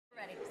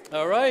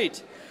All right.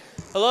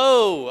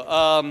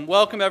 Hello.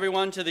 Welcome,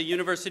 everyone, to the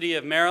University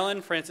of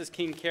Maryland, Francis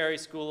King Carey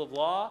School of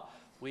Law.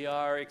 We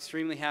are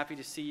extremely happy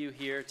to see you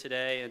here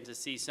today and to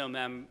see so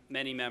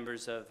many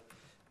members of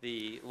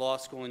the law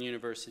school and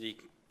university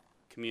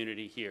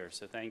community here.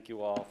 So thank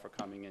you all for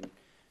coming and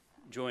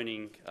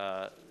joining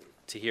to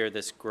hear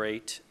this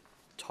great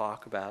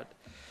talk about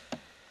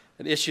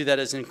an issue that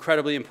is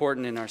incredibly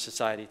important in our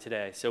society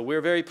today. So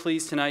we're very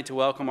pleased tonight to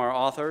welcome our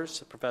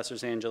authors,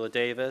 Professors Angela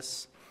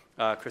Davis,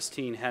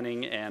 Kristin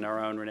Henning, and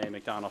our own Renee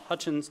McDonald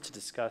Hutchins, to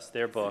discuss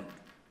their book,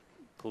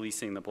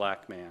 Policing the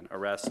Black Man: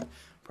 Arrest,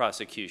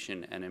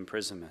 Prosecution, and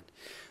Imprisonment.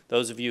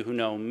 Those of you who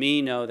know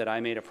me know that I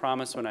made a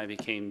promise when I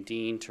became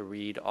dean to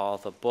read all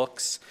the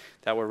books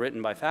that were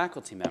written by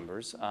faculty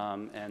members,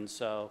 and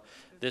so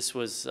this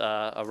was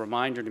a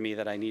reminder to me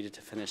that I needed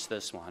to finish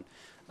this one.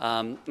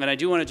 And I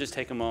do want to just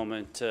take a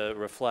moment to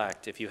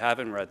reflect. If you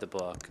haven't read the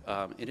book,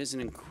 it is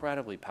an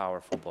incredibly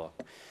powerful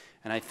book.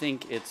 And I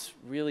think it's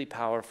really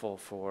powerful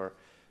for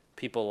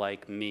people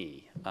like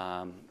me,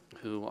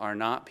 who are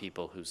not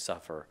people who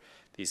suffer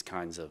these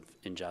kinds of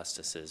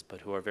injustices,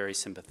 but who are very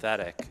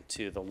sympathetic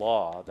to the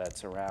law that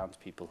surrounds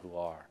people who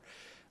are.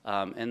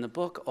 And the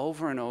book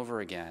over and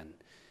over again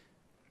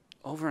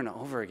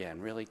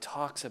really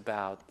talks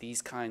about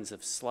these kinds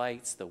of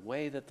slights, the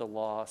way that the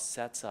law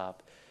sets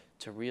up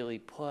to really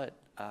put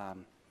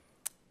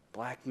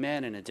black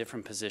men in a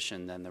different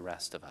position than the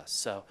rest of us.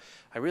 So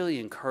I really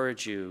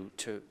encourage you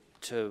to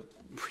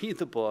read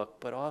the book,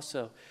 but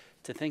also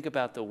to think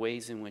about the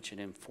ways in which it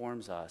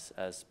informs us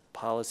as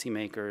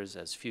policymakers,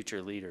 as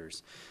future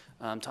leaders,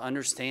 to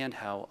understand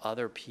how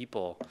other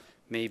people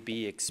may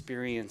be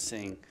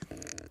experiencing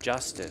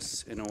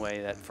justice in a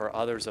way that for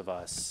others of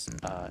us,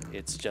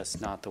 it's just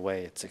not the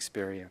way it's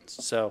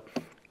experienced. So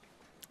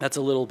that's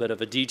a little bit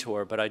of a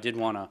detour, but I did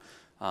want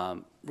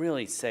to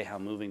really say how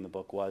moving the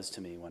book was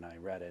to me when I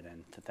read it,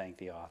 and to thank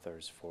the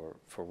authors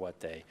for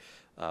what they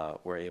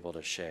were able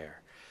to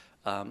share.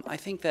 I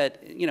think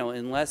that,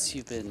 unless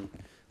you've been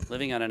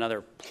living on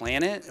another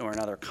planet or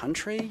another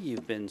country,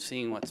 you've been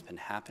seeing what's been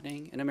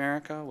happening in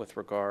America with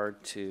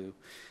regard to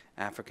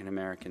African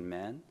American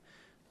men.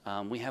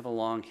 We have a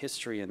long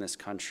history in this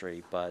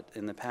country, but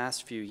in the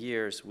past few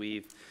years,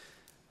 we've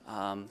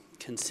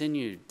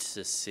continued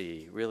to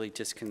see really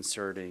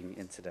disconcerting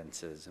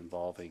incidences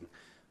involving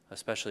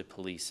especially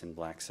police and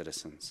black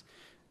citizens.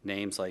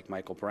 Names like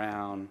Michael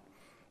Brown,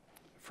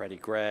 Freddie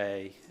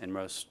Gray, and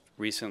most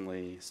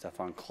recently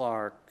Stephon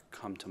Clark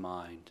come to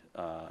mind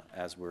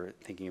as we're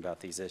thinking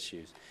about these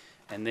issues.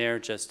 And they're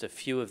just a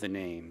few of the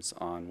names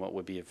on what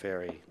would be a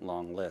very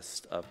long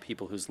list of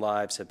people whose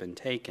lives have been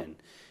taken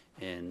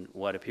in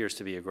what appears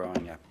to be a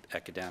growing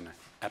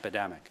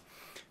epidemic.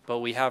 But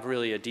we have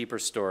really a deeper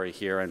story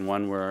here, and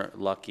one we're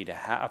lucky to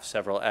have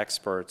several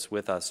experts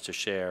with us to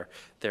share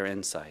their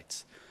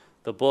insights.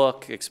 The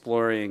book,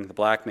 Exploring the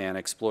Black Man,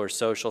 explores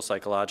social,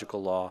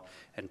 psychological, law,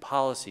 and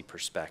policy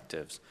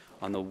perspectives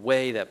on the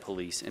way that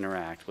police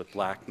interact with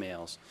black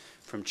males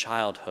from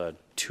childhood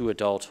to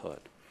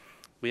adulthood.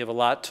 We have a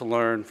lot to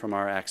learn from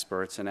our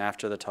experts, and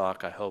after the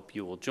talk, I hope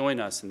you will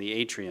join us in the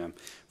atrium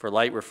for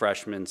light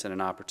refreshments and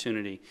an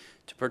opportunity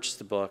to purchase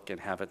the book and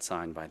have it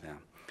signed by them.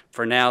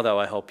 For now, though,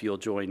 I hope you'll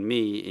join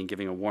me in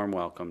giving a warm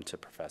welcome to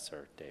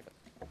Professor Davis.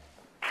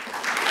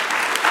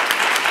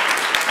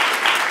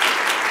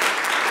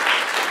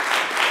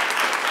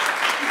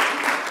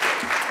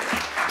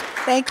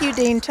 Thank you,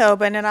 Dean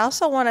Tobin, and I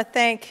also want to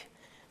thank,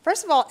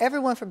 first of all,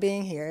 everyone for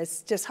being here.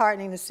 It's just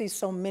heartening to see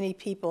so many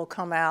people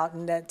come out,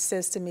 and that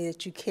says to me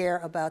that you care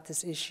about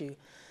this issue.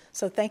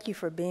 So thank you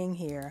for being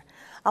here.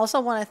 I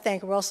also want to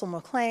thank Russell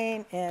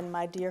McLean and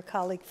my dear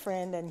colleague,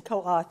 friend, and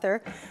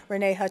co-author,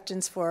 Renee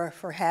Hutchins, for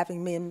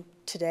having me in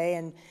today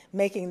and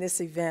making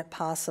this event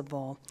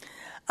possible.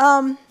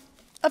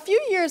 A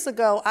few years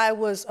ago, I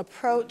was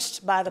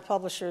approached by the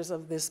publishers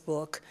of this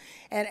book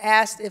and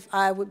asked if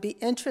I would be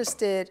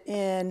interested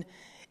in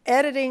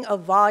editing a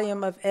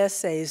volume of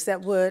essays that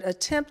would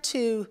attempt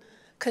to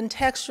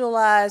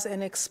contextualize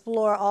and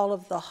explore all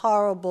of the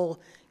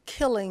horrible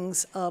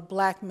killings of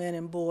black men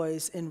and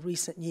boys in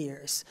recent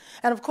years.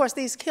 And of course,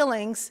 these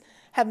killings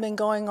have been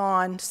going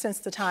on since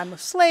the time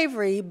of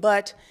slavery,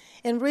 but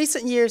in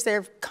recent years,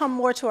 they've come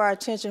more to our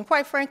attention,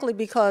 quite frankly,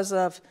 because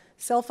of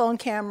cell phone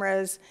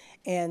cameras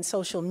and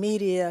social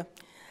media.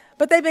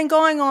 But they've been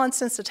going on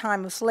since the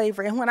time of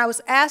slavery. And when I was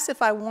asked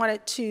if I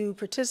wanted to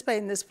participate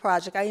in this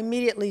project, I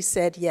immediately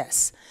said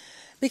yes,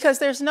 because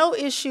there's no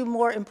issue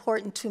more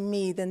important to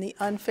me than the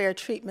unfair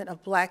treatment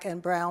of black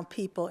and brown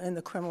people in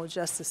the criminal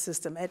justice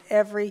system at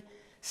every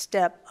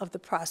step of the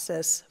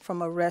process,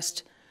 from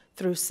arrest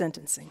through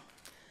sentencing.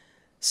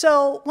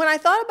 So when I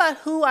thought about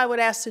who I would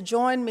ask to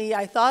join me,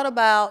 I thought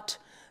about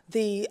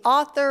the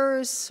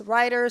authors,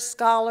 writers,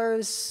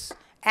 scholars,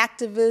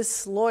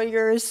 activists,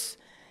 lawyers,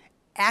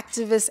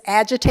 activists,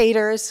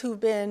 agitators who've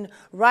been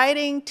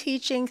writing,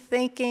 teaching,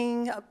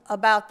 thinking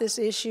about this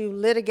issue,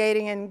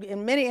 litigating, and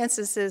in many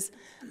instances,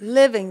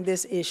 living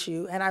this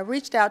issue. And I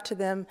reached out to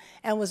them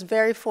and was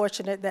very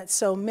fortunate that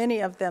so many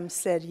of them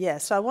said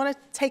yes. So I want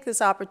to take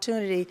this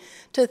opportunity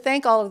to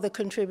thank all of the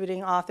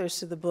contributing authors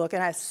to the book,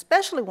 and I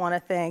especially want to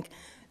thank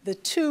the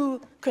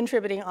two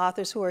contributing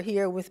authors who are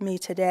here with me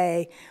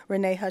today,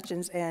 Renee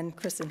Hutchins and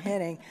Kristin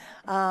Henning.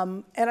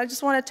 And I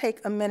just want to take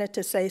a minute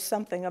to say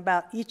something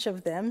about each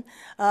of them.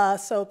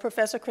 So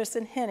Professor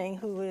Kristin Henning,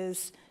 who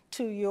is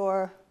to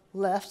your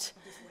left,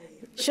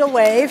 she'll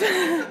wave,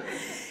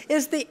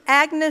 is the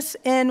Agnes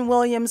N.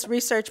 Williams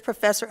Research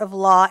Professor of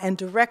Law and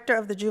Director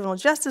of the Juvenile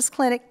Justice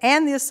Clinic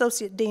and the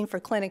Associate Dean for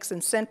Clinics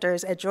and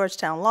Centers at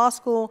Georgetown Law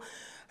School.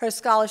 Her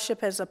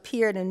scholarship has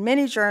appeared in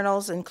many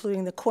journals,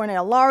 including the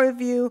Cornell Law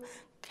Review,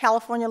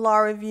 California Law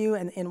Review,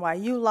 and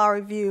NYU Law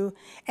Review,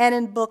 and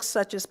in books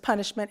such as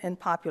Punishment and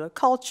Popular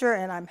Culture.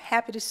 And I'm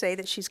happy to say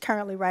that she's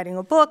currently writing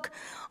a book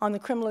on the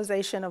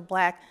criminalization of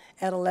Black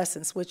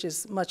adolescence, which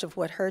is much of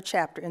what her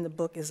chapter in the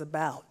book is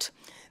about.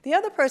 The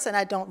other person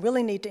I don't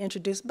really need to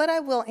introduce, but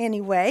I will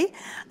anyway.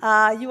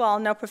 You all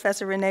know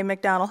Professor Renee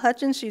McDonald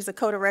Hutchins. She's the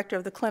co-director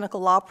of the Clinical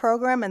Law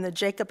Program and the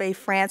Jacob A.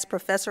 France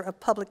Professor of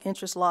Public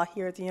Interest Law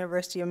here at the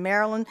University of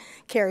Maryland,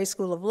 Carey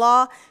School of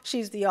Law.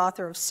 She's the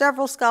author of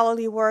several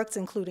scholarly works,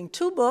 including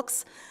 2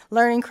 books,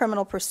 Learning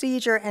Criminal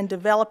Procedure and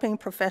Developing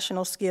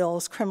Professional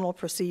Skills, Criminal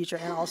Procedure,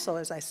 and also,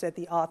 as I said,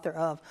 the author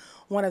of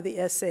one of the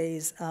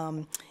essays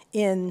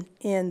in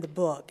the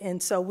book.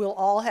 And so we'll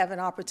all have an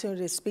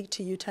opportunity to speak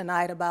to you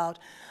tonight about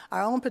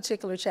our own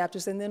particular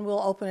chapters, and then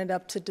we'll open it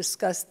up to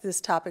discuss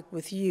this topic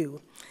with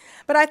you.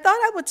 But I thought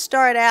I would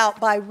start out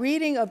by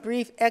reading a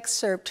brief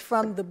excerpt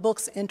from the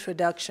book's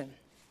introduction.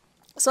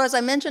 So as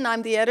I mentioned,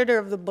 I'm the editor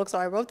of the book, so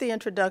I wrote the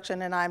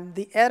introduction and I'm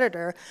the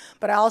editor,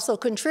 but I also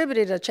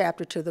contributed a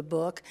chapter to the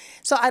book.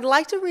 So I'd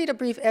like to read a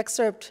brief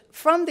excerpt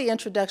from the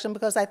introduction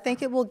because I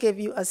think it will give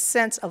you a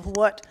sense of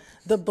what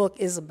the book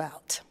is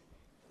about.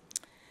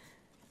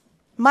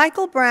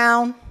 Michael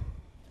Brown,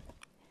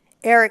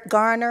 Eric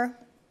Garner,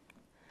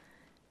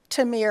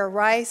 Tamir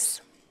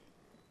Rice,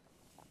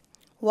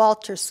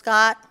 Walter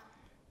Scott,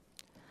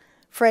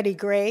 Freddie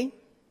Gray,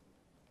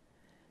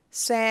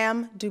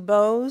 Sam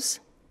DuBose,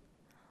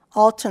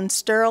 Alton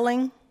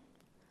Sterling,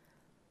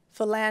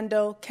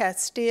 Philando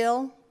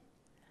Castile,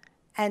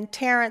 and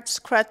Terrence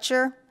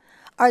Crutcher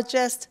are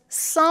just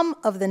some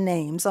of the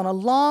names on a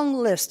long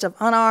list of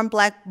unarmed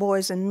Black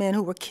boys and men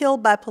who were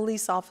killed by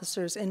police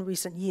officers in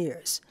recent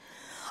years.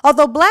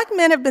 Although Black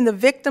men have been the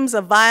victims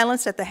of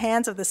violence at the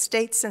hands of the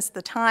state since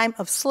the time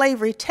of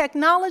slavery,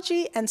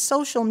 technology and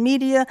social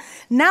media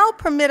now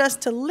permit us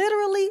to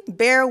literally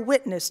bear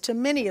witness to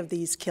many of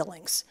these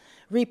killings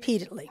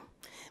repeatedly.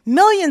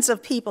 Millions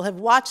of people have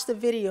watched the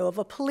video of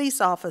a police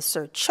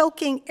officer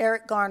choking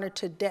Eric Garner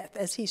to death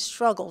as he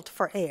struggled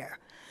for air.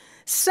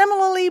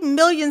 Similarly,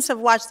 millions have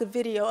watched the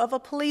video of a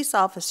police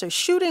officer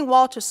shooting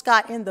Walter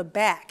Scott in the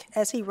back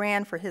as he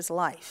ran for his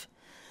life.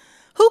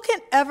 Who can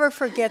ever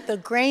forget the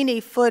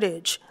grainy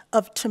footage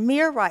of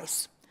Tamir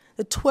Rice,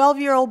 the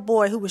 12-year-old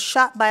boy who was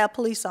shot by a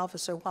police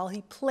officer while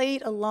he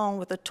played alone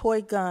with a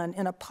toy gun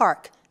in a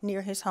park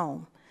near his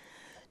home?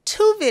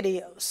 2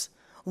 videos,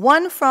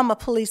 one from a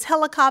police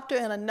helicopter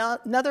and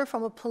another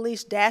from a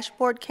police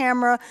dashboard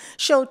camera,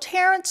 show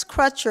Terrence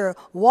Crutcher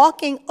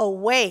walking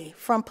away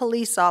from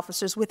police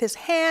officers with his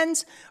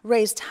hands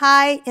raised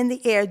high in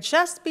the air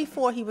just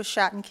before he was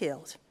shot and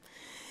killed.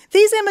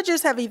 These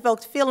images have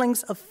evoked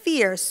feelings of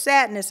fear,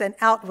 sadness, and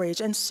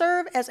outrage, and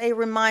serve as a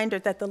reminder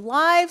that the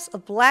lives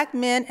of Black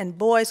men and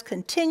boys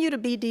continue to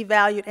be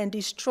devalued and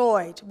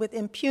destroyed with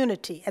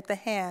impunity at the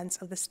hands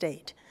of the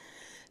state.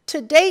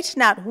 To date,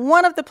 not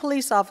one of the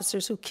police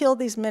officers who killed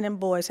these men and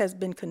boys has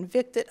been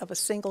convicted of a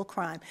single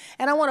crime.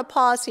 And I want to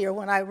pause here.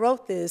 When I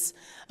wrote this,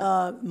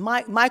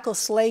 Michael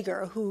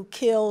Slager, who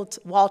killed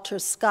Walter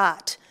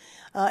Scott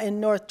in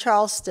North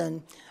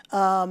Charleston,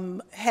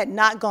 had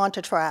not gone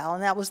to trial,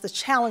 and that was the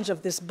challenge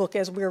of this book.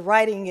 As we're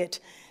writing it,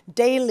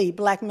 daily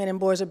Black men and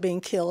boys are being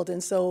killed,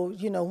 and so,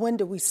 you know, when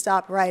do we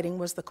stop writing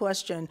was the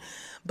question.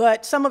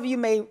 But some of you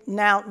may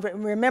now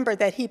remember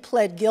that he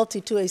pled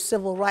guilty to a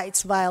civil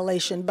rights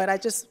violation, but I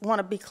just want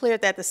to be clear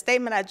that the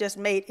statement I just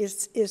made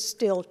is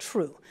still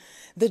true.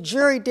 The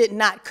jury did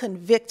not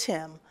convict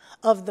him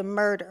of the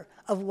murder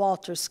of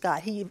Walter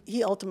Scott.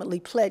 He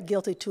ultimately pled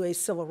guilty to a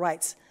civil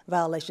rights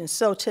violation.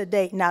 So to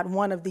date, not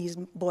one of these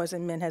boys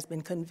and men has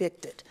been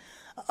convicted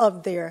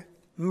of their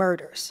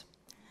murders.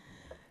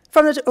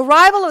 From the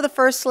arrival of the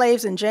first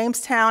slaves in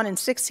Jamestown in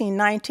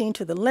 1619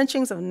 to the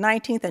lynchings of the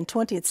 19th and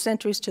 20th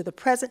centuries to the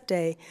present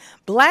day,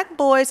 Black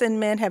boys and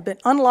men have been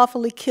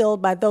unlawfully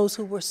killed by those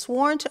who were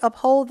sworn to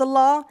uphold the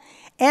law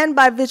and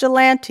by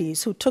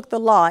vigilantes who took the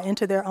law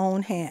into their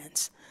own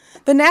hands.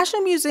 The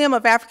National Museum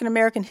of African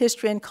American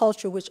History and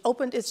Culture, which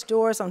opened its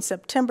doors on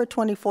September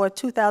 24,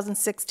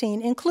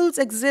 2016, includes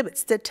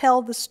exhibits that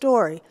tell the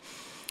story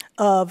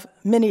of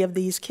many of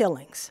these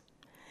killings.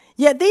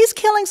 Yet these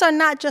killings are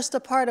not just a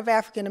part of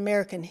African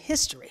American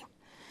history.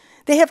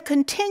 They have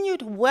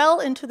continued well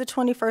into the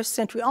 21st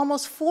century,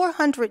 almost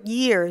 400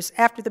 years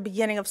after the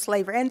beginning of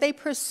slavery, and they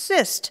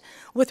persist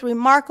with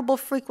remarkable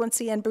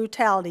frequency and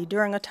brutality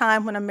during a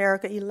time when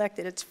America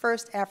elected its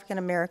first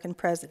African-American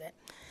president.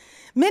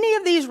 Many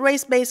of these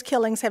race-based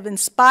killings have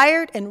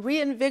inspired and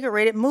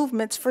reinvigorated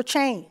movements for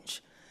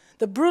change.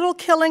 The brutal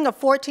killing of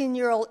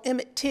 14-year-old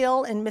Emmett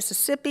Till in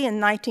Mississippi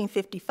in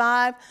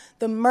 1955,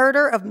 the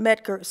murder of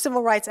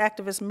civil rights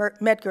activist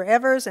Medgar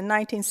Evers in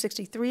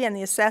 1963, and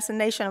the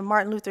assassination of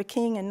Martin Luther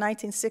King in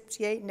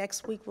 1968,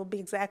 next week will be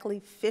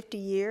exactly 50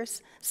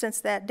 years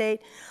since that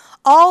date,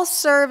 all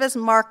serve as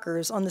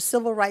markers on the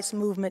civil rights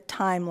movement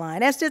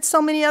timeline, as did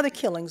so many other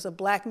killings of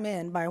black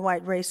men by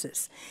white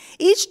racists.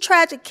 Each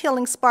tragic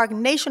killing sparked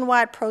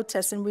nationwide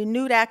protests and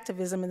renewed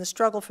activism in the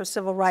struggle for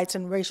civil rights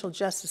and racial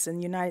justice in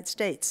the United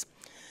States.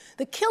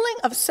 The killing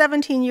of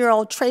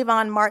 17-year-old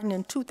Trayvon Martin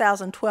in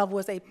 2012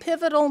 was a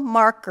pivotal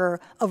marker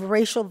of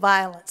racial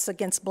violence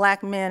against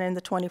black men in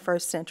the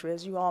 21st century.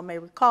 As you all may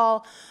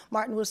recall,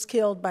 Martin was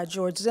killed by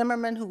George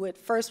Zimmerman, who at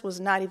first was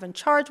not even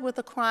charged with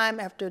a crime.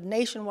 After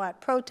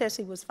nationwide protests,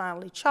 he was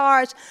finally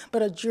charged,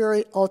 but a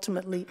jury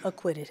ultimately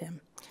acquitted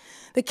him.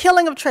 The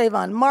killing of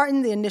Trayvon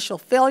Martin, the initial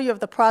failure of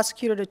the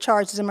prosecutor to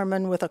charge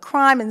Zimmerman with a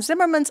crime, and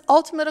Zimmerman's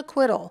ultimate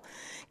acquittal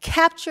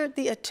captured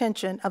the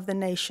attention of the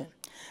nation.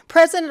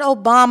 President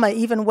Obama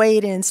even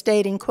weighed in,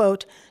 stating,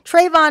 quote,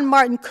 "Trayvon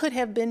Martin could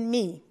have been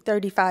me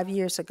 35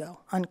 years ago,"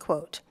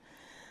 unquote.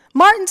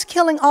 Martin's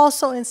killing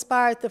also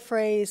inspired the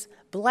phrase,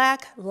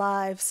 "Black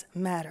Lives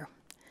Matter."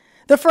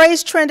 The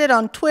phrase trended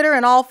on Twitter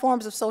and all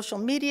forms of social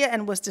media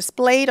and was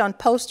displayed on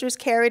posters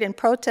carried in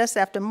protests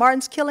after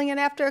Martin's killing and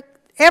after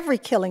every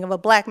killing of a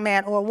black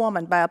man or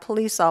woman by a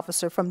police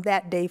officer from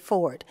that day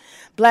forward.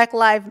 Black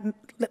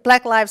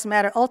Lives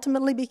Matter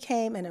ultimately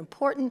became an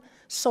important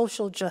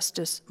social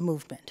justice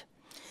movement.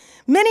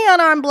 Many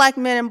unarmed black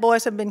men and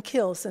boys have been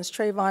killed since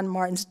Trayvon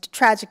Martin's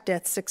tragic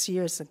death 6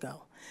 years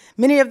ago.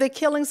 Many of the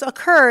killings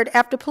occurred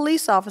after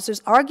police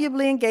officers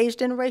arguably engaged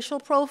in racial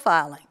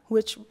profiling,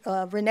 which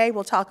Renee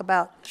will talk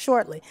about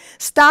shortly,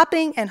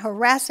 stopping and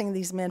harassing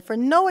these men for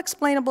no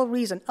explainable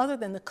reason other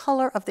than the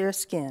color of their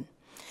skin.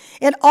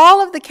 In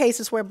all of the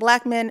cases where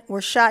black men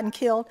were shot and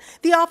killed,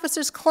 the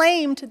officers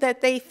claimed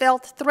that they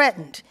felt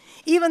threatened,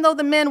 even though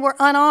the men were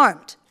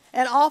unarmed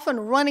and often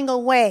running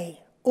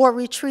away or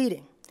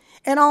retreating.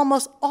 In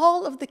almost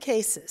all of the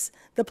cases,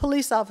 the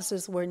police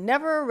officers were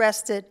never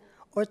arrested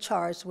or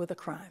charged with a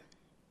crime.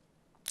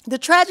 The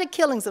tragic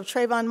killings of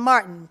Trayvon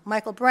Martin,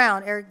 Michael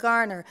Brown, Eric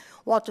Garner,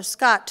 Walter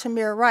Scott,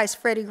 Tamir Rice,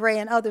 Freddie Gray,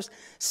 and others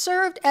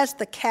served as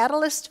the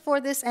catalyst for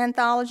this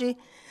anthology,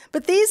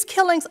 but these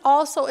killings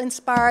also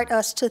inspired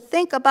us to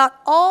think about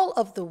all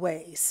of the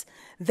ways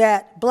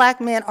that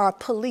black men are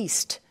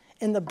policed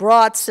in the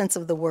broad sense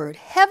of the word,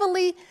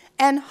 heavily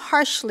and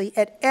harshly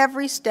at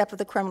every step of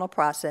the criminal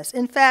process.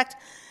 In fact,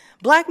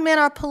 black men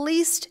are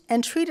policed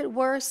and treated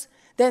worse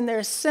than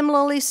their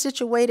similarly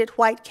situated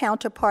white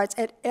counterparts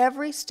at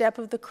every step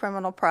of the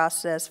criminal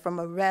process, from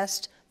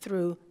arrest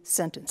through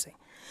sentencing.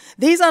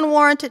 These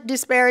unwarranted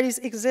disparities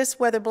exist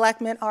whether black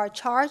men are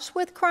charged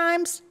with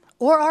crimes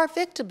or are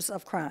victims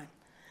of crime.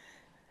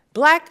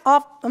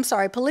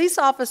 Police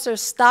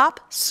officers stop,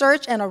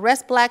 search, and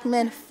arrest black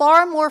men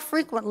far more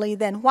frequently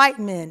than white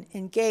men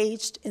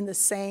engaged in the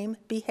same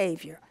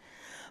behavior.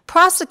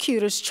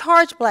 Prosecutors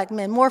charge black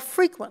men more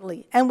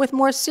frequently and with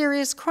more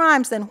serious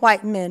crimes than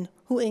white men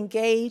who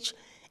engage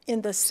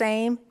in the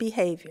same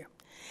behavior.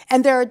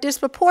 And there are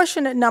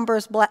disproportionate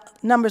numbers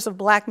of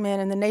black men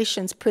in the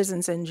nation's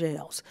prisons and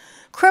jails.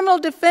 Criminal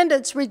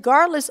defendants,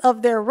 regardless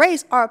of their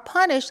race, are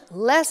punished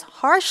less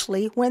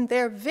harshly when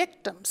their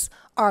victims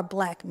are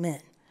black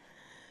men.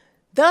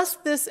 Thus,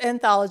 this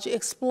anthology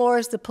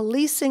explores the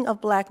policing of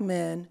black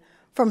men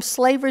from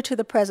slavery to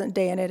the present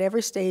day and at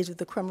every stage of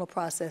the criminal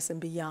process and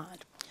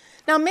beyond.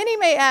 Now, many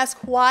may ask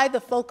why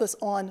the focus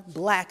on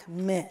black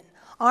men?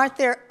 Aren't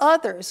there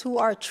others who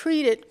are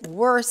treated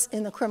worse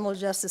in the criminal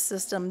justice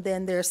system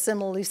than their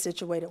similarly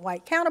situated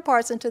white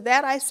counterparts? And to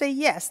that I say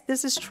yes,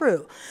 this is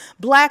true.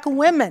 Black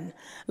women,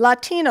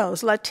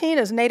 Latinos,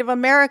 Latinas, Native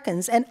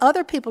Americans, and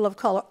other people of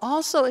color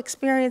also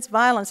experience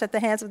violence at the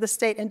hands of the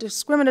state and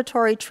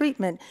discriminatory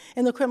treatment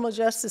in the criminal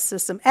justice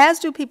system, as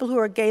do people who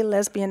are gay,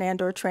 lesbian,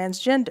 and/or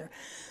transgender.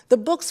 The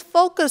book's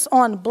focus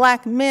on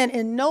black men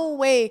in no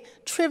way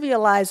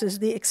trivializes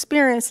the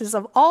experiences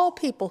of all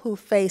people who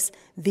face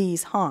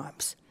these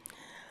harms.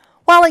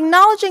 While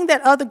acknowledging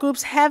that other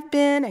groups have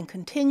been and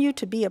continue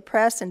to be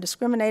oppressed and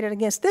discriminated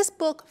against, this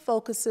book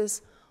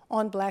focuses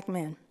on black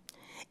men.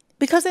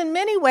 Because in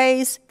many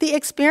ways, the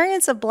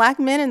experience of black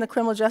men in the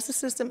criminal justice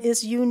system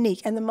is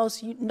unique, and the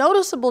most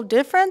noticeable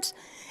difference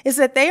is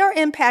that they are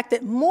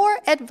impacted more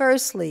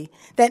adversely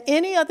than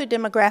any other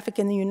demographic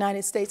in the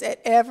United States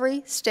at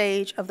every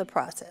stage of the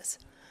process.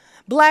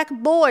 Black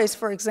boys,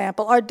 for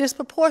example, are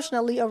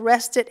disproportionately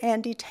arrested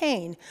and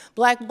detained.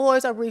 Black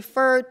boys are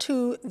referred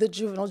to the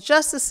juvenile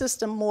justice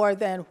system more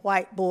than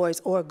white boys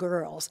or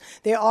girls.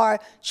 They are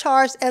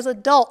charged as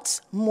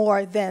adults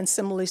more than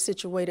similarly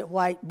situated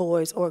white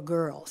boys or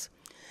girls.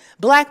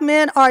 Black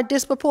men are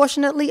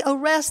disproportionately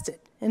arrested.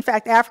 In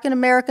fact, African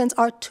Americans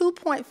are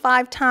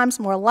 2.5 times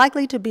more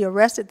likely to be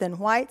arrested than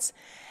whites,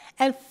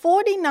 and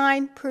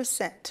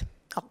 49%,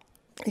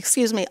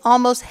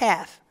 almost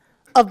half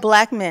of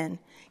black men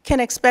can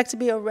expect to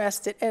be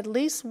arrested at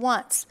least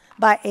once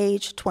by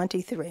age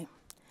 23.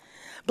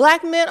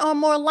 Black men are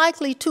more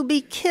likely to be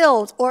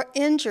killed or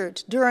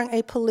injured during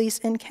a police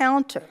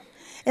encounter.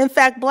 In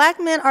fact, black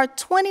men are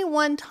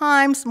 21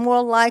 times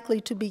more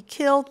likely to be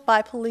killed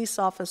by police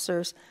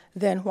officers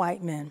than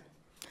white men.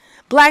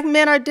 Black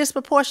men are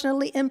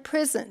disproportionately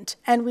imprisoned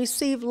and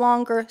receive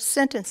longer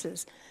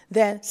sentences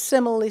than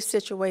similarly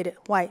situated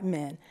white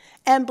men.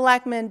 And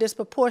black men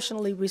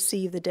disproportionately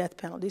receive the death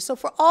penalty. So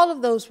for all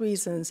of those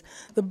reasons,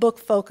 the book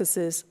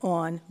focuses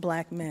on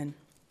black men.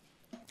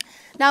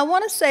 Now, I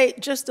want to say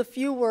just a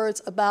few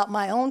words about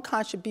my own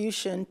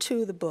contribution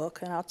to the book,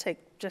 and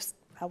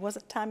I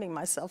wasn't timing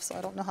myself, so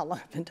I don't know how long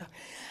I've been talking.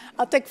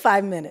 I'll take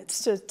 5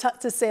 minutes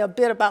to say a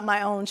bit about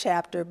my own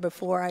chapter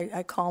before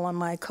I call on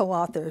my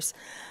co-authors.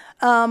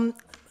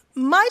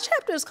 My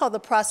chapter is called The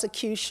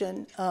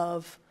Prosecution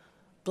of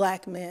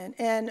Black Men,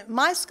 and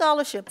my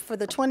scholarship for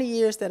the 20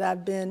 years that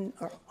I've been,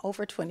 or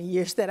over 20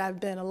 years that I've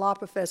been a law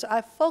professor,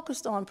 I've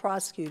focused on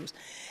prosecutors.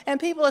 And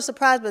people are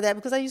surprised by that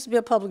because I used to be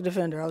a public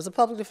defender. I was a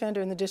public defender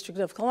in the District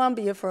of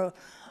Columbia for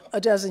a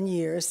dozen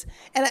years.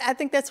 And I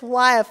think that's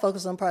why I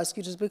focus on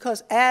prosecutors,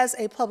 because as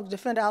a public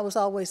defender, I was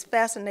always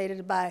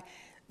fascinated by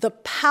the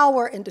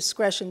power and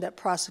discretion that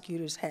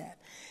prosecutors have.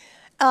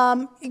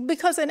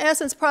 Because in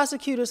essence,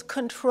 prosecutors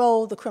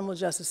control the criminal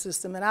justice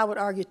system, and I would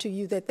argue to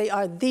you that they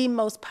are the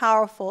most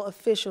powerful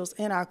officials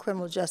in our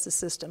criminal justice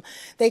system.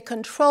 They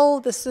control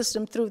the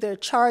system through their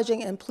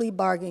charging and plea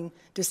bargaining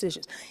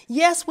decisions.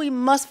 Yes, we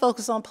must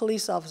focus on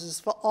police officers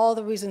for all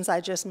the reasons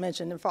I just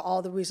mentioned and for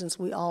all the reasons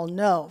we all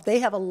know. They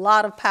have a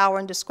lot of power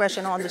and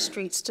discretion on the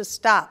streets to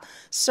stop,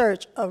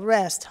 search,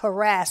 arrest,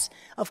 harass,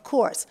 of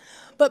course.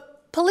 But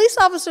police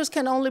officers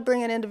can only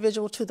bring an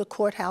individual to the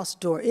courthouse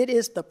door. It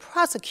is the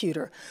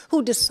prosecutor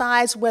who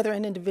decides whether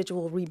an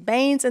individual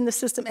remains in the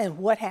system and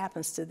what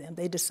happens to them.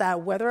 They decide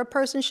whether a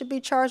person should be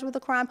charged with a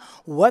crime,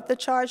 what the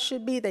charge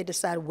should be. They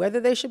decide whether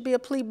there should be a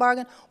plea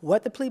bargain,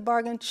 what the plea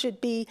bargain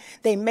should be.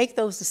 They make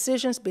those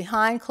decisions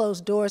behind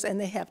closed doors, and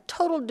they have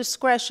total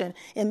discretion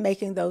in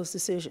making those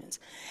decisions.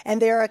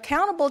 And they're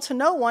accountable to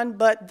no one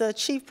but the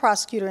chief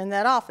prosecutor in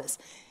that office.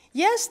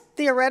 Yes,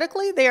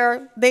 theoretically, they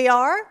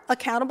are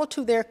accountable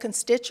to their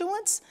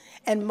constituents,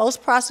 and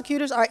most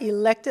prosecutors are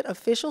elected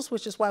officials,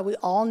 which is why we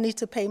all need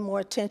to pay more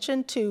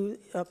attention to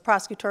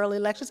prosecutorial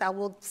elections. I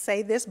will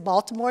say this,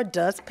 Baltimore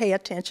does pay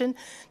attention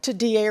to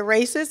DA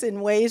races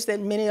in ways that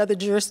many other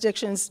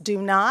jurisdictions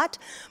do not,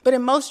 but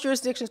in most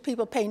jurisdictions,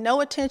 people pay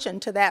no attention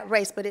to that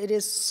race, but it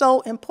is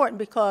so important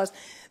because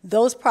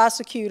those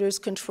prosecutors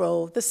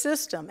control the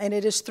system, and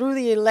it is through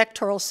the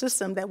electoral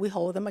system that we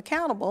hold them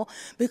accountable,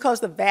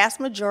 because the vast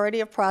majority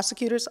of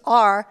prosecutors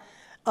are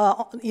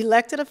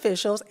elected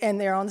officials, and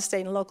they're on the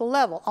state and local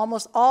level.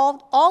 Almost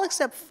all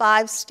except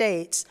 5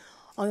 states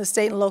on the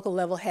state and local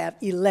level have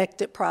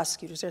elected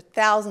prosecutors. There are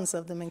thousands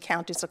of them in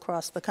counties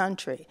across the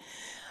country.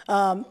 There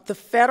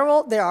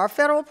are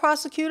federal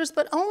prosecutors,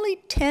 but only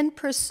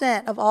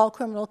 10% of all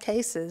criminal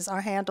cases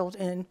are handled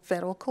in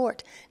federal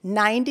court.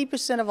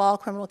 90% of all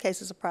criminal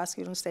cases are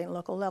prosecuted on state and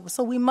local level.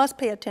 So we must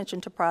pay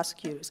attention to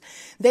prosecutors.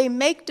 They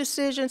make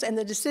decisions, and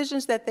the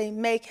decisions that they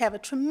make have a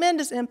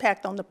tremendous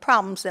impact on the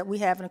problems that we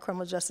have in the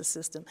criminal justice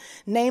system,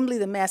 namely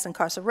the mass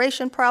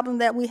incarceration problem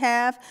that we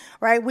have,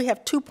 right? We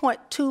have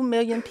 2.2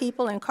 million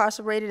people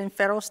incarcerated in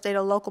federal, state,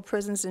 or local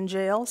prisons and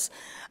jails.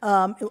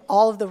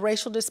 All of the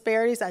racial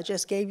disparities, I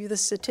just gave you the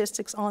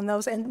statistics on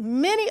those, and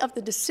many of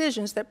the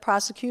decisions that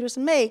prosecutors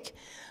make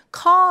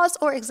cause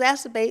or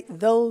exacerbate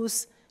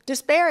those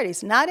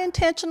disparities, not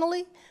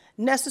intentionally,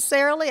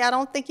 necessarily, I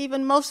don't think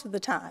even most of the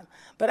time,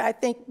 but I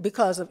think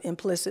because of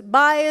implicit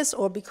bias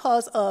or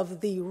because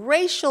of the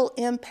racial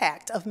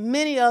impact of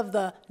many of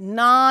the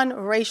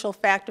non-racial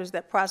factors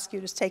that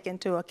prosecutors take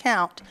into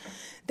account,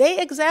 they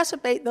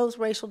exacerbate those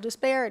racial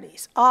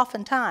disparities,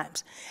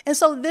 oftentimes. And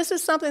so this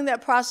is something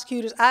that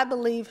prosecutors, I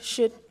believe,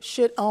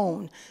 should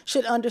own,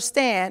 should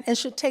understand, and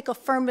should take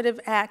affirmative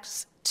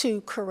acts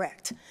to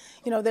correct.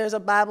 You know, there's a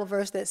Bible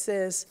verse that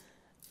says,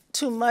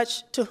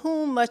 to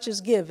whom much is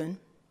given,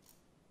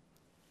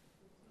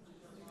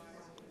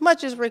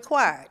 much is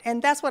required.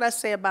 And that's what I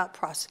say about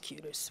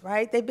prosecutors,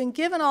 right? They've been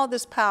given all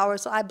this power,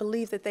 so I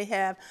believe that they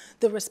have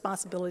the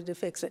responsibility to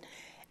fix it.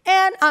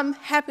 And I'm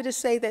happy to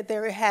say that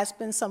there has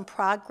been some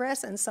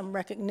progress and some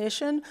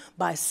recognition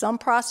by some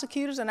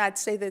prosecutors, and I'd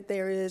say that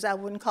there is, I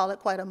wouldn't call it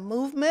quite a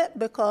movement,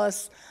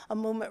 because a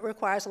movement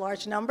requires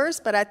large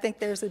numbers, but I think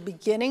there's a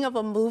beginning of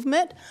a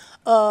movement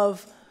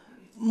of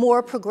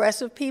more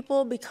progressive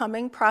people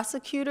becoming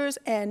prosecutors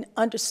and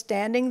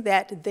understanding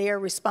that their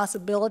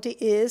responsibility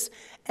is,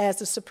 as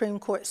the Supreme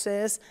Court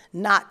says,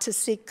 not to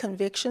seek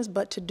convictions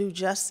but to do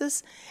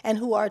justice, and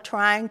who are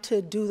trying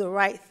to do the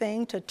right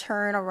thing to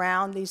turn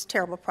around these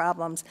terrible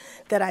problems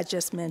that I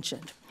just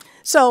mentioned.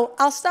 So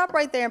I'll stop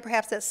right there, and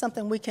perhaps that's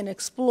something we can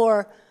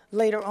explore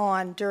later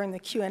on during the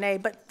Q&A.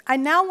 But I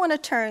now want to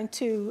turn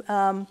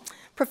to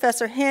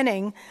Professor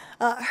Henning.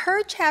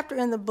 Her chapter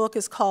in the book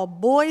is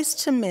called Boys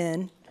to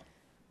Men.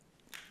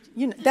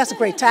 You know, that's a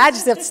great title. I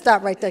just have to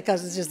stop right there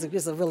because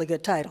it's a really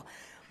good title.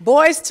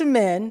 Boys to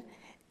Men,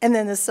 and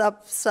then the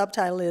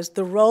subtitle is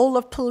The Role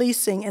of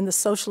Policing in the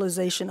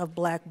Socialization of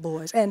Black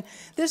Boys. And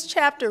this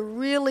chapter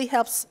really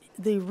helps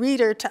the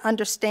reader to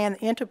understand the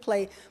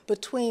interplay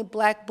between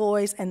black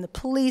boys and the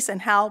police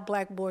and how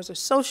black boys are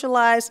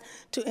socialized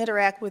to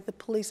interact with the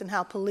police and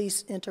how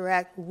police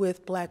interact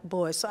with black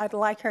boys. So I'd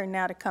like her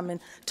now to come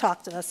and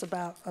talk to us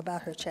about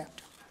her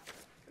chapter.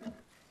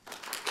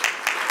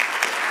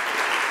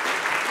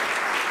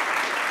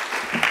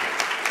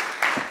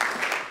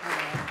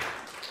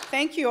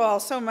 Thank you all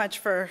so much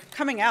for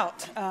coming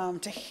out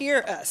to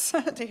hear us,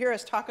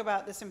 talk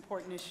about this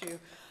important issue.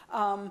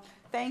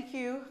 Thank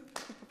you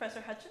to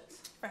Professor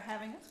Hutchins for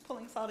having us,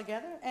 pulling us all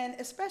together, and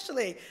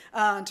especially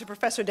to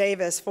Professor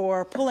Davis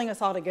for pulling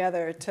us all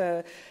together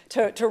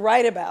to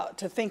write about,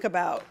 to think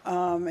about,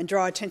 and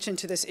draw attention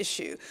to this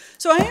issue.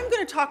 So I am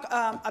going to talk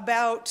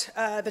about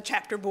the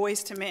chapter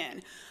Boys to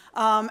Men.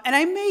 And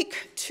I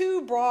make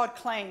two broad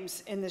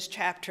claims in this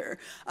chapter.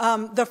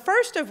 The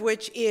first of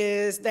which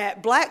is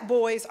that black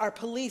boys are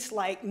policed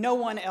like no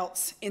one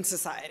else in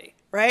society,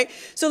 right?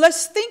 So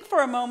let's think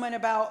for a moment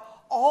about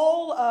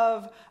all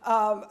of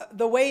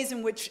the ways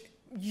in which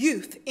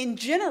youth in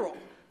general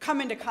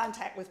come into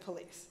contact with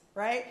police,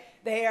 right?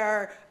 They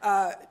are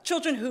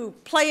children who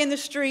play in the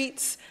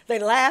streets, they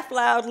laugh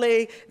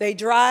loudly, they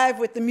drive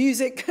with the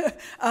music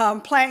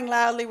playing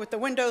loudly with the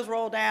windows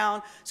rolled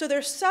down. So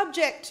they're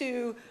subject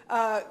to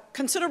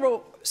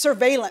considerable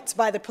surveillance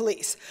by the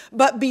police.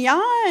 But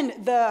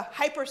beyond the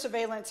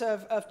hyper-surveillance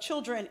of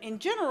children in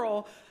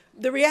general,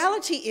 the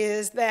reality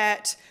is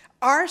that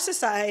our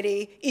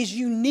society is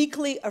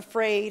uniquely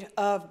afraid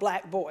of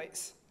black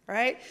boys,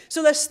 right?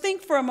 So let's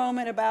think for a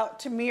moment about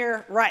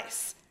Tamir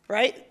Rice,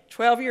 right?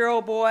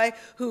 12-year-old boy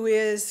who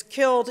is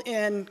killed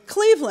in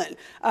Cleveland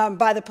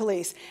by the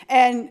police.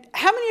 And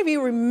how many of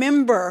you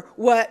remember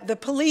what the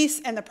police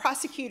and the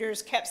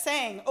prosecutors kept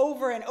saying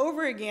over and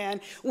over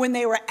again when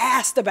they were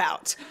asked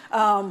about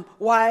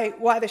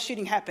why the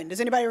shooting happened?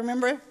 Does anybody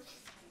remember?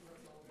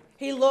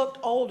 He looked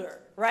older.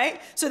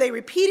 Right? So they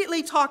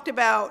repeatedly talked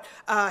about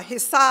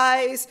his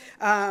size.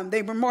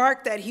 They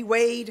remarked that he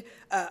weighed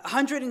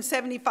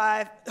 170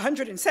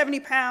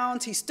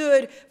 pounds. He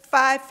stood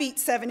 5 feet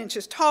 7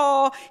 inches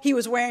tall. He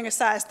was wearing a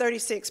size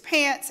 36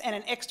 pants and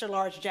an extra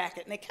large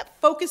jacket. And they kept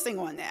focusing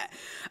on that.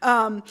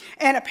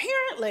 And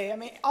apparently, I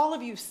mean, all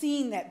of you have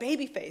seen that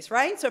baby face,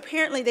 right? So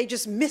apparently they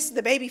just missed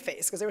the baby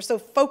face because they were so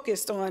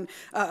focused on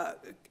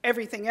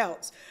everything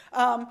else.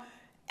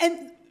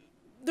 And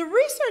the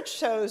research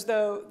shows,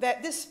 though,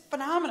 that this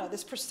phenomena,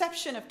 this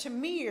perception of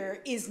Tamir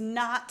is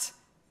not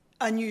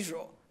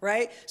unusual,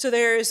 right? So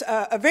there's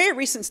a very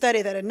recent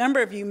study that a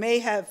number of you may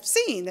have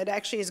seen that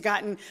actually has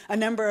gotten a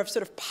number of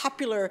sort of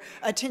popular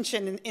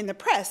attention in the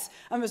press.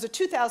 It was a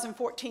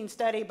 2014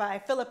 study by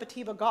Philip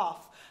Atiba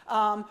Goff,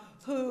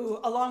 who,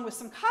 along with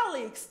some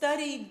colleagues,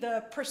 studied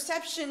the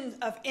perception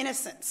of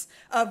innocence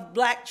of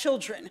black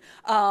children,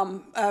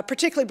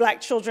 particularly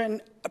black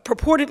children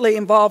purportedly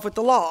involved with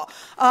the law.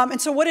 And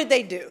so what did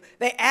they do?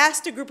 They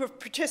asked a group of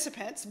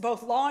participants,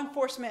 both law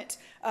enforcement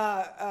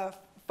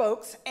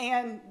folks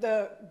and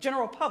the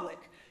general public,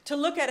 to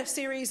look at a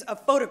series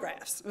of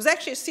photographs. It was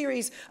actually a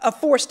series of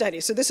 4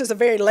 studies, so this is a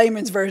very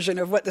layman's version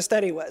of what the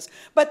study was.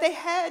 But they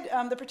had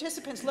the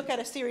participants look at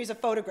a series of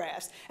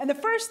photographs. And the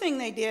first thing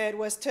they did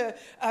was to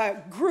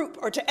group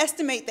or to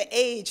estimate the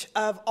age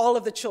of all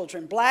of the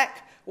children,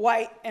 black,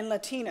 white, and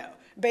Latino,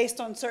 based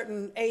on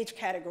certain age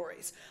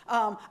categories.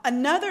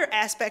 Another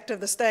aspect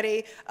of the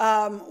study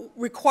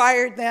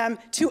required them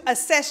to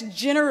assess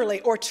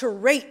generally or to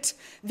rate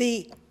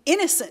the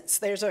innocence.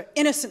 There's an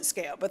innocence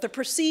scale, but the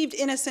perceived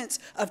innocence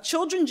of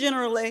children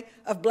generally,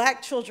 of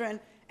black children,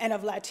 and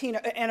of Latino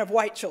and of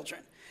white children.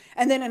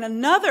 And then in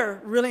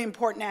another really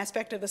important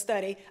aspect of the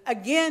study,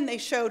 again, they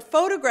showed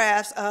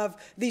photographs of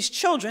these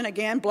children,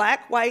 again,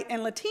 black, white,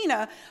 and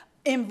Latina,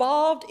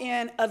 involved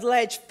in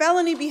alleged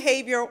felony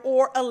behavior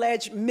or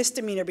alleged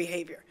misdemeanor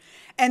behavior.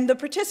 And the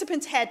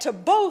participants had to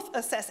both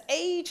assess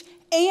age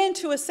and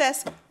to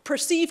assess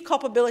perceived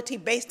culpability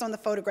based on the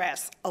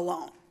photographs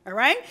alone. All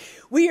right?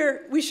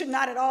 We should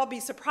not at all be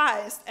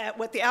surprised at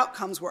what the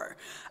outcomes were.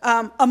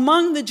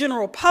 Among the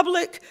general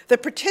public, the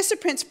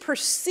participants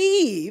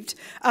perceived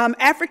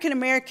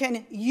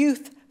African-American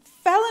youth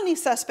felony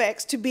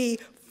suspects to be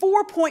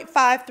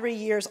 4.53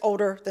 years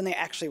older than they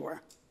actually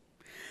were.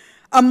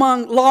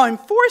 Among law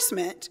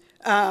enforcement,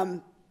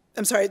 I'm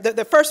sorry,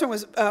 the first one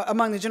was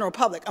among the general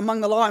public.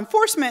 Among the law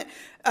enforcement,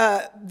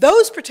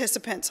 those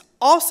participants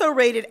also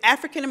rated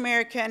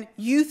African-American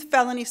youth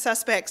felony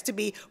suspects to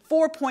be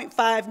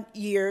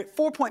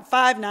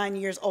 4.59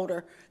 years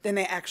older than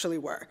they actually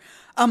were.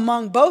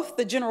 Among both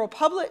the general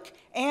public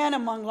and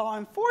among law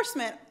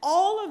enforcement,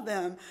 all of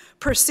them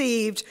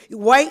perceived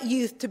white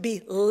youth to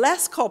be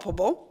less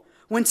culpable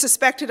when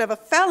suspected of a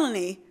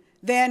felony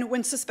than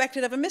when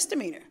suspected of a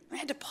misdemeanor. I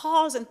had to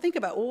pause and think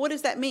about, well, what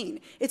does that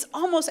mean? It's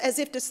almost as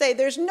if to say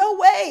there's no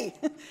way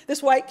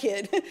this white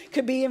kid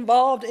could be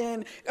involved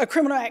in a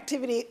criminal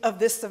activity of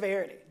this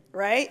severity,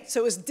 right? So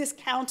it was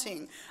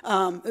discounting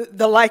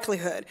the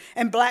likelihood.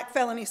 And black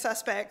felony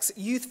suspects,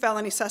 youth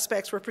felony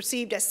suspects, were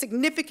perceived as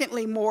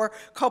significantly more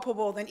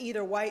culpable than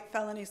either white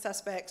felony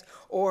suspects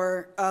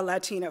or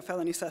Latino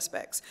felony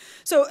suspects.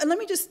 So and let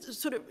me just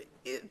sort of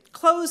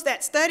close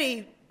that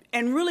study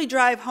and really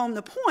drive home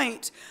the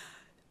point.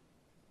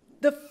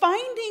 The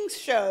findings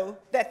show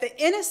that the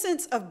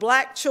innocence of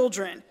black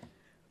children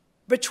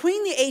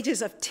between the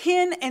ages of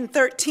 10 and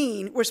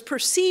 13 was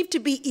perceived to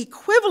be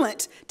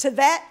equivalent to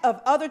that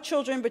of other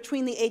children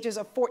between the ages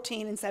of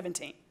 14 and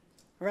 17,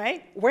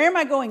 right? Where am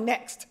I going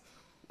next,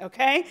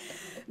 okay?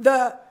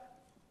 The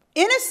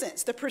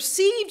innocence, the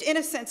perceived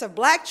innocence of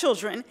black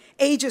children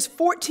ages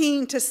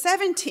 14 to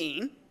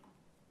 17,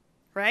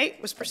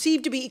 right, was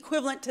perceived to be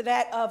equivalent to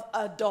that of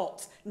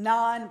adults,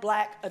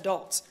 non-black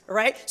adults,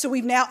 right? So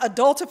we've now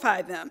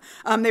adultified them.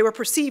 They were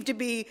perceived to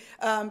be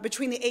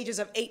between the ages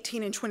of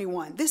 18 and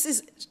 21. This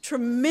is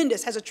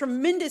tremendous, has a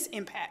tremendous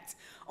impact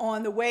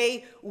on the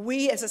way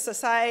we as a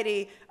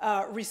society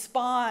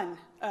respond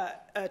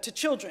to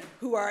children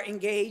who are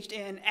engaged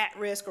in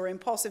at-risk or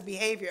impulsive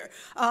behavior.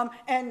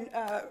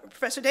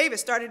 Professor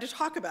Davis started to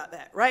talk about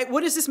that, right?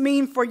 What does this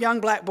mean for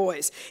young black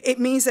boys? It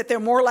means that they're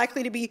more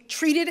likely to be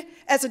treated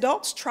as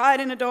adults, tried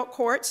in adult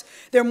courts.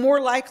 They're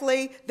more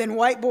likely than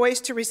white boys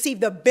to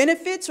receive the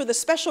benefits or the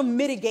special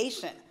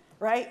mitigation,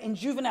 right, in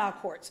juvenile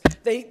courts.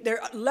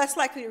 They're less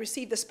likely to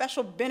receive the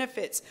special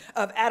benefits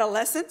of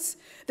adolescence.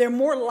 They're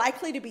more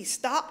likely to be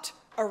stopped,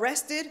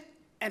 arrested,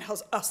 and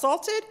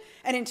assaulted.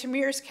 And in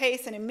Tamir's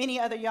case, and in many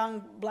other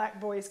young black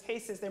boys'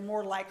 cases, they're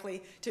more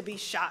likely to be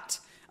shot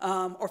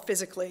or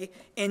physically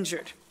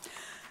injured.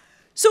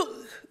 So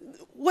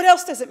what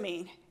else does it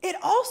mean? It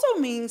also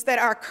means that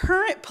our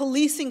current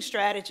policing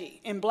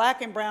strategy in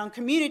black and brown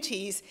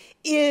communities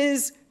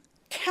is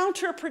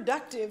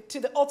counterproductive to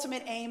the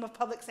ultimate aim of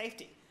public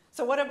safety.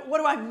 So what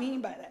do I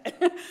mean by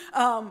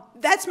that?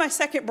 That's my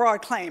second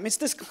broad claim. It's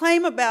this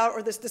claim about,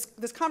 or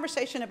this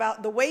conversation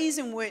about the ways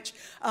in which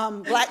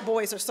black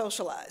boys are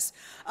socialized.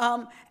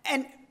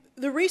 And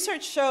the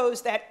research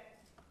shows that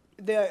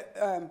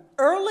the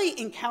early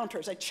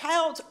encounters, a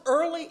child's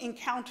early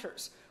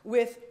encounters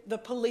with the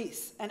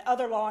police and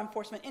other law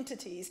enforcement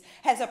entities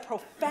has a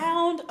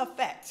profound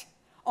effect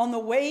on the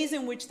ways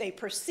in which they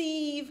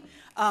perceive,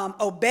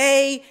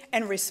 obey,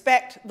 and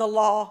respect the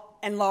law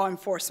and law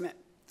enforcement.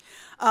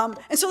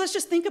 And so let's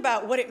just think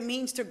about what it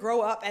means to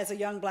grow up as a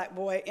young black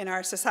boy in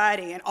our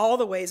society and all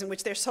the ways in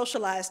which they're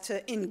socialized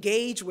to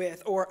engage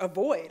with or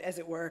avoid, as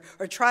it were,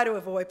 or try to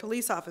avoid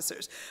police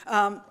officers.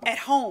 At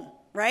home,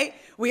 right?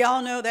 We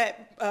all know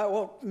that,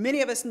 well,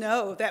 many of us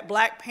know that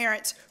black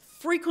parents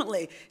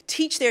frequently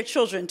teach their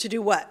children to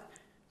do what?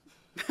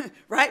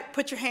 Right?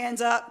 Put your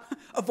hands up,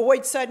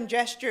 avoid sudden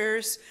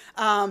gestures,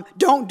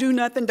 don't do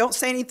nothing, don't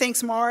say anything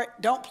smart,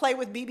 don't play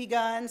with BB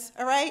guns,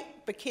 all right?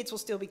 But kids will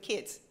still be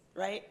kids,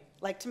 right?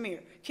 Like Tamir,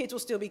 kids will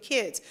still be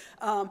kids.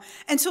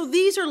 And so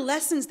these are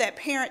lessons that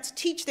parents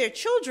teach their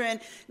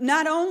children,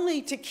 not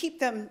only to keep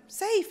them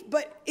safe,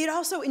 but it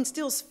also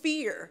instills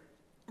fear,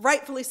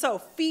 rightfully so,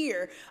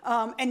 fear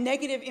and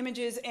negative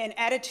images and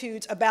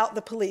attitudes about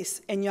the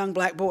police and young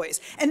black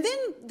boys. And then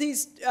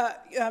these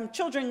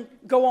children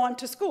go on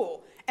to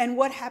school. And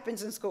what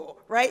happens in school,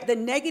 right? The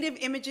negative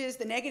images,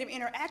 the negative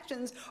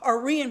interactions are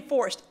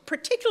reinforced,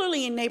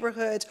 particularly in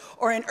neighborhoods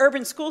or in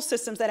urban school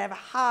systems that have a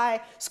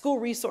high school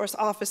resource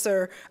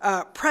officer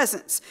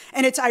presence.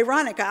 And it's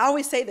ironic, I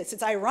always say this,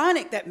 it's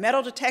ironic that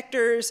metal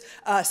detectors,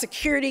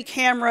 security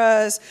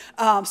cameras,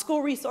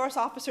 school resource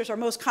officers are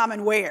most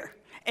common where?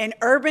 In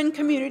urban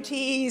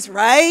communities,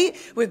 right,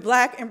 with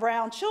black and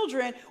brown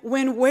children,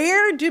 when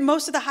where do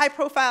most of the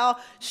high-profile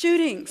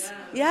shootings?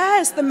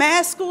 Yes, the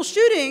mass school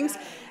shootings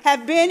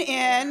have been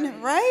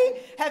in, right,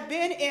 have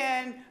been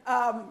in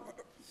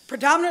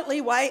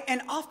predominantly white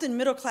and often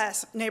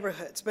middle-class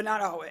neighborhoods, but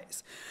not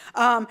always.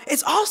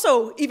 It's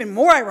also even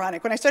more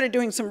ironic when I started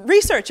doing some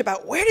research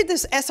about where did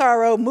this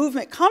SRO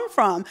movement come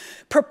from.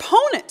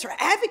 Proponents or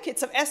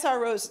advocates of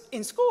SROs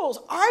in schools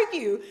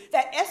argue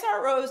that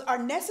SROs are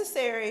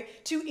necessary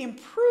to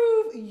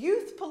improve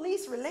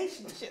youth-police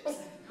relationships,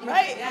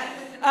 right?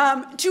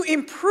 To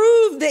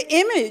improve the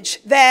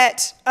image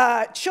that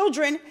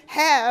children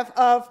have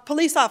of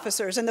police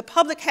officers and the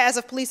public has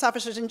of police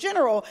officers in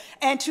general,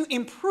 and to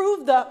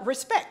improve the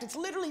respect. It's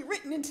literally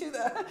written into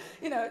the,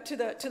 to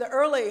the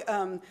early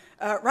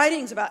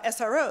writings about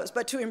SROs,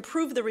 but to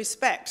improve the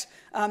respect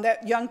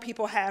that young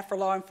people have for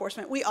law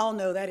enforcement. We all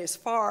know that is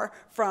far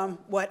from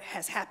what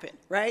has happened,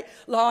 right?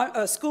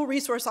 School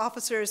resource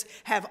officers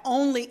have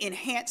only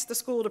enhanced the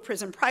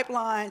school-to-prison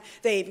pipeline.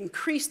 They've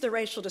increased the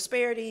racial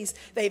disparities.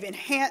 They've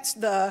enhanced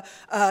the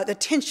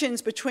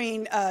tensions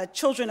between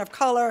children of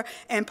color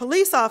and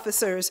police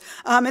officers.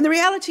 And the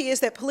reality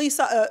is that police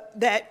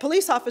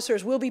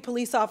officers will be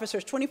police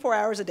officers 24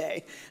 hours a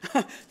day,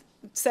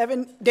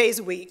 7 days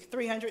a week,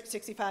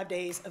 365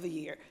 days of the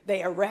year.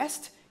 They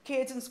arrest,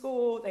 kids in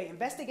school, they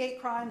investigate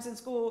crimes in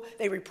school,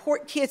 they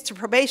report kids to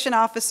probation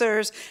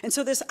officers, and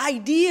so this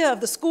idea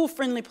of the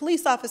school-friendly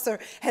police officer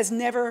has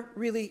never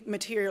really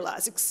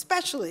materialized,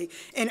 especially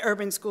in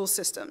urban school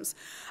systems.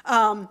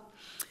 And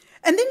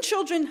then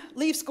children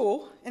leave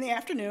school in the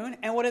afternoon,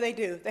 and what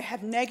do? They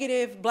have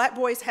black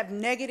boys have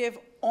negative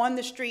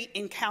on-the-street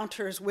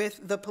encounters with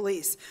the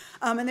police.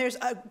 And there's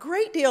a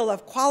great deal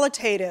of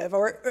qualitative,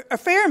 or a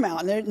fair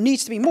amount, and there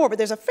needs to be more, but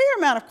there's a fair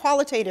amount of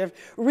qualitative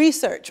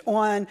research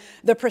on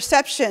the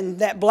perception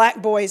that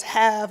black boys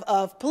have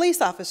of police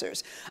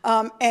officers.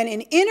 And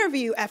in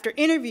interview after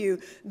interview,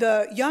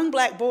 the young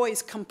black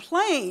boys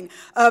complain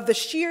of the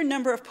sheer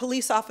number of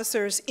police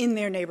officers in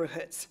their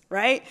neighborhoods,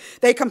 right?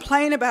 They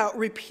complain about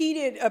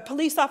repeated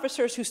police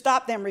officers who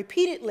stop them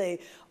repeatedly,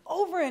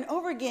 over and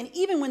over again,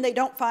 even when they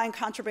don't find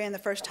contraband the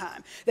first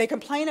time. They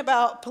complain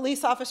about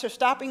police officers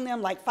stopping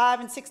them like 5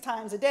 and 6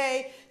 times a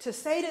day to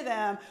say to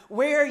them,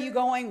 where are you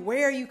going,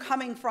 where are you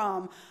coming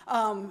from,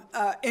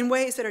 in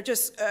ways that are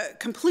just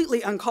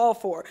completely uncalled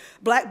for.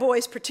 Black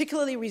boys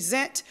particularly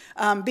resent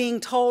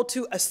being told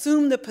to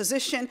assume the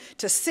position,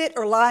 to sit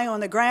or lie on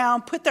the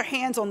ground, put their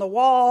hands on the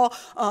wall,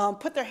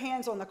 put their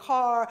hands on the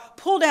car,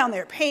 pull down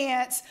their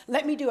pants,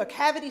 let me do a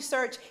cavity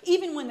search,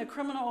 even when the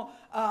criminal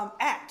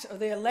act or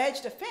the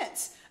alleged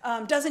offense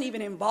doesn't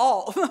even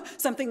involve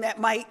something that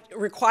might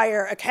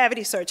require a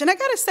cavity search. And I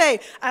gotta say,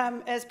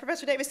 as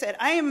Professor Davis said,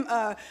 I am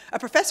a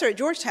professor at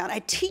Georgetown. I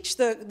teach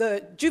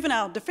the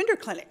Juvenile Defender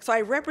Clinic, so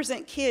I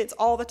represent kids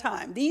all the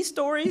time. These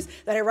stories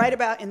that I write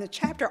about in the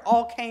chapter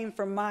all came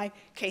from my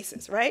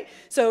cases, right?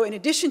 So in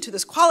addition to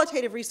this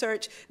qualitative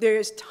research,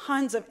 there's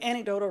tons of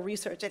anecdotal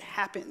research that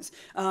happens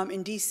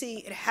in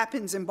DC, it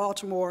happens in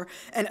Baltimore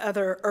and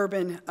other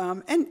urban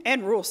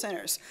and rural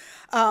centers.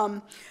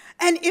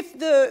 And if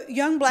the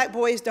young black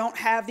boys don't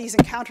have these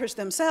encounters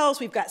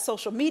themselves, we've got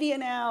social media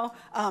now,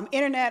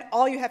 internet,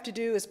 all you have to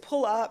do is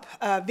pull up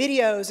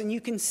videos and you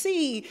can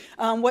see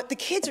what the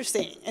kids are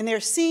seeing. And they're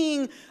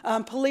seeing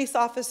police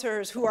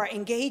officers who are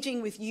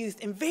engaging with youth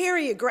in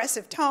very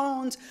aggressive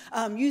tones,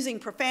 using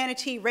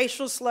profanity,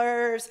 racial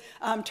slurs,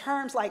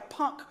 terms like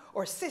punk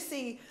or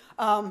sissy,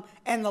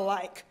 and the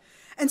like.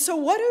 And so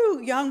what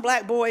do young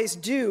black boys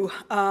do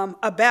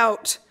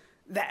about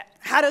that?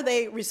 How do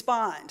they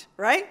respond,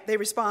 right? They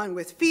respond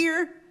with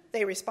fear,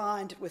 they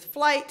respond with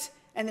flight,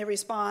 and they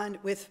respond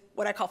with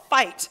what I call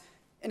fight.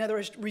 In other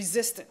words,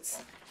 resistance,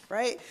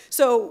 right?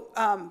 So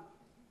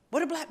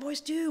what do black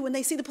boys do when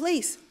they see the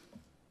police?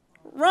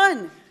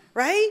 Run,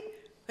 right?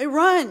 They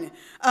run.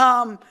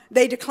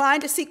 They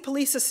decline to seek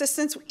police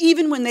assistance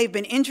even when they've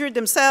been injured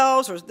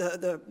themselves or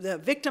the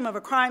victim of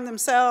a crime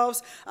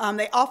themselves.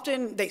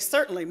 They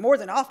certainly, more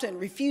than often,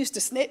 refuse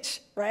to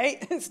snitch, right?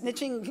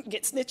 Snitching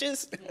gets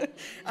snitches.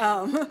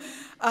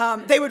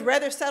 They would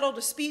rather settle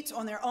disputes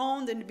on their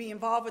own than to be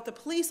involved with the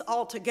police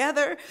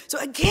altogether. So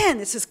again,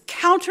 this is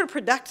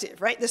counterproductive,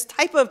 right? This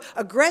type of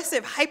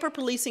aggressive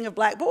hyper-policing of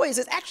black boys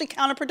is actually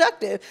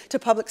counterproductive to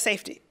public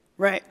safety.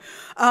 Right.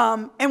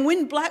 And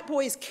when black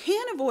boys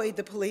can avoid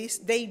the police,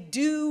 they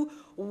do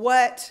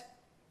what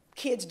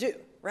kids do,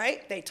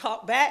 right? They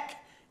talk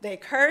back, they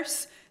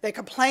curse, they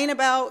complain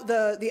about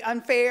the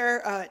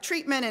unfair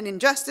treatment and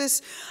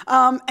injustice.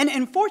 And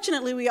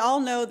unfortunately, we all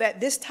know that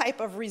this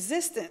type of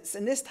resistance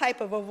and this type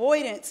of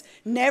avoidance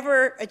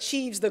never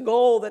achieves the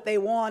goal that they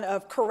want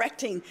of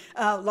correcting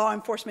law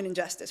enforcement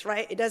injustice,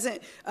 right? It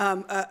doesn't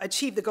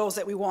achieve the goals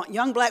that we want.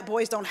 Young black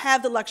boys don't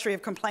have the luxury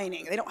of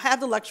complaining. They don't have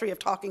the luxury of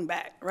talking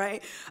back,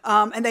 right?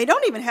 And they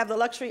don't even have the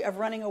luxury of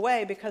running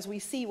away because we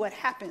see what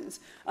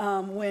happens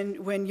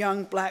when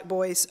young black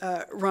boys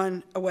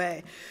run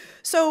away.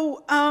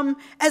 So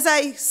as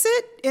I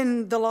sit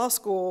in the law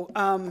school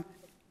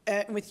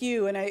with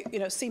you and I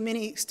see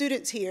many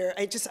students here,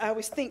 I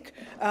always think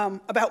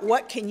about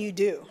what can you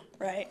do,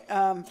 right?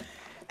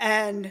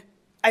 And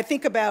I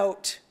think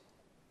about,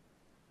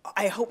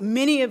 I hope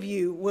many of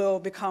you will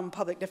become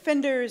public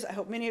defenders. I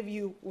hope many of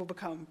you will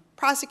become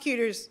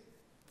prosecutors.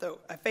 So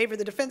I favor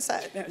the defense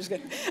side. No, I'm just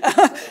kidding.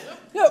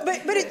 No,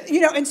 but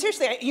and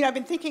seriously, I've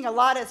been thinking a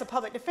lot as a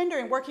public defender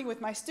and working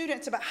with my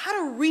students about how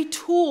to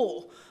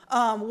retool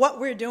what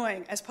we're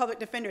doing as public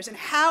defenders and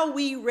how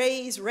we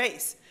raise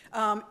race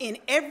in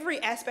every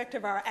aspect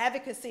of our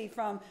advocacy,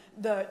 from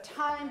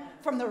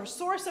the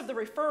source of the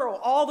referral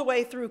all the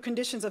way through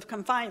conditions of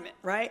confinement,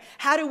 right?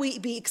 How do we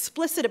be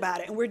explicit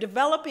about it? And we're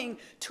developing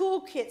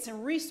toolkits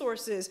and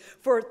resources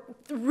for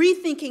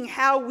rethinking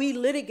how we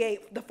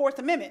litigate the Fourth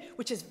Amendment,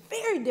 which is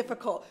very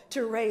difficult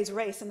to raise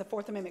race in the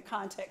Fourth Amendment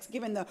context,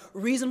 given the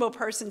reasonable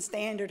person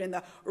standard and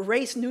the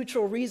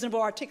race-neutral,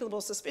 reasonable,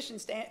 articulable suspicion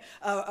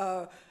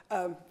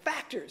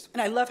factors.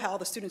 And I love how all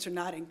the students are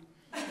nodding.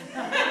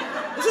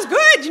 This is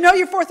good,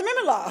 your Fourth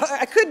Amendment law.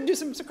 I could do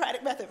some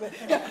Socratic method, but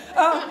yeah.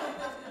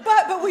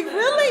 But we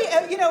really,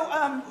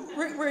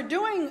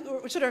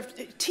 we're sort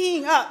of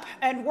teeing up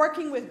and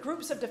working with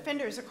groups of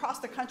defenders across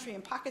the country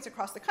and pockets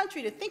across the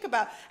country to think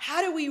about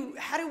how do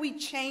we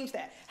change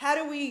that? How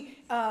do we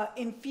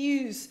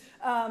infuse,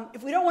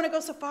 if we don't want to go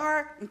so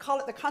far and call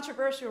it the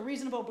controversial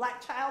reasonable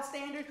black child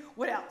standard,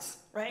 what else?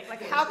 Right?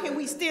 Like, how can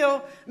we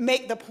still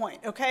make the point,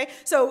 okay?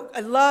 So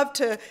I'd love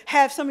to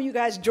have some of you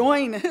guys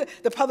join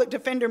the public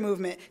defender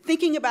movement,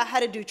 thinking about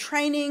how to do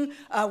training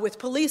with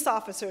police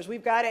officers.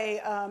 We've got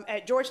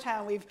at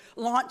Georgetown, we've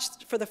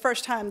launched for the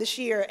first time this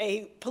year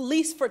a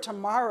Police for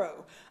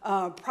Tomorrow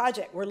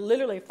project, where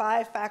literally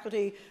 5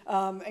 faculty,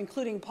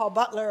 including Paul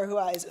Butler,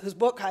 whose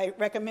book I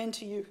recommend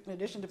to you, in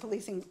addition to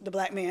Policing the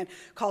Black Man,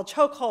 called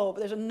Chokehold, but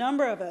there's a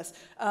number of us.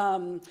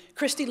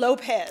 Christy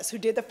Lopez, who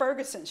did the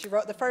Ferguson, she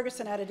wrote the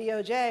Ferguson out of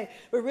DOJ.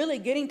 We're really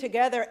getting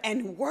together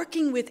and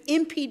working with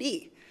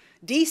MPD,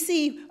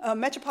 DC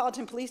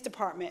Metropolitan Police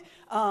Department,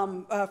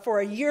 for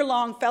a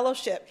year-long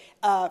fellowship.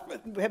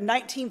 We have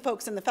 19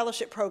 folks in the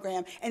fellowship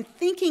program, and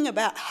thinking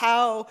about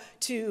how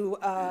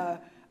to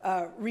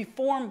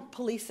reform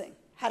policing,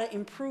 how to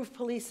improve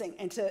policing,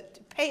 and to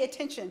pay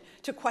attention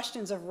to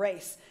questions of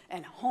race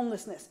and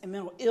homelessness and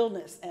mental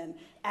illness and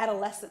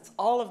adolescence,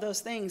 all of those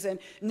things. And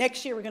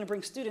next year, we're going to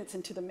bring students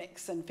into the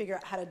mix and figure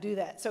out how to do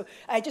that. So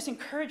I just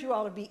encourage you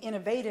all to be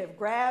innovative.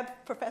 Grab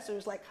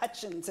professors like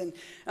Hutchins and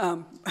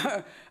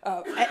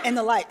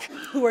the like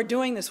who are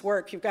doing this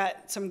work. You've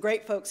got some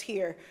great folks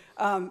here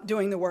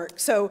doing the work.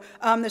 So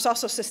there's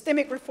also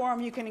systemic reform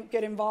you can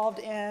get involved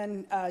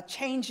in,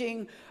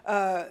 changing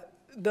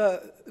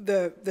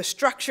the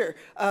structure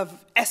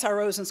of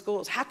SROs in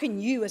schools. How can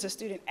you as a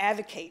student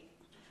advocate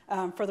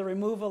for the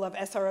removal of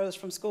SROs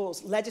from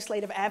schools?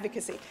 Legislative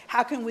advocacy.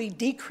 How can we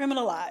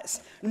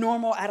decriminalize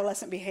normal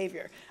adolescent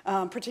behavior,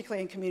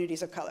 particularly in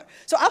communities of color?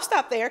 So I'll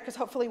stop there, because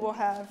hopefully we'll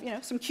have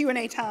some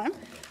Q&A time,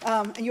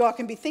 and you all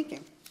can be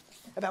thinking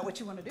about what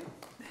you want to do.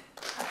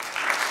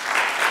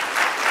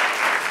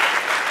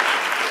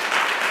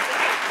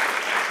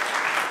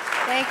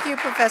 Thank you,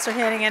 Professor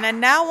Henning. And I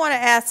now want to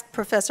ask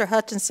Professor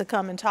Hutchins to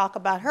come and talk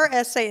about her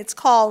essay. It's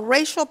called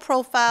Racial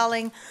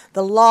Profiling,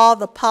 the Law,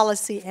 the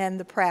Policy, and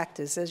the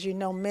Practice. As you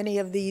know, many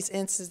of these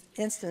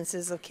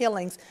instances of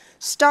killings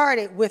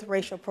started with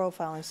racial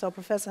profiling. So,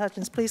 Professor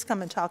Hutchins, please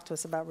come and talk to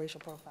us about racial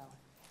profiling.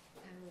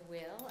 I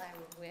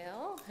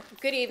will.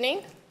 Good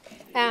evening.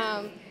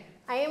 I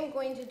am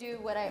going to do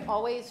what I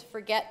always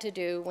forget to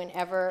do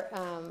whenever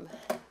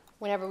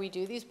we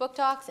do these book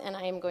talks, and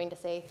I am going to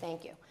say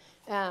thank you.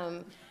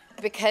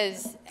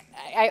 Because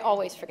I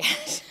always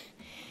forget.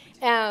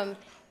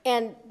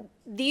 And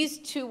these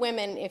 2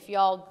 women, if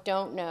y'all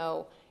don't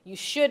know, you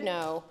should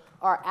know,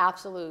 are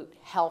absolute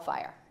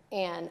hellfire.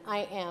 And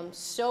I am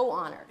so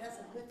honored. That's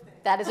a good thing.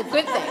 That is a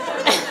good thing.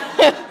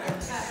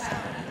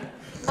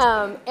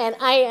 And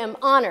I am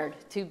honored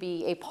to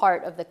be a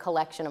part of the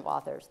collection of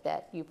authors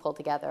that you pulled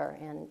together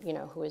and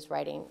who is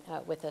writing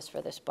with us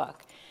for this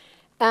book.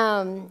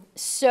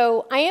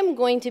 So I am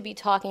going to be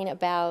talking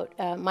about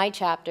my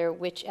chapter,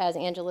 which, as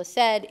Angela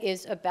said,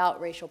 is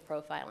about racial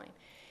profiling.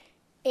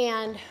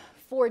 And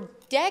for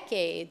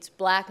decades,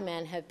 black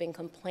men have been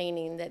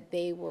complaining that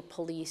they were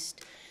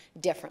policed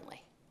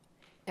differently,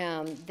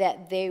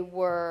 that they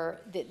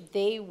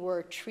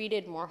were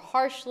treated more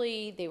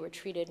harshly, they were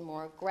treated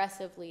more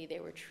aggressively, they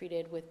were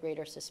treated with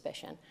greater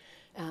suspicion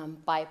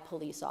by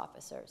police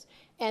officers.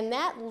 And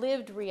that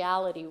lived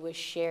reality was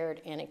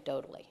shared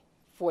anecdotally,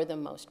 for the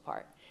most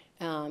part.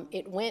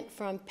 It went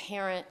from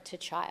parent to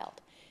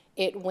child.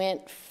 It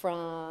went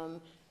from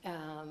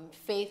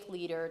faith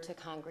leader to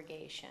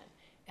congregation.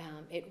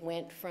 It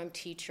went from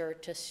teacher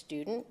to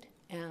student,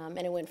 and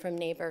it went from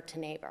neighbor to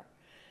neighbor.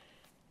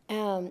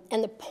 And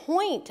the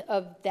point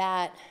of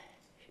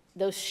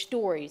those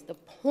stories, the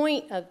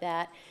point of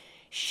that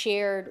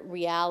shared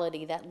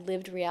reality, that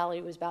lived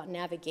reality, was about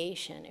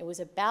navigation. It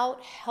was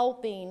about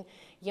helping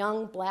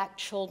young black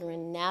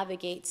children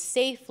navigate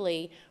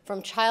safely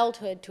from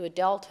childhood to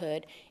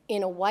adulthood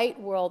in a white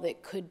world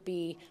that could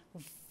be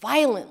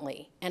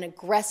violently and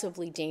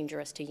aggressively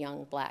dangerous to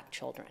young black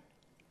children.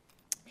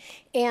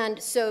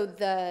 And so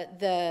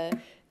the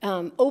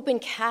open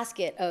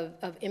casket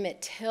of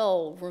Emmett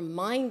Till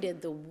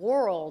reminded the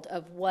world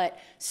of what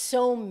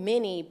so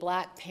many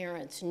black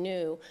parents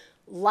knew.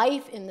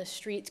 Life in the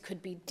streets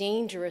could be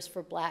dangerous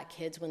for black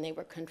kids when they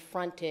were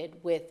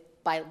confronted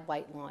by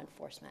white law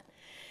enforcement.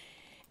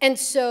 And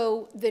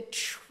so the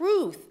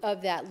truth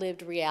of that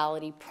lived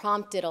reality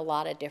prompted a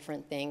lot of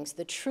different things.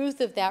 The truth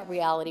of that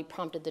reality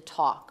prompted the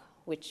talk,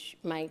 which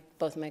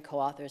both my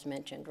co-authors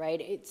mentioned, right?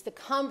 It's the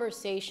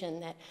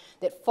conversation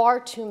that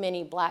far too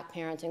many black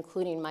parents,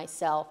 including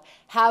myself,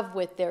 have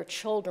with their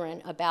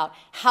children about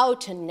how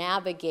to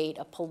navigate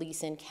a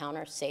police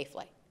encounter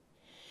safely.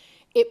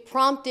 It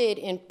prompted,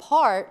 in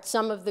part,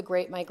 some of the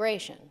Great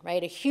Migration,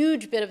 right? A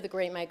huge bit of the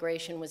Great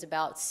Migration was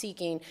about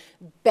seeking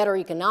better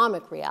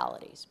economic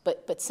realities,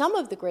 but some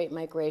of the Great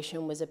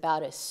Migration was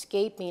about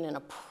escaping an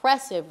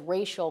oppressive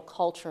racial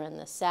culture in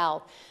the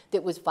South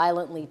that was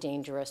violently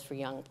dangerous for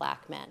young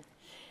black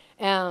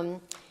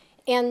men.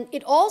 And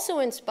it also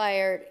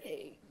inspired,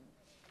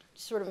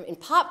 sort of in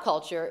pop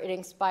culture, it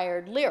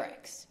inspired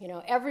lyrics. You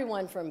know,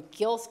 everyone from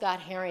Gil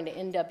Scott-Heron to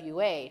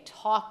NWA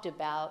talked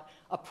about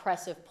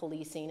oppressive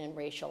policing and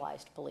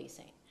racialized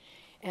policing.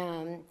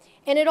 And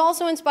it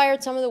also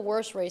inspired some of the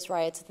worst race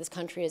riots that this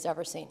country has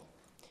ever seen.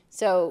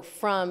 So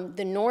from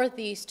the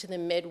Northeast to the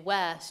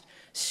Midwest,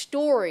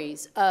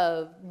 stories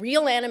of,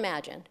 real and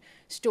imagined,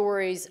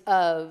 stories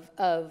of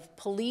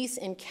police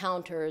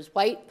encounters,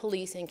 white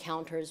police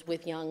encounters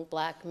with young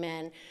black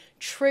men,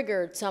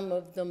 triggered some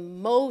of the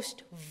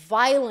most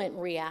violent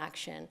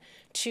reaction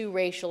to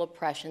racial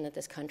oppression that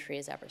this country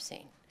has ever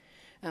seen.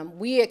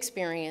 We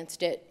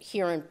experienced it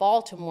here in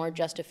Baltimore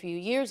just a few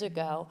years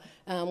ago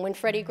when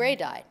Freddie Gray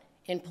died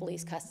in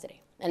police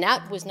custody. And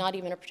that was not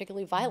even a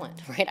particularly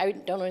violent, right? I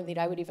don't think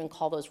I would even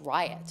call those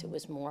riots. It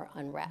was more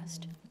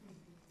unrest.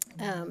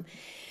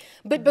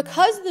 But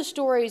because the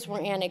stories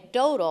were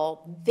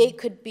anecdotal, they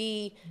could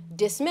be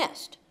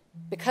dismissed.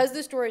 Because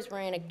the stories were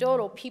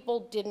anecdotal,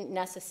 people didn't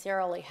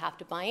necessarily have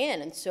to buy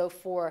in. And so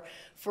for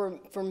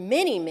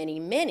many, many,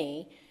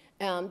 many,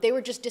 they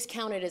were just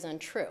discounted as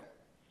untrue.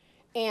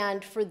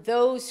 And for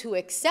those who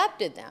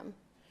accepted them,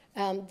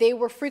 they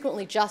were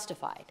frequently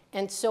justified.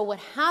 And so what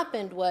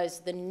happened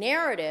was the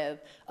narrative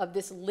of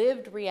this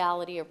lived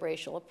reality of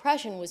racial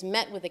oppression was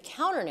met with a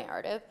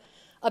counter-narrative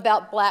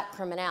about black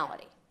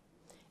criminality.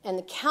 And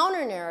the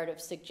counter-narrative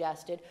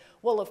suggested,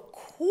 well, of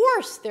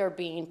course they're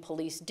being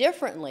policed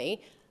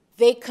differently.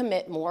 They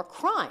commit more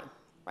crime,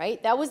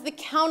 right? That was the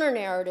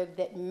counter-narrative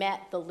that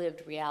met the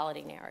lived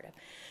reality narrative.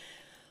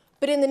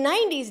 But in the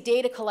 90s,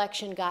 data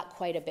collection got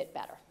quite a bit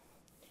better.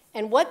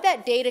 And what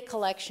that data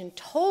collection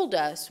told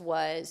us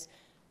was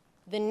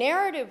the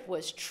narrative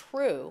was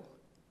true,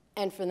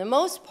 and for the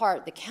most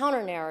part, the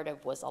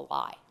counter-narrative was a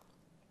lie.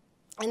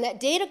 And that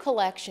data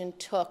collection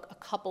took a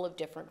couple of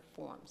different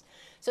forms.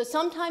 So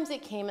sometimes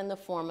it came in the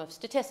form of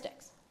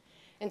statistics.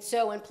 And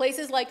so in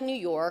places like New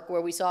York, where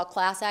we saw a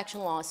class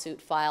action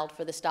lawsuit filed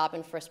for the stop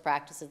and frisk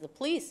practices of the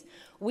police,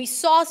 we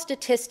saw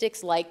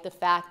statistics like the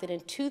fact that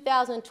in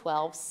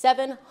 2012,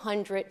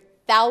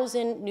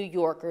 700,000 New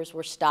Yorkers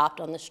were stopped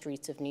on the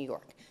streets of New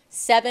York.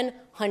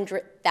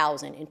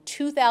 700,000 in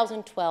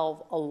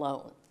 2012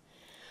 alone.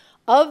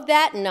 Of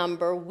that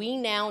number, we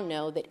now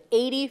know that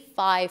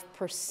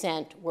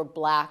 85% were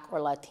black or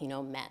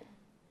Latino men.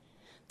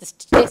 The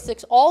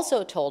statistics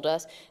also told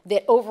us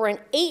that over an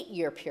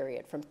 8-year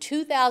period, from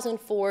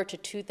 2004 to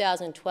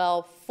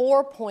 2012,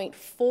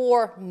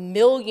 4.4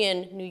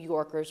 million New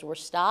Yorkers were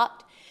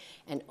stopped.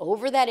 And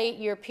over that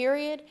 8-year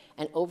period,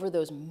 and over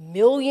those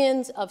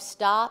millions of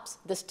stops,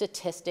 the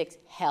statistics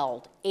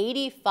held.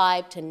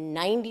 85 to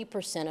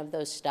 90% of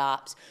those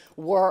stops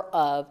were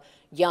of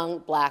young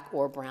black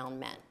or brown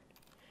men.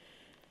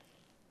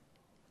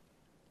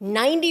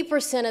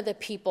 90% of the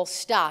people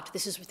stopped,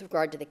 this is with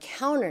regard to the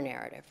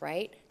counter-narrative,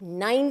 right?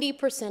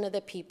 90% of the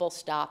people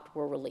stopped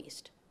were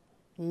released.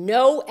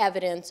 No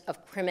evidence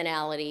of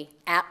criminality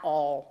at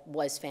all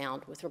was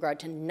found with regard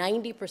to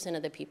 90%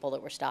 of the people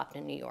that were stopped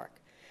in New York.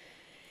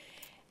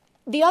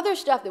 The other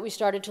stuff that we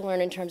started to learn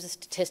in terms of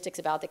statistics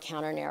about the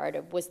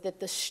counter-narrative was that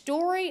the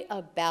story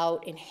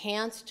about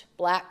enhanced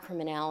black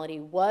criminality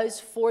was,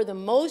 for the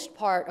most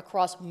part,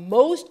 across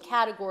most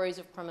categories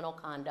of criminal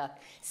conduct,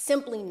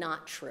 simply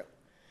not true.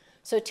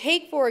 So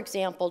take, for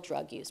example,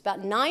 drug use.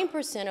 About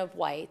 9% of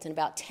whites and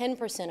about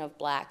 10% of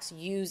blacks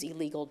use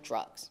illegal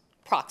drugs,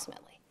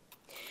 approximately.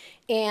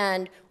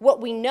 And what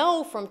we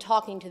know from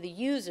talking to the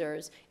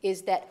users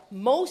is that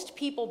most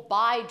people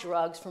buy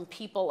drugs from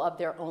people of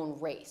their own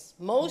race.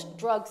 Most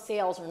drug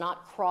sales are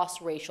not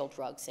cross-racial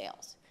drug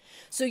sales.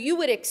 So you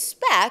would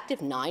expect, if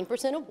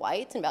 9% of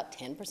whites and about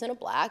 10% of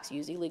blacks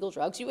use illegal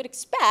drugs, you would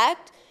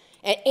expect,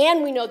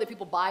 and we know that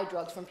people buy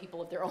drugs from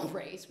people of their own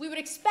race, we would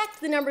expect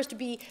the numbers to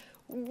be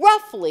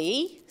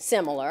roughly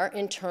similar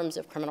in terms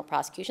of criminal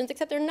prosecutions,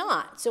 except they're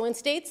not. So in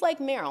states like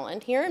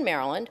Maryland, here in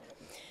Maryland,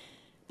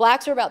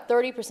 blacks are about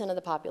 30% of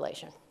the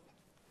population.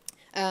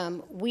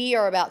 We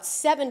are about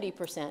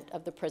 70%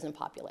 of the prison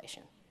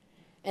population.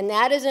 And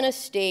that is in a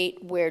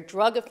state where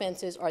drug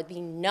offenses are the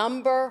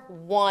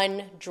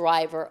 #1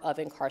 driver of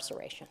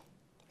incarceration,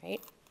 right?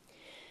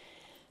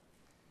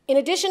 In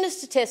addition to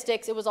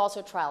statistics, it was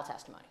also trial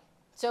testimony.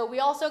 So we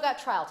also got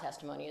trial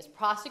testimony as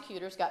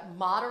prosecutors got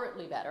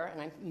moderately better, and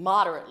I'm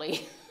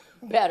moderately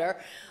better,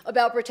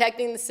 about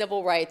protecting the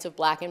civil rights of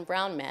black and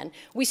brown men.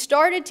 We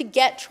started to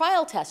get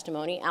trial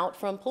testimony out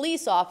from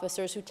police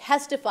officers who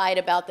testified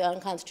about the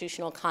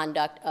unconstitutional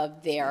conduct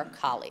of their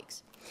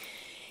colleagues.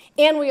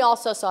 And we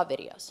also saw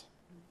videos.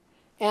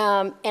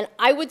 And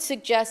I would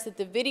suggest that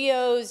the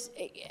videos,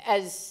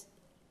 as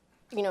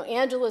you know,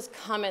 Angela's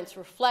comments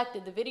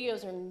reflected, the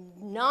videos are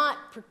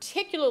not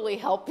particularly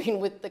helping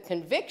with the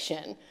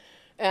conviction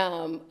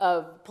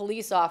of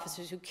police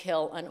officers who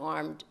kill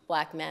unarmed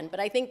black men, but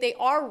I think they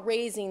are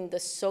raising the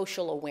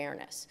social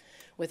awareness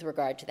with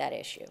regard to that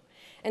issue.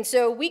 And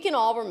so we can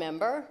all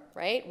remember,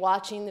 right,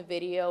 watching the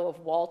video of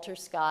Walter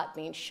Scott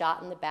being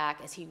shot in the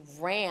back as he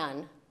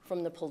ran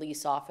from the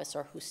police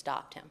officer who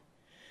stopped him.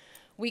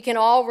 We can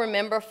all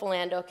remember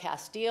Philando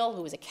Castile,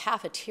 who was a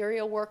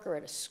cafeteria worker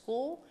at a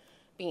school,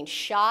 being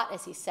shot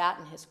as he sat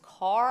in his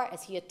car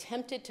as he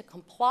attempted to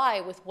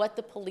comply with what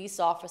the police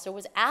officer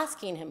was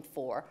asking him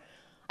for,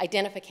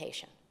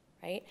 identification,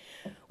 right?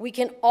 We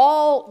can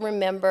all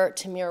remember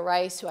Tamir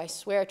Rice, who I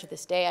swear to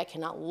this day I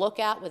cannot look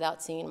at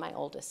without seeing my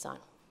oldest son,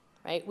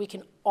 right? We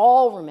can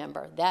all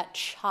remember that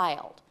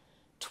child,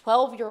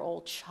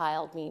 12-year-old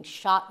child, being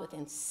shot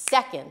within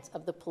seconds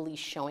of the police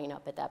showing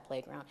up at that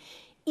playground,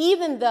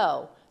 even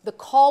though the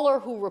caller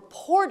who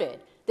reported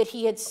that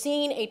he had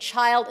seen a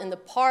child in the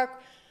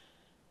park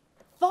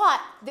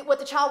thought that what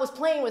the child was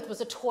playing with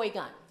was a toy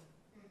gun.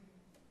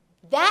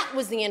 That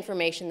was the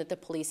information that the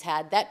police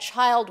had. That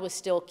child was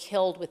still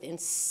killed within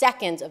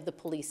seconds of the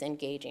police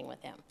engaging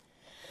with him.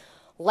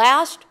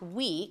 Last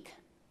week,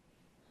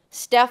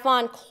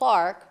 Stephon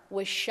Clark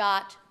was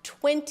shot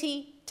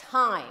 20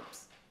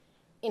 times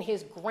in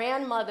his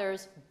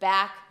grandmother's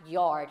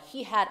backyard.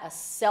 He had a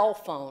cell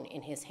phone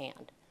in his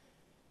hand.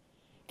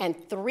 And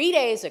 3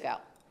 days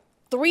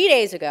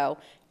ago,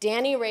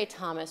 Danny Ray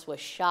Thomas was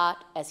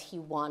shot as he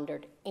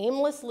wandered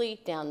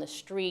aimlessly down the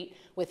street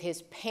with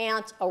his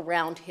pants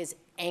around his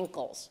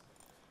ankles,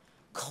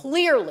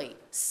 clearly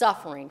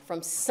suffering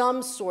from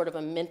some sort of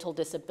a mental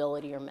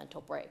disability or mental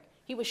break.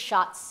 He was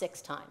shot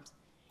 6 times.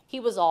 He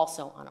was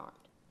also unarmed.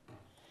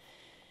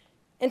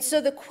 And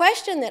so the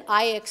question that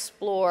I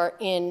explore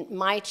in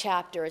my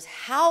chapter is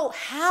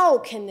how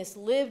can this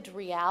lived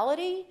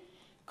reality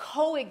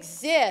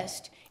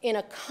coexist in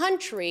a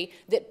country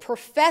that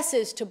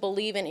professes to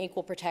believe in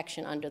equal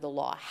protection under the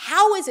law?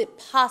 How is it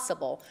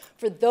possible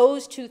for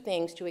those two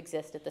things to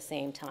exist at the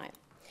same time?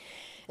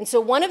 And so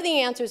one of the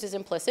answers is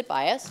implicit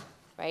bias,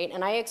 right?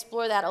 And I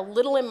explore that a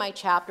little in my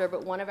chapter,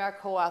 but one of our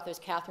co-authors,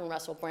 Catherine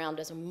Russell Brown,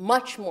 does a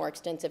much more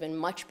extensive and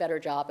much better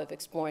job of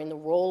exploring the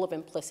role of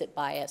implicit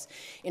bias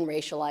in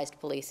racialized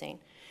policing.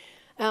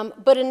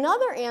 But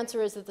another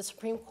answer is that the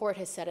Supreme Court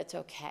has said it's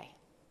okay,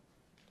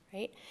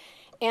 right?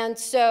 And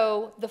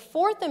so the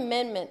Fourth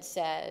Amendment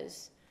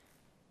says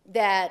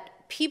that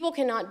people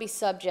cannot be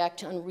subject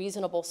to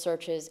unreasonable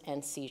searches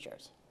and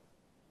seizures.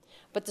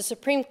 But the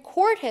Supreme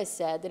Court has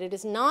said that it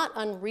is not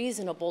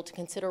unreasonable to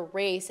consider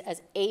race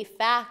as a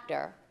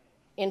factor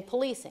in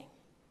policing,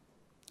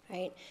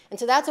 right? And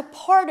so that's a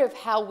part of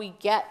how we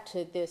get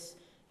to this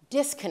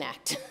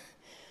disconnect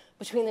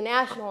between the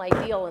national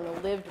ideal and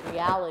the lived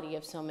reality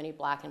of so many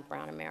Black and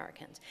brown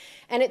Americans.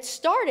 And it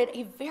started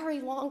a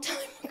very long time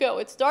ago.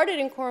 It started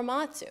in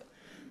Korematsu.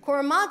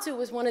 Korematsu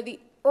was one of the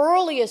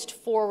earliest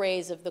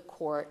forays of the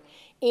court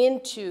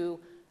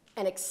into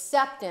an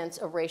acceptance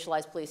of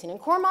racialized policing. And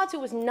Korematsu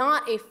was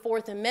not a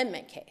Fourth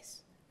Amendment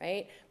case,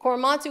 right?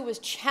 Korematsu was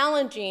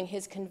challenging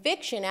his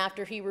conviction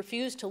after he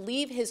refused to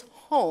leave his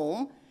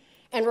home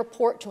and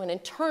report to an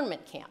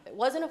internment camp. It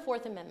wasn't a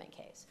Fourth Amendment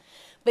case.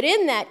 But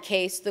in that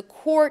case, the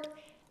court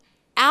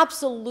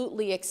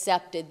absolutely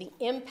accepted the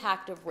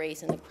impact of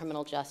race in the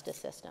criminal justice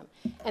system.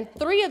 And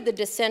 3 of the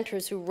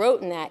dissenters who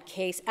wrote in that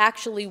case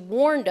actually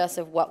warned us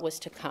of what was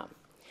to come.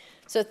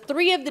 So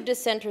 3 of the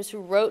dissenters who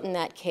wrote in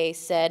that case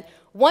said,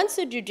 once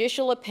a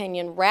judicial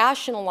opinion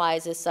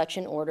rationalizes such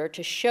an order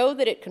to show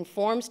that it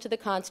conforms to the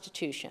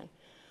Constitution,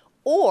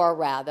 or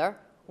rather,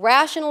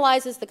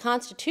 rationalizes the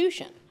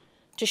Constitution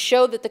to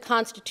show that the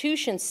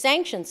Constitution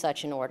sanctions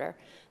such an order,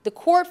 the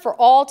court for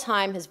all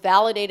time has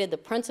validated the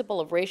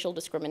principle of racial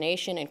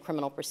discrimination in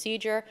criminal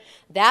procedure.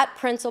 That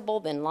principle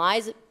then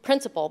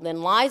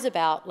lies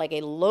about like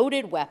a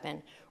loaded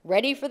weapon,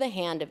 ready for the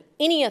hand of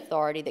any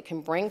authority that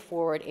can bring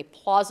forward a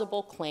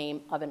plausible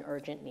claim of an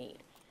urgent need.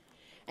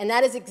 And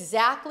that is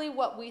exactly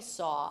what we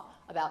saw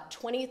about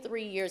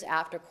 23 years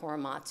after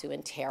Korematsu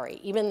and Terry.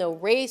 Even though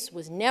race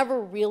was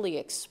never really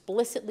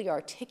explicitly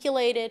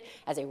articulated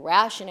as a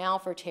rationale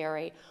for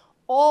Terry,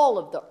 all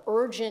of the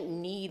urgent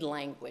need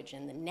language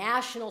and the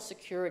national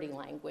security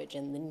language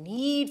and the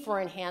need for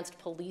enhanced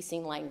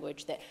policing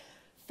language that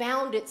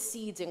found its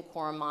seeds in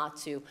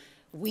Korematsu,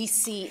 we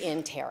see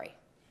in Terry,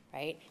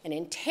 right? And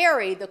in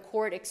Terry, the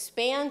court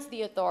expands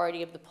the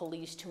authority of the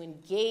police to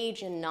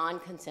engage in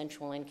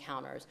non-consensual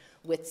encounters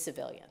with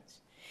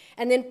civilians.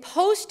 And then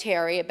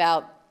post-Terry,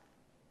 about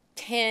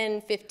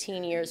 10,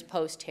 15 years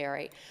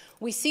post-Terry,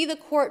 we see the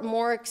court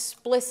more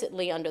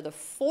explicitly under the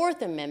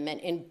Fourth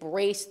Amendment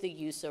embrace the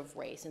use of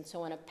race. And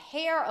so in a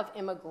pair of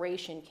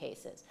immigration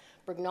cases,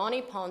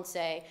 Brignoni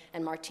Ponce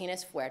and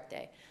Martinez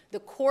Fuerte, the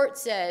court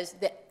says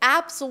that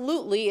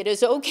absolutely it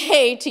is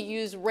okay to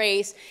use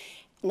race,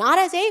 not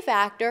as a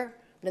factor,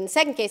 but in the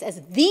second case,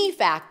 as the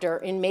factor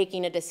in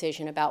making a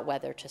decision about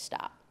whether to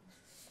stop.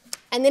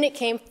 And then it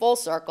came full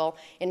circle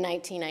in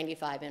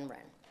 1995 in Renée.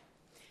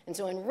 And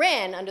so in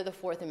Renée, under the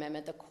Fourth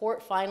Amendment, the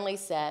court finally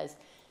says,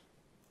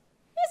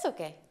 it's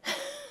okay.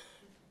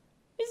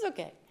 It's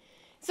okay.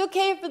 It's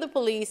okay for the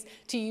police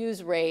to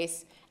use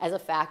race as a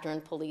factor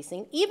in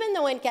policing, even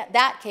though in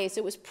that case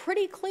it was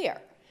pretty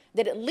clear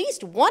that at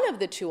least one of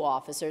the 2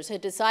 officers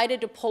had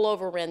decided to pull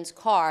over Renée's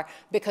car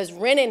because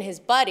Renée and his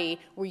buddy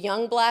were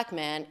young Black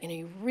men in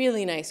a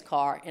really nice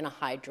car in a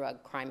high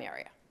drug crime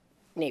area,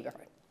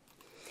 neighborhood.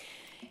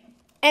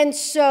 And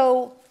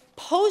so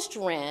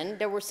post-Wren,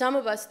 there were some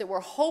of us that were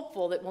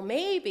hopeful that, well,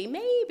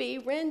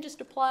 maybe Wren just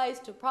applies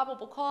to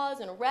probable cause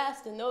and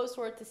arrest and those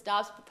sorts of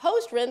stops. But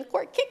post-Wren, the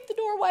court kicked the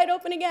door wide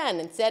open again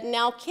and said,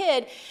 now,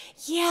 kid,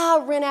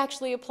 yeah, Wren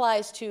actually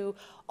applies to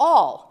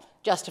all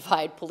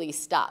justified police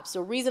stops.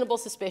 So reasonable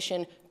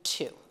suspicion,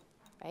 too,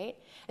 right?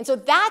 And so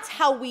that's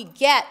how we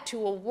get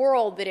to a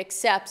world that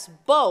accepts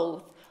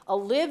both a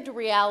lived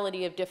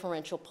reality of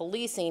differential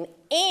policing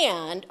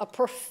and a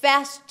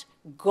professed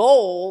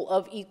goal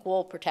of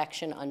equal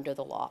protection under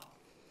the law.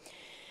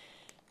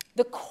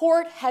 The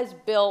court has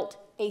built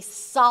a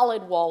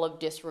solid wall of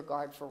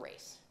disregard for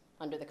race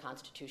under the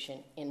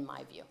Constitution, in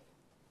my view,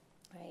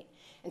 right?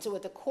 And so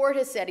what the court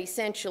has said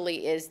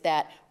essentially is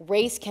that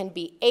race can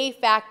be a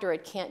factor,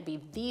 it can't be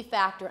the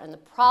factor, and the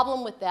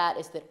problem with that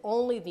is that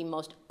only the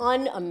most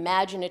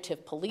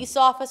unimaginative police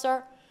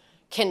officer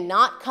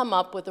cannot come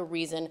up with a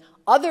reason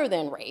other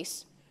than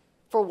race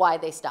for why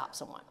they stop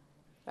someone,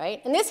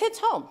 right? And this hits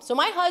home. So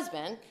my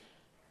husband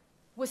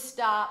was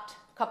stopped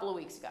a couple of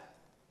weeks ago.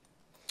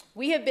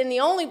 We have been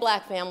the only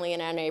black family in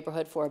our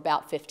neighborhood for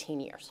about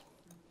 15 years.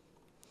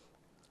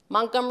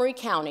 Montgomery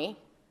County,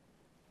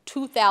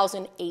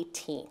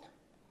 2018.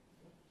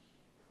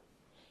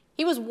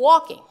 He was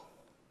walking.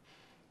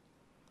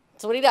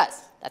 That's what he does.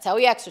 That's how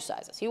he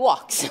exercises. He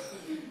walks. So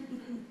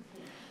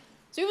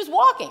he was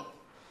walking.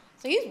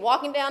 So he's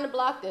walking down the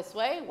block this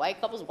way.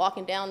 White couple's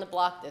walking down the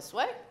block this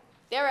way.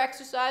 They're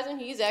exercising.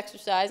 He's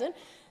exercising.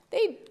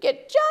 They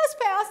get just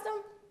past him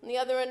on the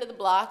other end of the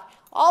block.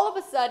 All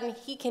of a sudden,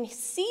 he can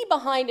see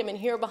behind him and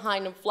hear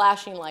behind him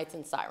flashing lights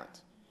and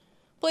sirens.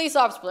 Police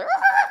officer,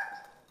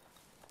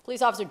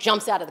 police officer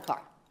jumps out of the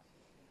car.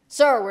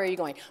 Sir, where are you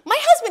going? My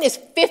husband is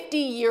 50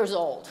 years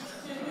old.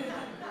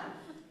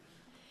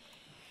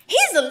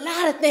 He's a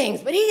lot of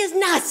things, but he is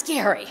not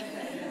scary.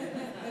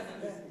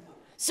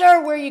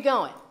 Sir, where are you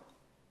going?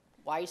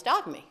 Why are you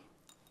stopping me?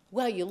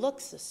 Well, you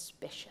look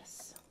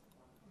suspicious.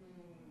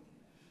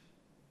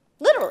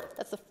 Literally,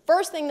 that's the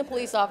first thing the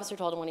police officer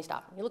told him when he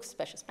stopped him. You look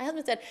suspicious. My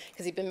husband said,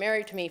 because he'd been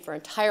married to me for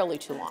entirely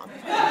too long.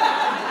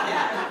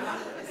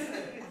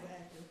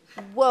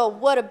 Well,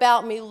 what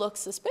about me looks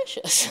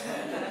suspicious?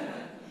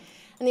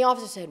 And the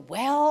officer said,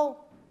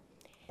 well,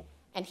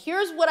 and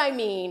here's what I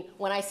mean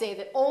when I say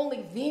that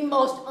only the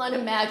most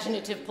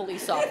unimaginative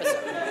police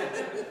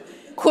officer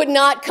could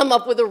not come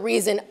up with a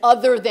reason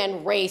other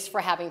than race for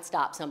having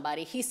stopped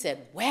somebody. He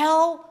said,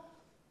 well,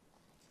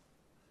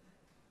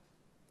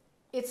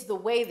 it's the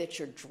way that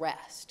you're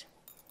dressed.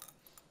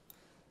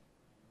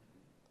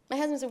 My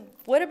husband said,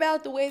 what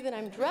about the way that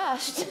I'm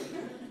dressed?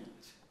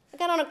 I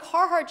got on a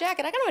Carhartt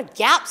jacket. I got on a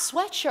Gap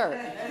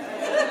sweatshirt.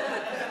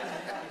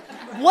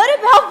 What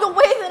about the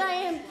way that I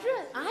am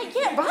dressed? I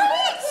can't,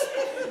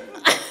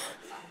 right?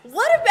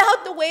 What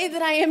about the way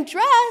that I am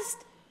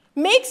dressed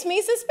makes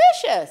me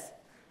suspicious?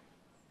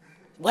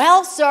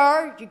 Well,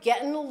 sir, you're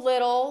getting a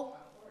little.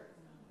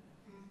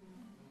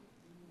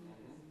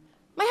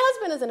 My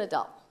husband is an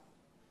adult,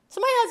 so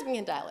my husband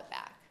can dial it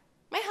back.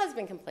 My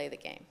husband can play the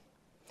game.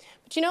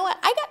 But you know what?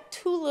 I got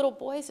two little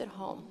boys at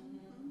home,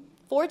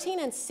 14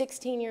 and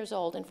 16 years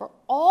old, and for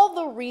all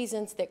the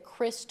reasons that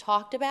Chris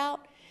talked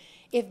about,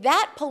 if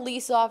that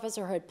police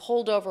officer had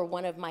pulled over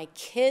one of my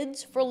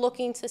kids for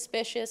looking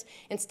suspicious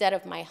instead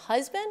of my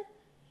husband,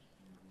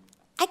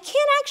 I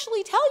can't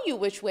actually tell you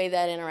which way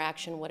that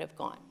interaction would have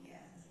gone.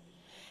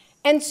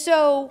 And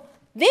so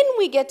then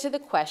we get to the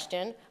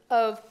question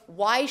of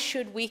why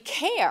should we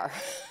care,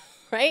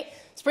 right?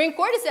 Supreme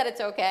Court has said it's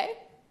okay.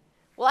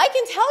 Well, I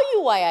can tell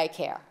you why I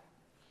care.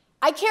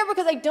 I care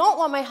because I don't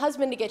want my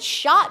husband to get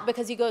shot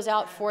because he goes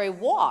out for a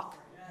walk.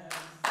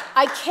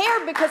 I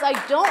care because I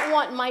don't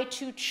want my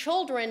two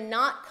children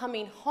not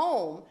coming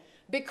home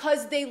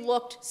because they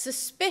looked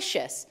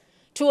suspicious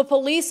to a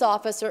police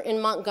officer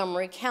in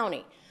Montgomery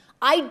County.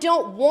 I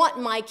don't want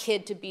my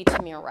kid to be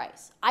Tamir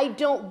Rice. I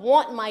don't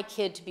want my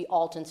kid to be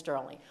Alton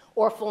Sterling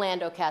or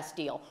Philando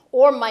Castile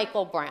or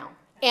Michael Brown.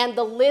 And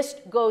the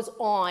list goes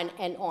on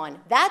and on.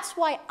 That's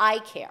why I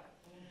care.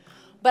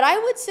 But I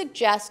would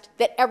suggest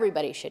that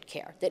everybody should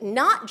care, that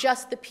not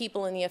just the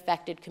people in the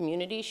affected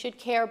community should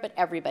care, but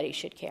everybody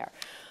should care.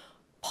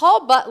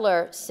 Paul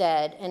Butler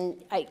said,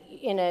 and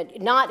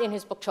not in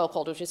his book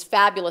Chokehold, which is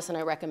fabulous and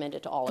I recommend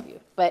it to all of you,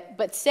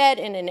 but said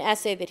in an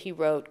essay that he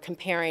wrote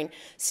comparing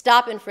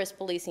stop and frisk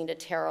policing to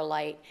terror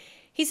light,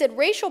 he said,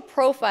 racial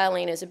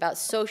profiling is about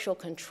social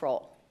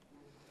control.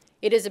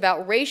 It is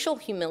about racial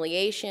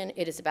humiliation.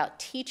 It is about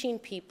teaching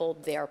people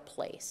their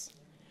place.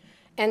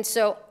 And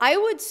so I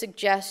would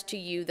suggest to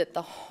you that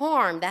the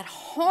harm, that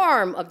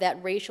harm of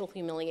that racial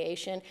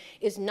humiliation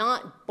is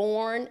not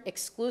borne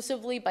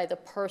exclusively by the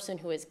person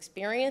who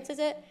experiences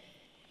it.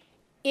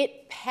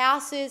 It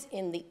passes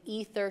in the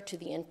ether to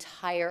the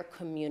entire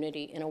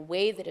community in a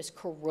way that is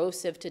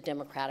corrosive to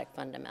democratic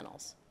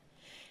fundamentals.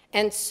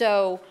 And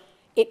so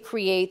it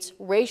creates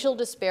racial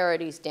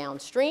disparities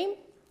downstream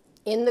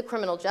in the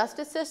criminal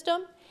justice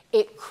system.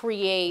 It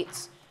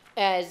creates,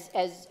 as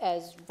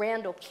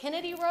Randall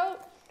Kennedy wrote,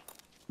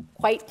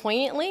 quite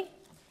poignantly,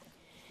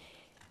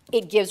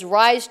 It gives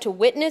rise to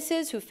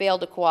witnesses who fail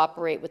to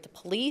cooperate with the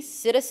police,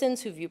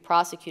 citizens who view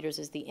prosecutors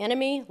as the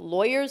enemy,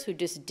 lawyers who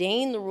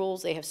disdain the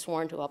rules they have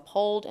sworn to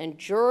uphold, and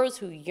jurors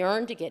who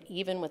yearn to get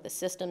even with a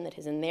system that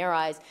has, in their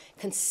eyes,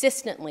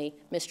 consistently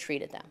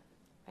mistreated them,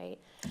 right?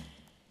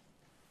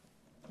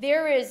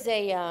 There is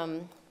a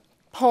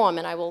poem,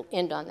 and I will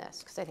end on this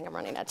because I think I'm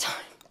running out of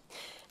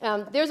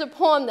time. There's a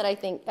poem that I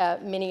think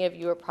many of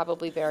you are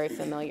probably very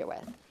familiar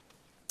with.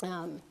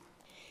 And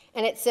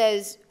it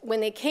says,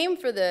 when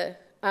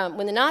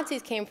the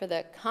Nazis came for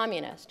the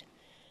communist,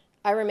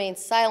 I remained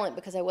silent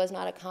because I was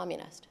not a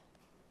communist.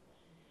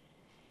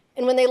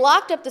 And when they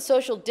locked up the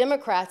social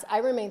democrats, I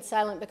remained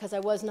silent because I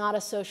was not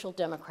a social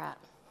democrat.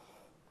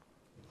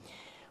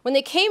 When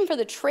they came for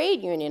the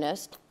trade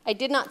unionist, I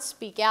did not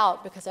speak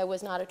out because I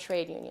was not a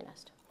trade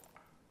unionist.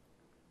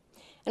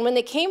 And when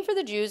they came for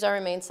the Jews, I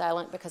remained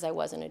silent because I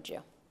wasn't a Jew.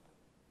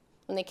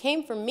 When they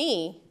came for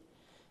me,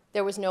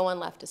 there was no one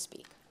left to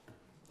speak.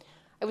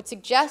 I would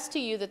suggest to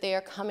you that they are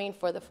coming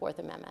for the Fourth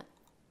Amendment.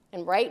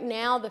 And right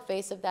now, the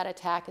face of that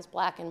attack is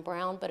black and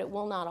brown, but it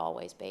will not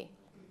always be.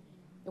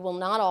 It will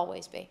not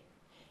always be.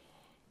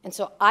 And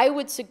so I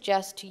would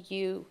suggest to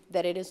you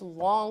that it is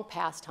long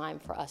past time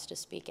for us to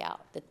speak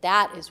out,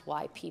 that is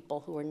why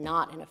people who are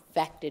not in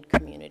affected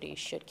communities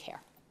should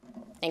care.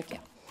 Thank you.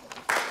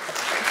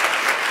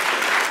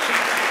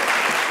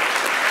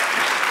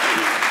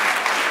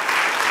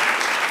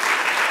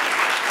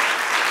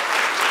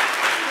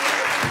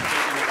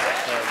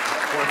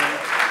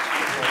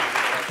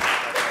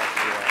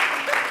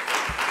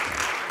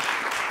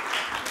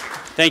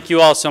 Thank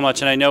you all so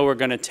much, and I know we're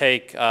going to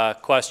take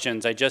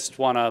questions. I just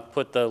want to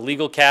put the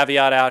legal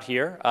caveat out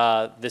here.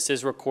 This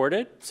is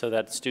recorded so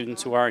that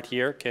students who aren't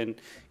here can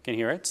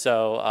hear it.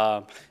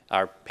 So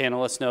our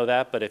panelists know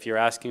that, but if you're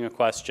asking a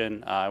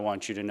question, I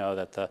want you to know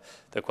that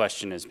the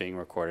question is being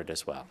recorded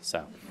as well.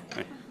 So.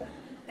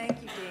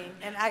 Thank you, Dean.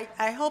 And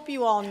I hope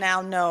you all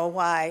now know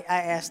why I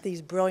asked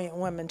these brilliant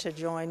women to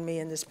join me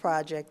in this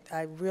project.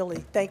 I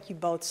really thank you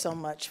both so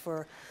much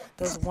for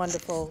those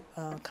wonderful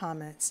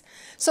comments.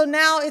 So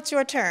now it's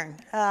your turn.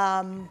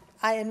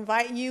 I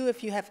invite you,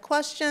 if you have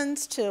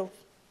questions, to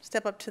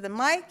step up to the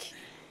mic,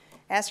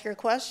 ask your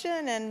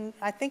question, and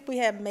I think we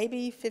have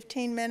maybe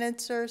 15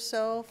 minutes or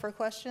so for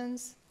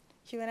questions.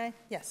 Q&A?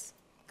 Yes,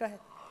 go ahead.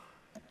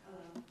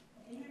 Can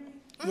you hear me?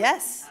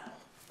 Yes.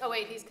 Oh,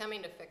 wait, he's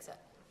coming to fix it.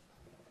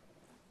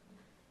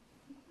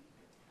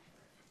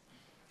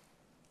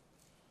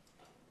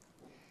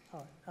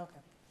 Oh, okay.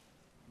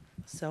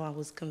 So I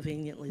was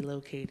conveniently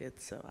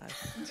located, so I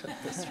took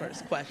this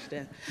first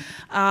question.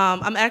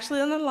 I'm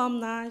actually an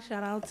alumni.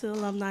 Shout out to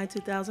Alumni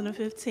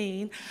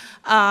 2015.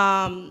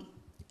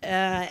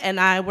 And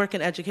I work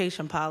in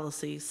education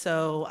policy.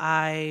 So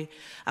I'm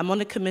on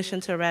the commission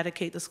to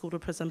eradicate the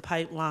school-to-prison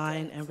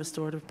pipeline and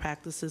restorative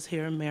practices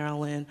here in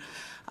Maryland.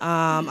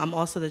 I'm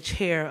also the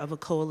chair of a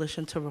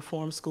coalition to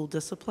reform school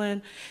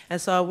discipline. And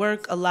so I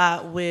work a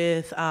lot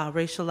with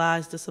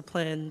racialized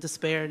discipline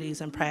disparities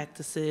and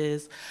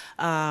practices.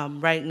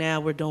 Right now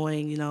we're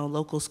doing,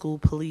 local school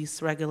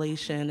police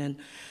regulation and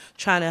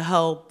trying to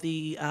help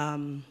the,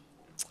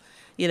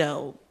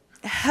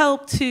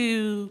 help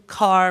to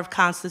carve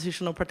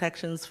constitutional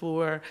protections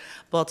for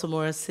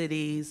Baltimore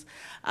City's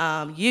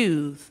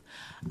youth.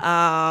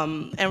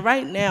 And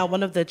right now,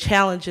 one of the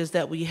challenges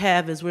that we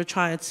have is we're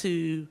trying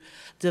to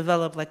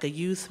develop like a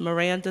youth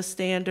Miranda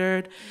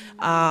standard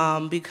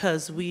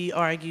because we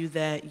argue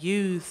that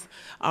youth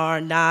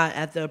are not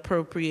at the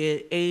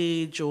appropriate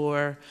age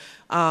or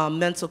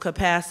mental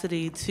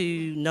capacity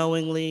to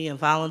knowingly and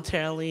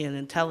voluntarily and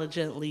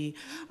intelligently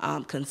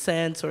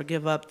consent or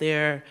give up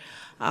their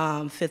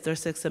Fifth or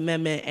Sixth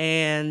Amendment,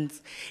 and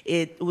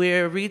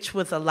we're reached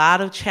with a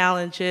lot of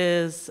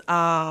challenges.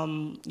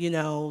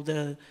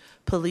 The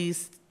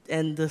police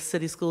and the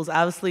city schools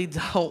obviously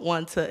don't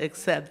want to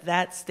accept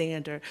that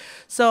standard.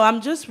 So I'm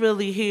just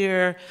really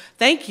here.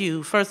 Thank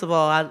you, first of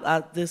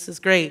all. This is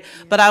great,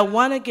 but I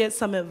want to get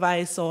some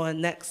advice on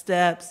next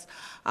steps.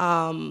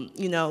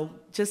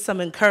 Just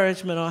some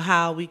encouragement on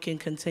how we can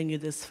continue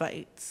this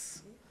fight.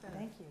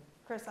 Thank you.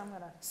 Chris, I'm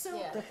going to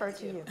defer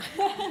to you.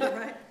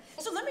 Right.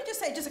 So let me just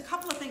say just a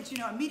couple of things,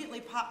 immediately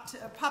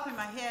pop in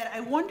my head.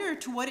 I wonder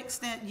to what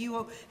extent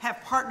you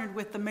have partnered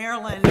with the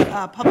Maryland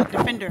Public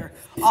Defender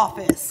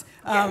Office.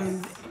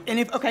 Yes.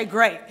 Okay,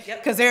 great.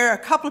 Because Yep. there are a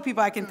couple of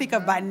people I can think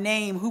of by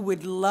name who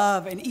would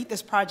love and eat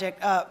this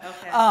project up.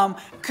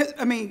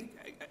 Okay.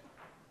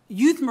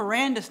 Youth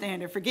Miranda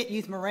standard, forget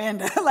Youth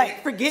Miranda,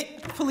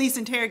 forget police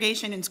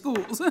interrogation in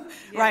schools,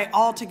 right,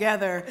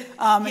 altogether. We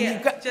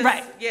don't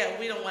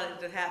want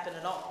it to happen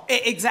at all.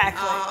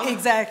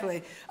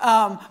 Exactly.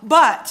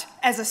 But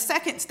as a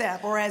second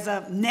step or as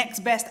a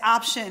next best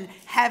option,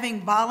 having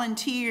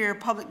volunteer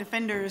public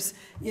defenders,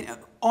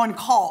 on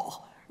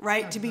call,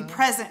 right, to be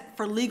present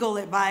for legal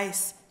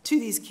advice to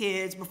these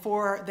kids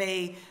before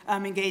they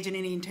engage in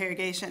any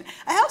interrogation.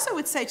 I also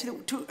would say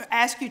to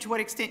ask you to what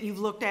extent you've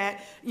looked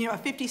at, a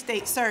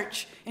 50-state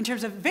search in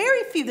terms of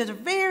there's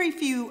very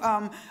few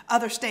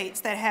other states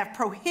that have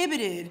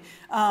prohibited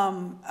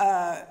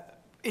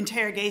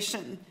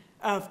interrogation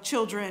of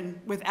children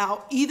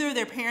without either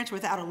their parents,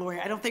 without a lawyer.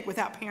 I don't think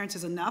without parents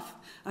is enough.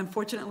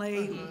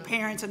 Unfortunately,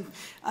 parents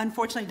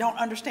unfortunately don't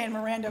understand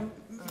Miranda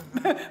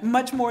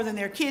much more than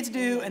their kids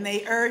do, and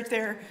they urge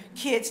their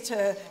kids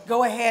to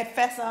go ahead,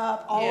 fess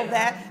up, all of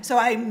that. So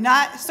I'm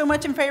not so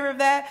much in favor of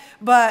that,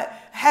 but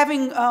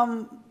having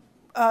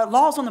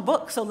laws on the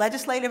book, so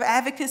legislative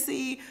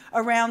advocacy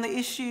around the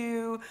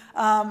issue.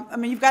 I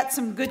mean, you've got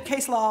some good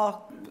case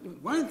law.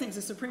 One of the things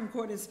the Supreme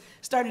Court is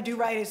starting to do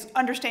right is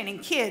understanding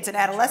kids and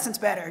adolescents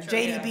better. Sure,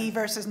 JDB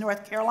versus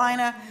North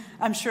Carolina,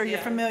 I'm sure you're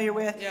familiar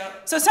with. Yeah.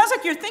 So it sounds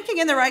like you're thinking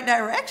in the right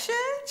direction.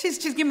 She's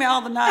giving me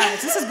all the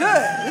nods. This is good.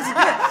 This is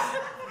good.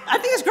 I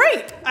think it's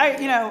great.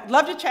 I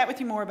love to chat with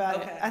you more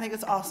about it. I think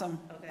it's awesome.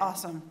 Okay.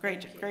 Awesome.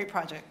 Great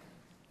project.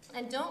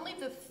 And don't leave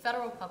the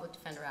federal public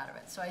defender out of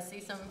it. So I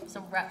see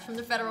some reps from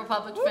the federal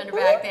public defender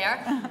back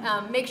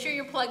there. Make sure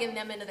you're plugging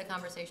them into the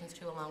conversations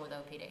too, along with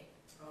OPD. Okay.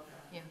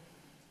 Yeah.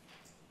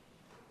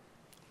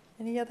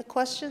 Any other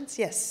questions?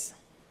 Yes.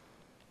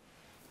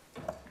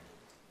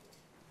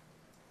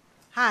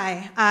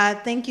 Hi,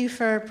 thank you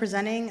for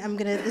presenting.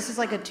 This is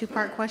like a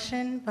two-part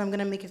question, but I'm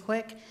gonna make it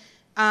quick.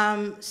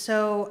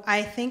 So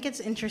I think it's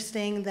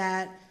interesting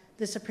that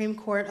the Supreme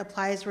Court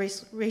applies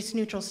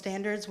race-neutral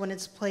standards when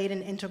it's played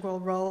an integral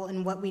role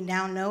in what we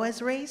now know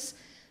as race.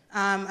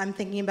 I'm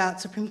thinking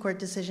about Supreme Court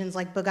decisions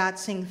like Bhagat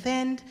Singh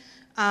Thind.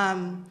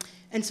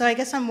 And so I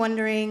guess I'm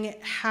wondering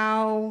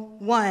how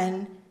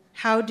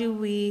do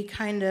we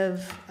kind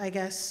of, I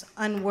guess,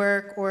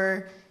 unwork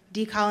or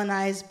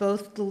decolonize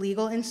both the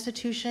legal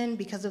institution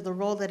because of the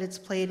role that it's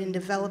played in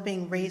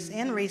developing race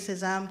and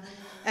racism,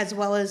 as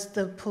well as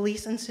the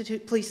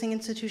policing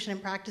institution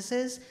and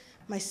practices.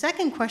 My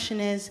second question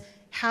is,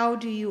 how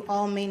do you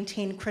all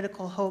maintain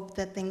critical hope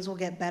that things will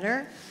get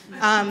better?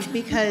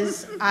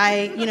 Because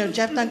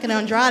Jeff Duncan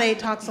Andrade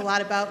talks a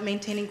lot about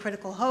maintaining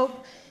critical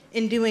hope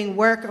in doing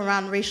work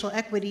around racial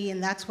equity,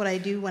 and that's what I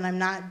do when I'm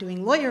not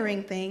doing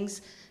lawyering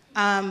things.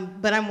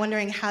 But I'm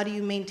wondering, how do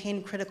you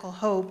maintain critical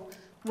hope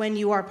when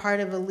you are part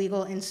of a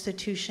legal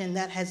institution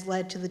that has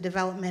led to the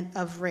development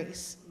of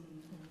race?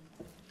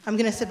 I'm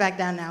gonna sit back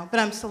down now, but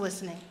I'm still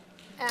listening.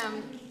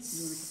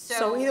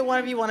 So either one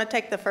of you want to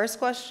take the first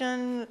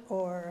question,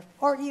 or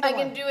either I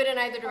can do it in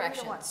either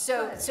direction.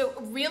 So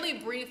really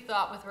brief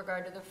thought with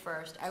regard to the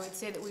first. I would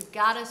say that we've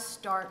got to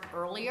start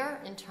earlier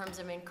in terms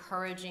of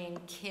encouraging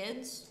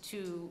kids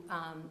to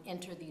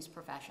enter these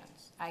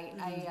professions.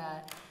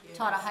 I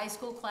taught a high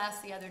school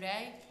class the other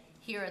day.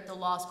 Here at the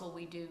law school,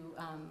 we do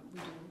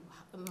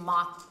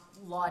mock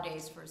law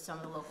days for some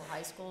of the local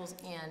high schools,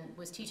 and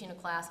was teaching a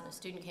class, and a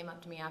student came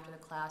up to me after the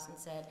class and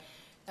said,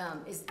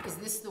 is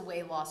this the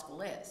way law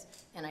school is?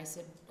 And I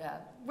said,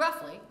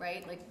 roughly,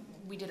 right? Like,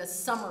 we did a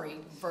summary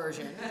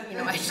version,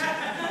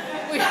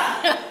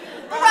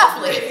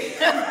 roughly.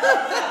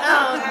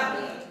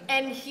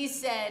 And he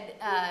said,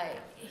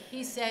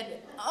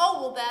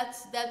 oh, well,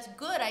 that's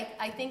good.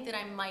 I think that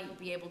I might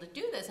be able to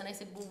do this. And I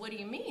said, well, what do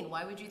you mean?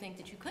 Why would you think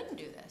that you couldn't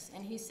do this?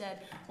 And he said,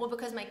 well,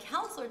 because my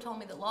counselor told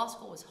me that law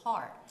school was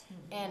hard,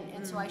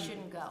 and so I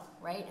shouldn't go,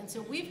 right? And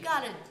so we've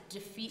got to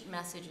defeat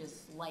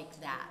messages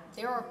like that.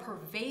 There are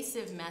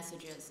pervasive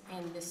messages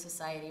in this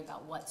society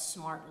about what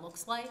smart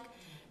looks like,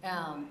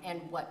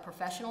 and what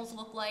professionals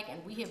look like,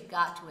 and we have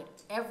got to, at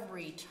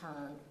every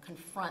turn,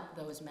 confront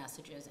those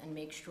messages and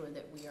make sure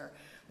that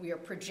we are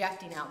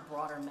projecting out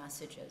broader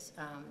messages.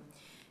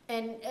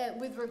 And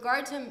with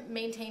regard to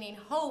maintaining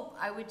hope,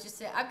 I would just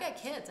say, I've got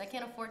kids. I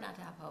can't afford not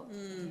to have hope.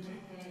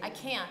 I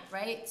can't,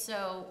 right?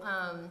 So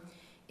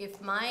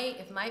if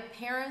my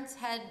parents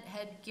had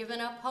given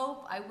up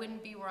hope, I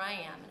wouldn't be where I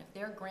am. And if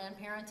their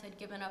grandparents had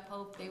given up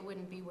hope, they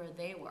wouldn't be where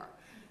they were.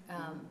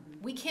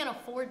 We can't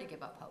afford to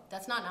give up hope.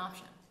 That's not an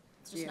option.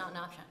 It's just not an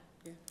option.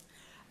 Yeah.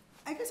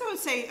 I guess I would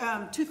say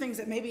two things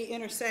that maybe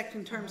intersect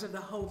in terms of the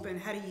hope and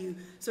how do you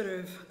sort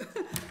of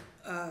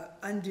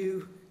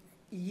undo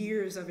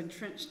years of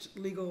entrenched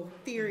legal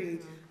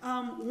theory.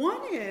 One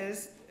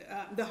is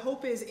the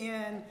hope is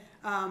in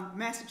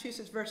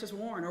Massachusetts versus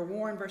Warren, or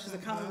Warren versus the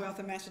Commonwealth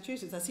of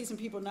Massachusetts. I see some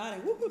people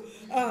nodding.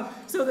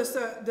 So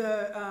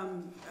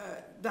the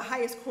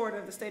highest court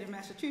of the state of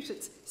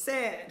Massachusetts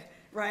said,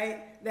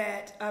 right,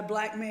 that a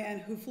black man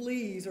who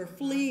flees or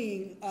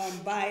fleeing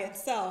by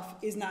itself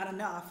is not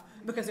enough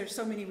because there's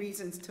so many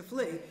reasons to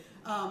flee.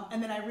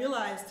 And then I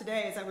realized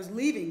today as I was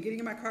leaving, getting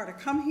in my car to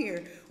come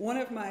here, one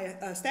of my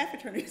staff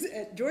attorneys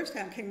at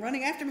Georgetown came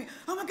running after me.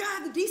 Oh my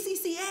God, the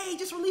DCCA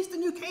just released a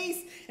new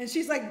case. And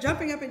she's like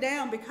jumping up and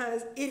down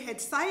because it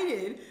had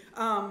cited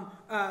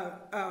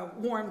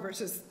Warren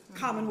versus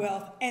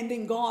Commonwealth and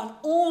then gone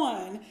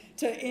on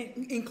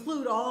to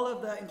include all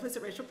of the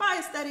implicit racial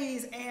bias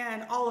studies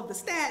and all of the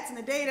stats and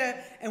the data,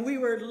 and we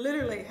were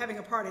literally having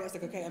a party. I was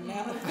like, okay, I'm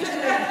now officially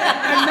a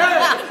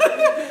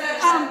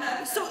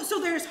nerd. So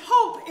there's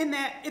hope in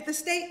that at the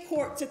state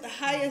courts, at the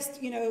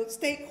highest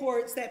state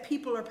courts, that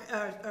people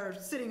are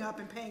sitting up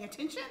and paying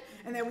attention,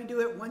 and that we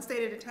do it one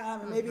state at a time,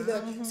 and maybe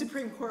the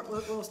Supreme Court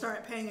will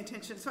start paying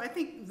attention. So I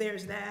think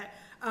there's that.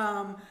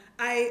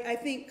 I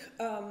think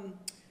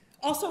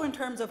Also in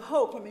terms of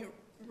hope, I mean,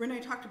 Renee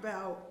talked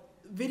about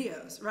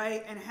videos,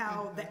 right? And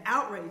how the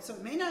outrage, so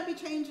it may not be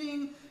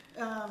changing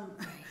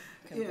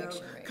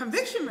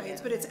conviction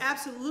rates, but it's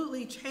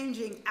absolutely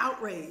changing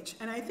outrage.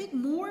 And I think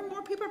more and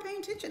more people are paying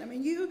attention. I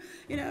mean,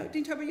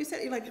 Dean Tobin, you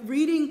said, like,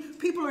 reading,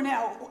 people are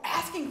now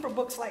asking for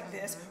books like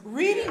this,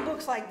 reading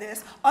books like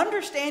this,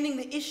 understanding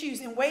the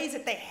issues in ways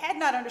that they had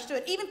not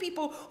understood. Even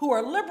people who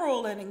are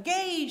liberal and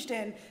engaged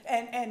and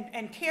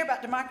care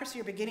about democracy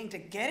are beginning to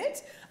get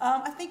it.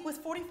 I think with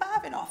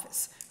 45 in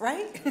office,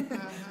 right?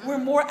 We're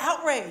more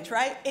outraged,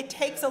 right? It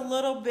takes a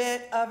little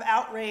bit of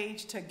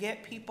outrage to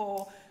get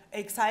people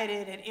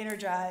excited and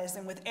energized,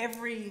 and with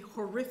every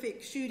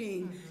horrific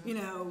shooting,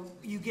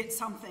 you get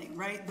something,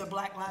 right? The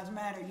Black Lives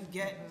Matter, you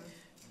get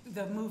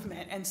the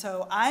movement. And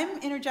so I'm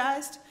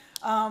energized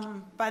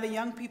by the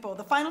young people.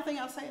 The final thing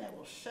I'll say, and I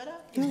will shut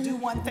up, is do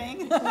one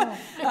thing,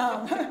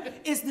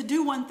 is the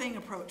do one thing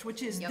approach,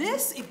 which is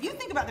this. If you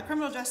think about the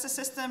criminal justice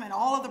system and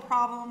all of the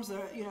problems,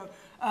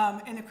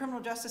 in the criminal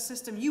justice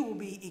system, you will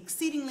be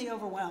exceedingly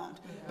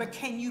overwhelmed. But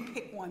can you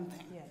pick one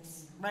thing?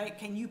 Yes. Right?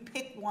 Can you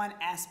pick one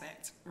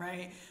aspect,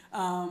 right?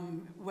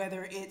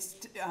 Whether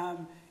it's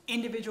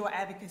individual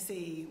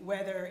advocacy,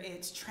 whether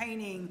it's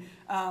training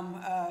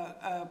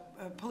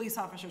police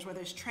officers,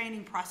 whether it's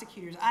training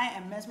prosecutors. I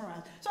am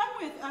mesmerized. So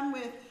I'm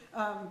with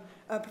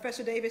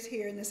Professor Davis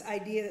here in this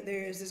idea that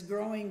there is this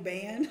growing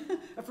band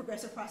of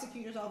progressive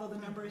prosecutors, although the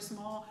number is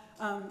small.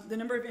 The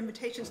number of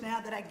invitations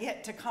now that I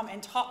get to come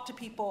and talk to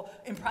people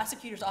in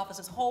prosecutors'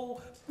 offices, whole,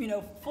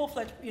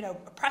 full-fledged,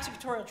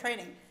 prosecutorial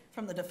training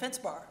from the defense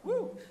bar.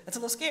 Woo, that's a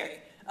little scary.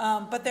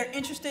 But they're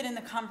interested in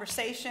the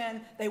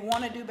conversation. They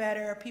want to do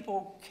better.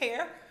 People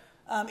care,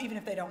 even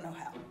if they don't know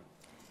how.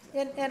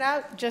 And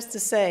just to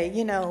say,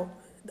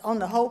 on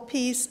the hope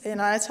piece, and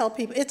I tell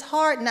people, it's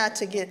hard not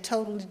to get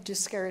totally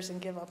discouraged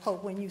and give up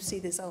hope when you see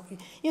this.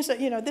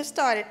 This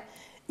started,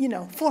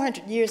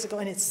 400 years ago,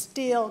 and it's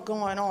still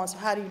going on, so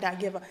how do you not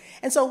give up?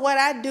 And so what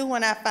I do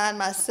when I find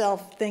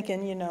myself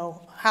thinking,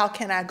 how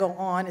can I go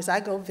on, is I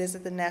go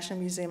visit the National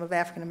Museum of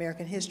African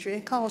American History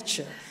and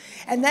Culture.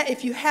 And that,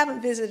 if you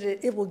haven't visited it,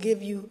 it will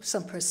give you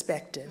some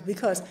perspective.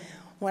 Because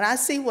when I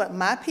see what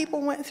my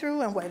people went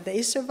through and what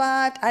they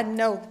survived, I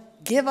know,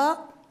 give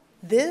up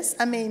this,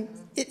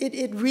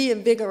 it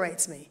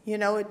reinvigorates me.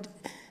 It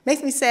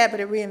makes me sad, but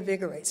it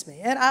reinvigorates me.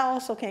 And I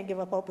also can't give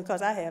up hope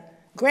because I have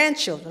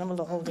grandchildren. I'm a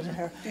little older than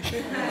her,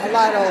 a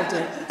lot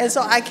older. And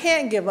so I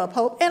can't give up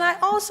hope. And I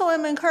also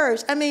am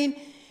encouraged.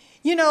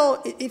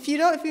 If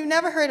you've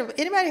never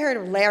anybody heard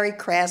of Larry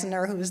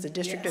Krasner, who is the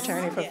district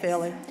attorney for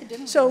Philly?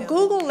 So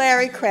Google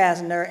Larry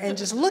Krasner and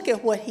just look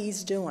at what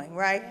he's doing,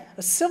 right?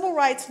 A civil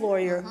rights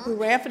lawyer who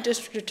ran for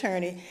district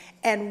attorney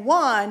and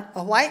won,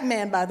 a white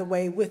man, by the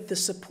way, with the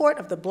support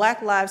of the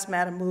Black Lives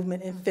Matter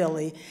movement in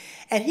Philly.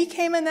 And he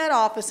came in that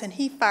office and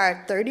he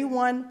fired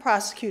 31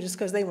 prosecutors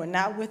because they were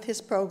not with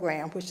his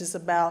program, which is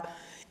about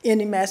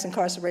ending mass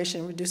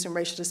incarceration, reducing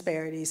racial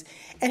disparities.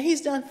 And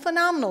he's done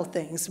phenomenal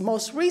things.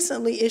 Most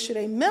recently issued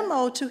a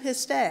memo to his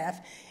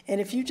staff.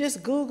 And if you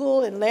just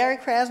Google and Larry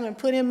Krasner and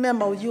put in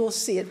memo, you'll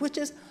see it, which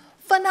is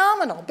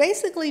phenomenal.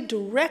 Basically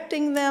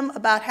directing them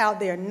about how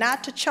they're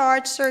not to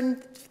charge certain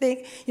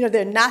things,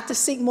 they're not to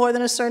seek more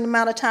than a certain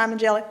amount of time in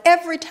jail. And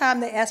every time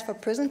they ask for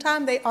prison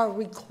time, they are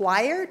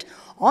required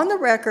on the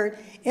record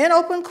in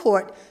open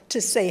court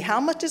to say how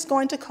much it's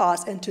going to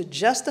cost and to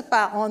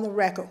justify on the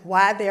record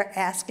why they're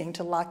asking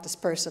to lock this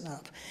person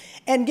up.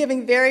 And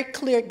giving very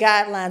clear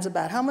guidelines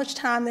about how much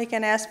time they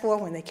can ask for,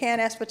 when they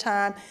can't ask for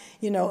time,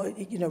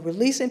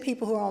 releasing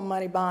people who are on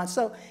money bonds.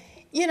 So,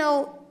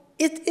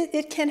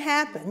 it can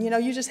happen.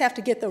 You just have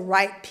to get the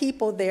right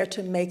people there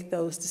to make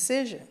those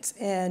decisions.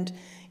 And,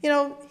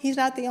 he's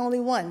not the only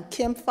one.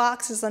 Kim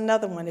Fox is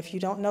another one, if you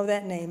don't know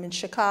that name, in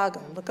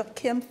Chicago. Look up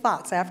Kim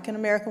Fox,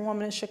 African-American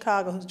woman in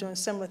Chicago who's doing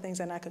similar things,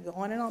 and I could go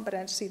on and on, but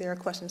I see there are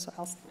questions, so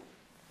I'll stop.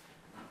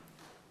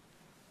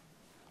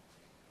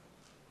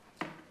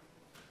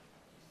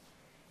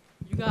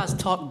 You guys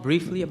talked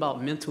briefly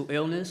about mental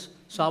illness,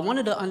 so I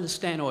wanted to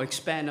understand or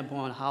expand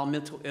upon how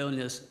mental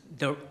illness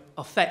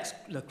affects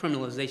the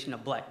criminalization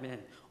of black men,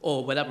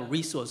 or whatever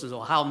resources,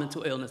 or how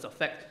mental illness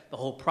affects the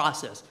whole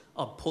process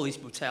of police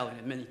brutality,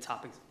 and many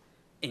topics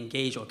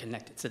engage or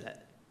connected to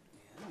that.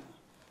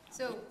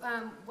 So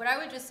what I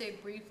would just say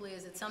briefly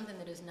is it's something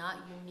that is not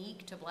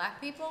unique to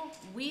black people.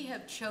 We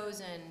have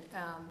chosen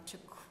to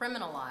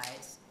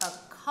criminalize a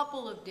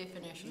couple of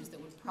different issues that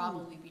would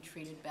probably be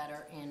treated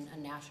better in a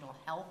national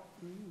health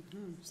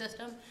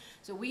system.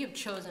 So we have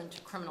chosen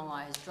to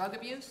criminalize drug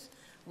abuse.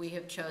 We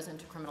have chosen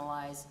to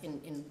criminalize,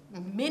 in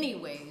many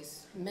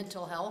ways,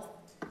 mental health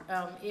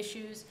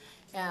issues.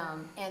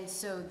 And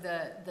so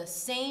the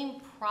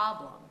same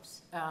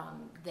problems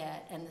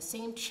and the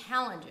same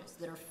challenges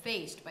that are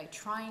faced by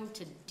trying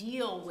to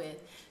deal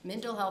with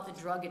mental health and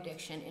drug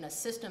addiction in a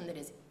system that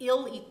is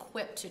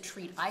ill-equipped to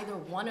treat either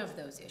one of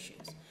those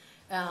issues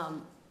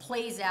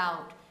plays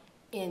out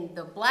in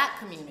the black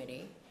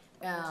community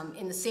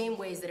in the same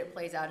ways that it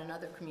plays out in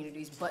other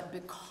communities, but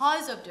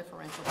because of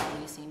differential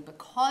policing,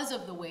 because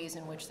of the ways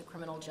in which the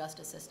criminal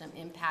justice system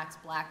impacts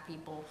black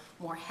people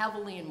more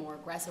heavily and more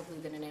aggressively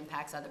than it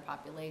impacts other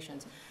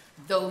populations,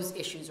 those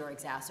issues are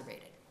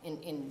exacerbated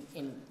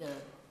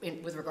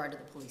with regard to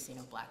the policing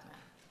of black men.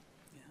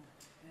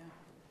 Yeah,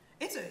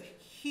 yeah. It's a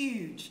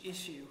huge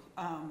issue.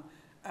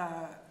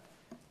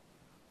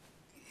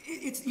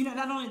 It's, you know,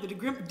 not only the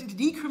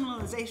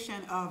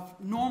decriminalization of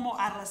normal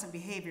adolescent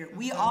behavior,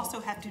 we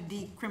also have to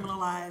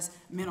decriminalize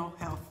mental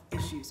health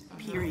issues,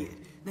 period.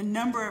 The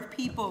number of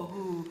people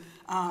who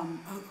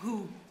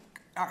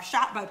are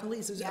shot by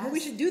police, yes. I mean, we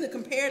should do the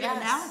comparative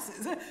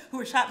analysis, who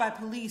are shot by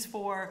police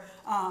for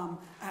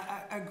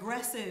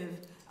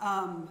aggressive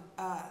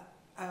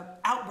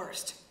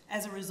outburst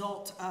as a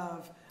result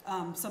of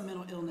some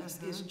mental illness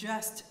is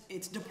just,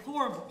 it's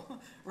deplorable,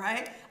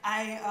 right?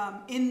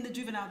 In the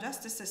juvenile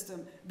justice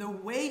system, the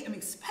way, I mean,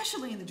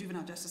 especially in the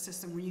juvenile justice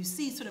system, where you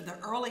see sort of the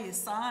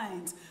earliest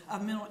signs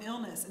of mental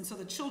illness, and so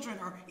the children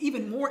are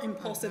even more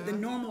impulsive than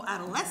normal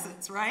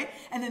adolescents, right?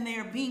 And then they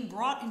are being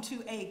brought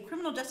into a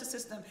criminal justice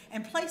system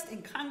and placed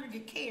in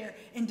congregate care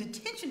in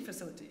detention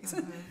facilities,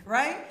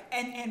 right?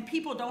 And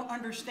people don't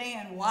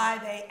understand why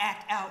they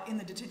act out in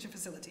the detention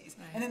facilities.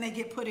 Right. And then they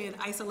get put in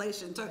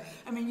isolation. So,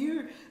 I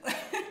mean,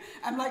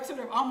 I'm like sort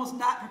of almost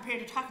not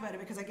prepared to talk about it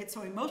because I get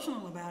so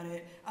emotional about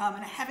it, and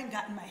I haven't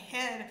gotten my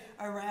head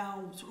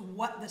around sort of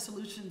what the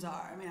solutions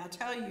are. I mean, I'll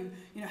tell you,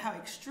 you know, how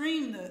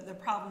extreme the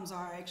problems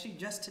are. Actually,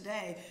 just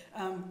today,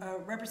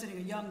 representing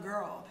a young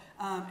girl,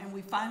 and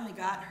we finally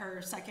got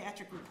her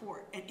psychiatric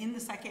report. And in the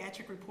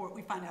psychiatric report,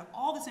 we find out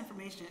all this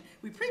information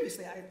we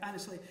previously, I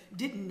honestly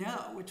didn't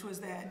know, which was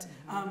that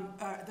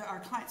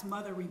our client's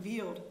mother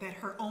revealed that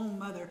her own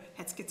mother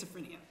had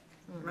schizophrenia.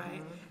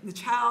 Right? The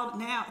child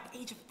now, at the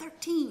age of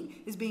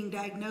 13, is being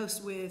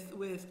diagnosed with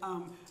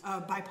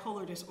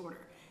bipolar disorder.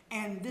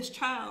 And this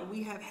child,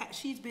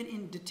 she's been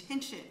in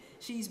detention.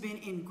 She's been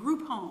in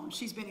group homes.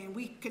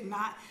 We could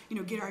not, you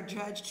know, get our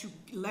judge to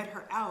let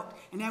her out.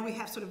 And now we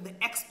have sort of the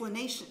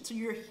explanation. So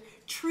you're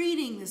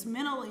treating this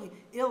mentally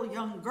ill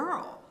young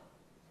girl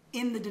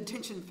in the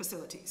detention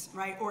facilities,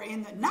 right? Or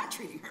not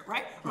treating her,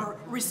 right? Or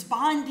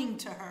responding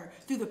to her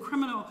through the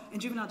criminal and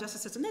juvenile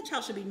justice system. That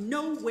child should be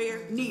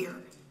nowhere near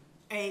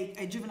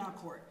a juvenile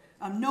court,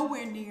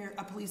 nowhere near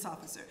a police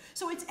officer.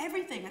 So it's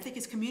everything. I think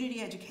it's community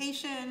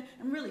education.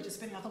 I'm really just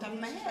spinning off the top of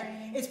my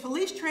head. It's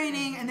police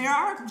training, and there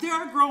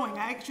are growing.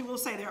 I actually will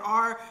say there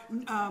are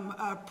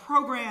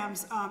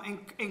programs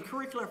and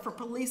curricula for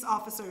police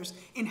officers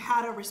in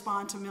how to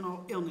respond to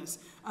mental illness.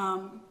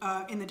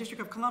 In the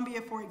District of Columbia,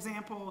 for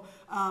example,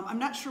 I'm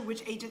not sure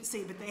which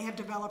agency, but they have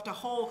developed a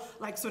whole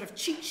like sort of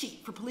cheat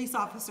sheet for police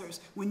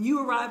officers. When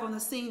you arrive on the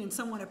scene and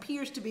someone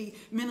appears to be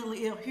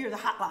mentally ill, here are the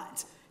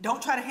hotlines. Don't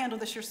try to handle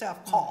this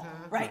yourself, call,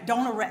 right?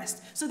 Don't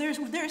arrest. So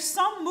there's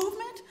some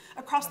movement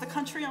across the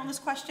country on this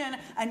question.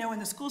 I know in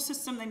the school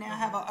system they now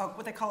have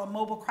what they call a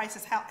mobile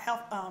crisis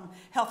health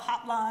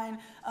hotline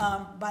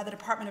by the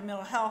Department of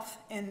Mental Health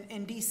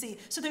in DC.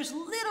 So there's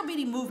little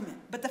bitty movement,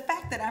 but the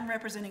fact that I'm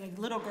representing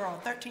a little girl,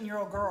 a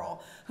 13-year-old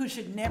girl, who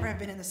should never have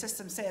been in the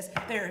system says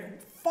there are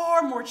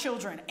far more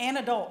children and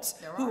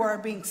adults who are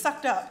being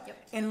sucked up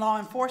in law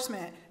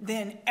enforcement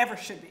than ever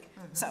should be.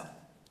 So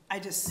I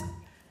just...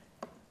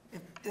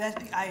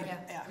 I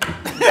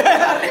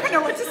don't even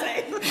know what to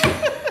say.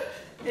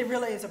 It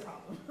really is a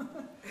problem.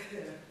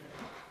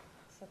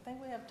 So I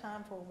think we have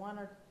time for one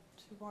or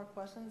two more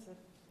questions, if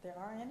there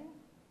are any.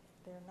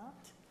 If there are not,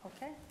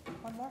 okay,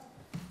 one more.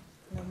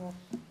 No more.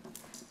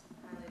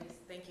 Hi, ladies.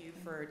 Thank you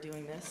for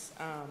doing this.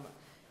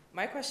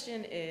 My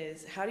question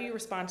is, how do you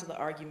respond to the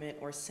argument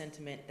or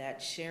sentiment that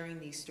sharing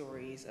these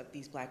stories of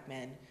these black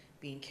men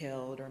being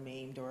killed or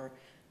maimed or,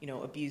 you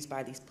know, abused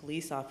by these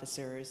police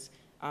officers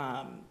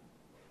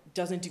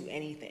doesn't do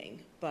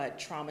anything but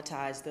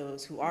traumatize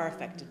those who are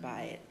affected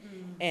by it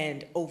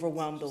and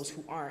overwhelm those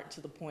who aren't, to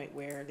the point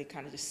where they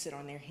kind of just sit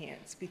on their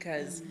hands?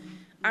 Because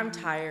I'm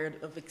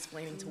tired of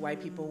explaining to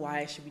white people why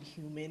I should be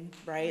human,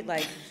 right?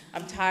 Like,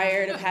 I'm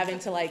tired of having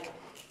to like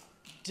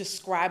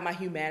describe my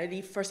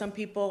humanity for some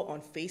people on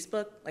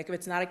Facebook. Like, if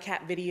it's not a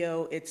cat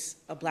video, it's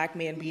a black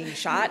man being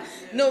shot.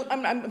 No,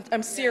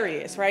 I'm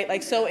serious, right?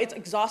 Like, so it's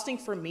exhausting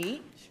for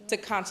me to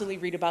constantly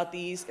read about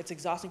these. It's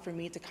exhausting for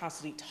me to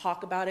constantly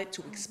talk about it,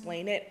 to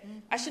explain it.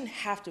 I shouldn't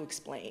have to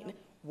explain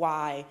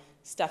why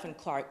Stephen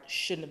Clark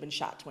shouldn't have been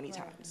shot 20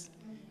 times.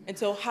 And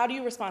so how do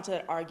you respond to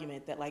that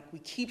argument that, like, we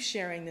keep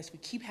sharing this, we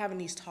keep having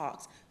these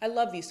talks? I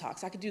love these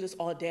talks. I could do this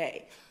all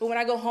day. But when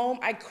I go home,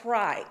 I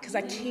cry because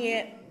I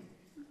can't,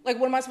 like,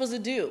 what am I supposed to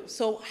do?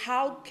 So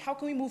how can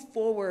we move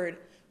forward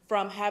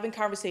from having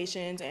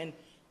conversations and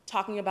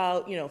talking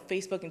about, you know,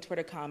 Facebook and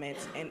Twitter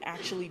comments and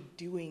actually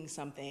doing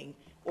something,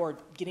 or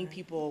getting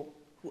people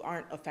who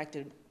aren't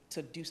affected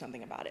to do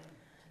something about it?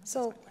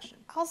 So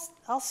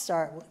I'll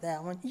start with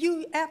that one.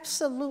 You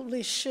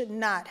absolutely should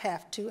not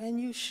have to, and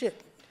you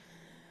shouldn't.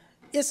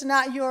 It's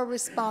not your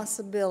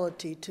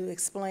responsibility to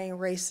explain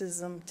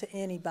racism to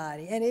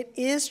anybody, and it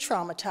is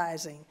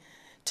traumatizing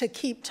to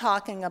keep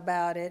talking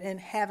about it and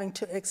having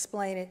to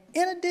explain it,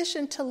 in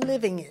addition to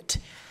living it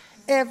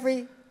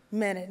every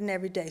minute and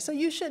every day. So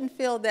you shouldn't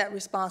feel that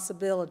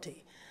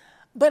responsibility.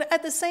 But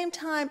at the same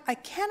time, I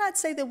cannot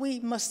say that we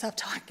must stop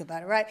talking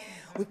about it, right?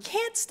 We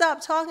can't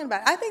stop talking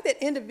about it. I think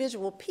that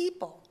individual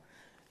people,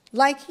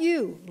 like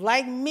you,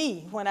 like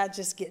me, when I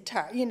just get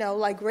tired, you know,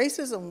 like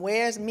racism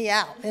wears me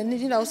out. And,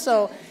 you know,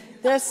 so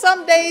there's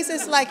some days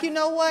it's like, you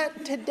know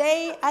what,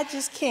 today I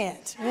just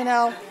can't, you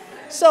know.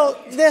 So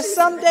there's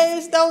some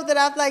days, though, that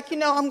I'm like, you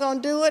know, I'm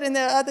going to do it. And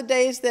there are other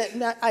days that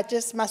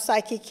my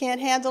psyche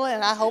can't handle it.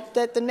 And I hope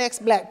that the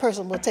next black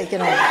person will take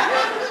it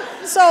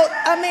on. So,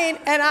 I mean,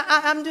 and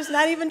I'm just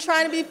not even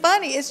trying to be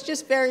funny. It's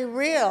just very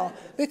real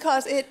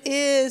because it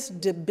is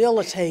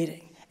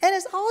debilitating. And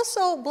it's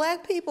also,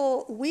 black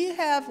people, we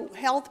have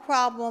health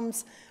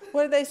problems.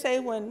 What do they say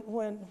when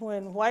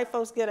white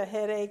folks get a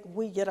headache,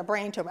 we get a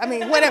brain tumor? I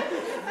mean, whatever.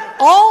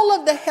 All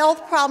of the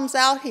health problems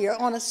out here,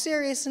 on a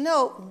serious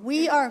note,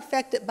 we are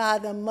affected by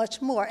them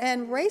much more.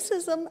 And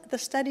racism, the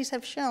studies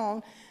have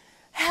shown,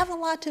 have a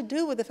lot to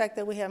do with the fact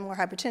that we have more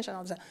hypertension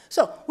all the time.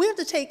 So we have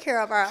to take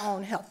care of our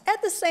own health.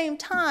 At the same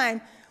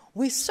time,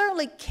 we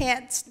certainly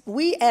can't,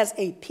 we as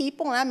a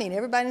people, and I mean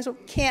everybody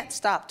can't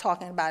stop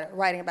talking about it,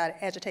 writing about it,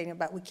 agitating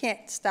about it. We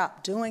can't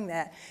stop doing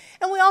that.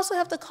 And we also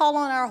have to call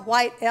on our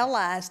white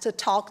allies to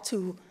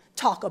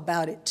talk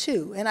about it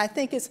too. And I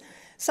think it's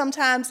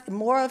sometimes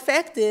more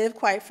effective,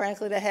 quite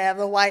frankly, to have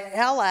the white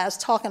allies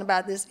talking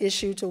about this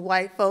issue to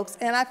white folks.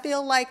 And I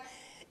feel like,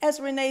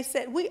 as Renee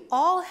said, we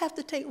all have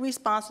to take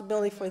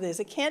responsibility for this.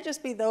 It can't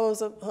just be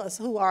those of us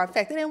who are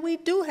affected. And we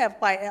do have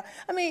white allies.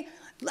 I mean,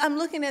 I'm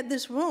looking at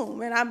this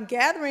room, and I'm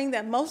gathering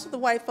that most of the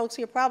white folks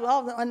here, probably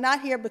all of them, are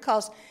not here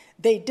because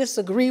they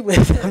disagree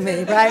with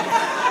me,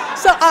 right?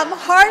 So I'm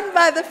heartened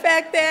by the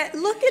fact that,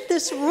 look at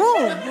this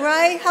room,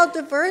 right? How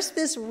diverse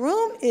this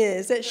room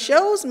is. It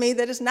shows me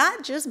that it's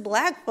not just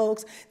black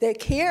folks that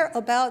care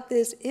about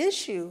this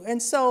issue.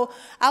 And so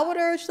I would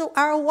urge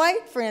our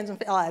white friends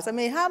and allies. I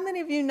mean, how many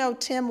of you know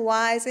Tim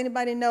Wise?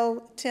 Anybody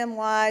know Tim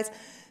Wise?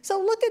 So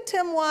look at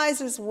Tim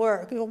Wise's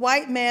work, a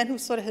white man who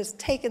sort of has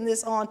taken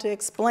this on to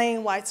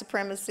explain white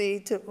supremacy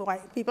to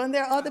white people, and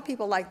there are other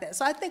people like that.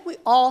 So I think we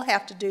all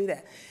have to do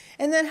that.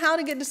 And then how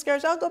to get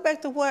discouraged, I'll go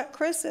back to what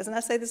Chris says, and I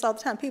say this all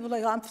the time. People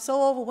are like, I'm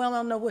so overwhelmed, I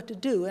don't know what to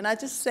do. And I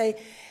just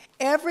say,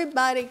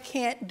 everybody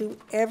can't do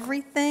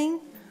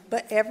everything,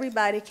 but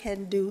everybody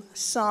can do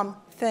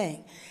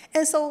something.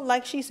 And so,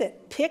 like she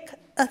said, pick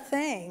a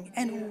thing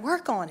and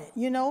work on it,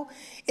 you know?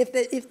 If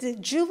the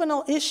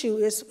juvenile issue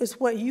is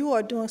what you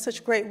are doing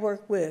such great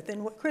work with,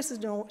 and what Chris is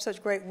doing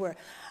such great work,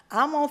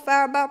 I'm on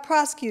fire about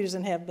prosecutors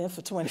and have been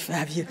for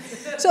 25 years.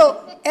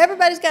 So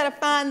everybody's got to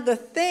find the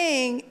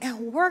thing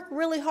and work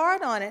really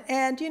hard on it.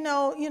 And you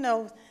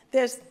know,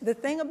 there's the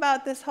thing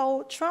about this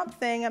whole Trump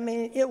thing. I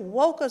mean, it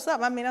woke us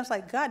up. I mean, I was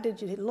like, God,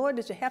 Lord,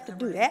 did you have to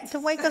do that to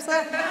wake us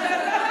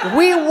up?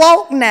 We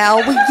woke now.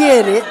 We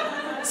get it.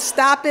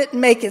 Stop it,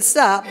 make it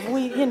stop.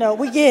 We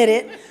get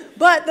it.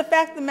 But the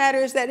fact of the matter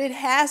is that it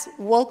has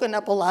woken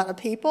up a lot of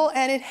people,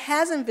 and it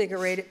has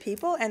invigorated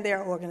people, and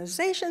there are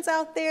organizations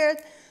out there,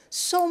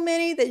 so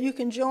many that you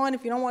can join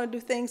if you don't want to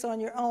do things on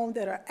your own,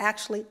 that are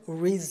actually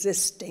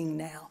resisting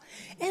now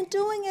and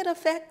doing it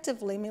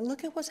effectively. I mean,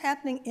 look at what's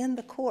happening in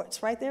the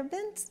courts, right? There have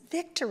been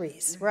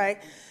victories, right?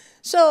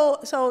 So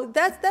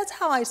that's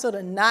how I sort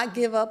of not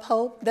give up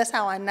hope. That's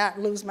how I not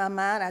lose my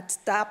mind. I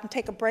stop and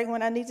take a break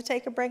when I need to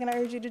take a break, and I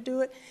urge you to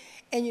do it.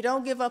 And you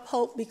don't give up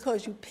hope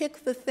because you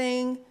pick the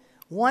thing,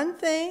 one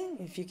thing.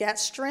 If you got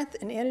strength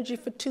and energy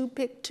for two,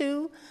 pick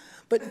two.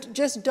 But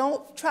just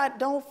don't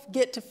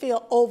get to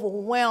feel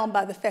overwhelmed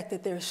by the fact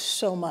that there's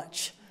so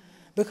much.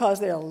 Because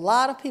there are a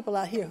lot of people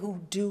out here who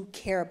do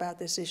care about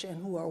this issue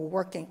and who are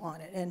working on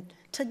it. And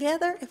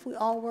together, if we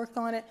all work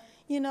on it,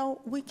 you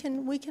know, we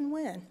can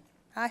win.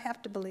 I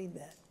have to believe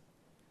that.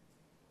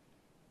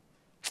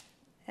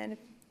 And if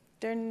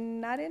there are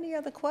not any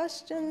other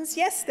questions,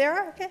 yes, there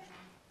are, okay.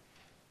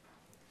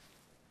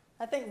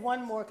 I think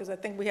one more, because I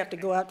think we have to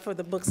go out for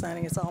the book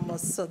signing. It's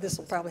almost, so this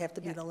will probably have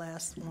to be the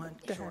last one.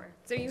 Go Sure. ahead.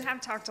 So you have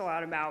talked a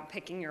lot about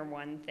picking your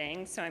one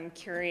thing. So I'm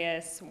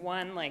curious,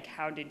 one, like,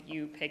 how did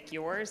you pick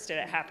yours? Did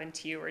it happen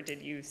to you, or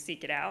did you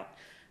seek it out?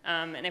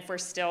 And if we're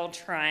still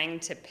trying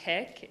to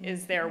pick,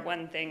 is there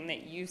one thing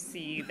that you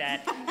see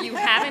that you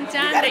haven't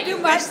done that you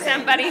wish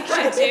somebody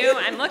could do?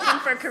 I'm looking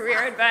for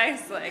career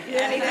advice, like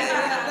anything.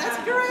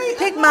 That's great.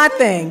 Pick my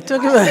thing.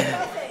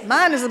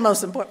 Mine is the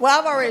most important. Well,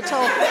 I've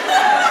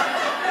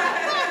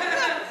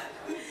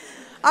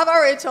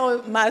already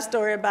told my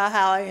story about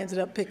how I ended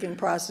up picking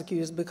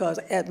prosecutors, because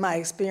at my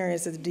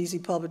experience at the D.C.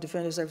 Public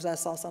Defender Service, I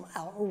saw some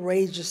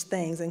outrageous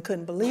things and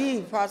couldn't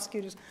believe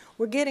prosecutors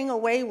were getting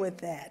away with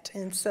that.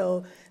 And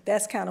so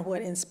that's kind of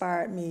what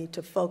inspired me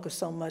to focus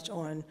so much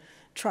on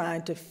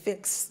trying to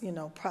fix, you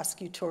know,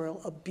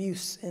 prosecutorial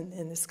abuse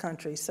in this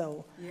country.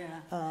 So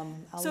yeah. I'll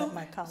let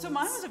my colleagues. So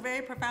mine was a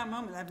very profound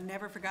moment. I've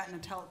never forgotten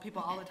to tell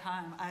people all the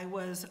time. I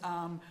was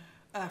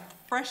a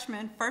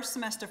freshman, first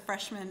semester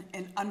freshman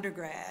in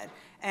undergrad,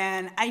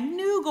 And I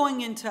knew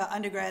going into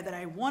undergrad that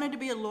I wanted to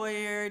be a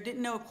lawyer,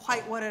 didn't know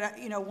quite what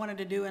I wanted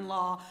to do in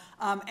law.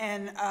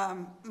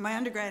 My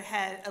undergrad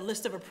had a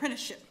list of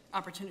apprenticeship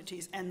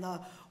opportunities, and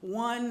the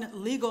one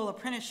legal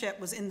apprenticeship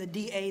was in the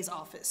DA's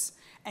office.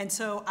 And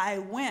so I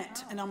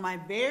went, and on my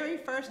very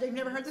first day, you've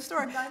never heard the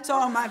story, so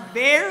on my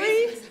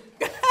very,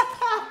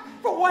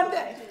 for one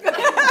day.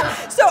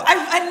 So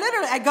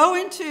I go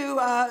into,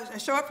 I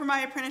show up for my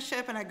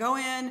apprenticeship, and I go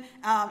in,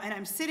 and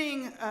I'm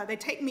sitting, they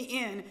take me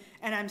in,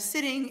 and I'm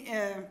sitting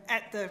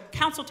at the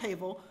counsel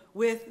table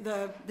with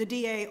the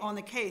DA on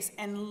the case,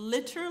 and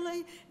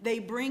literally they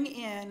bring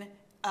in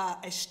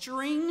a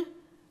string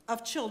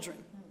of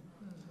children,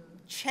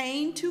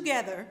 chained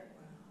together,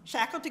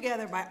 shackled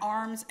together by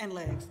arms and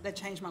legs. That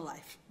changed my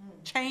life.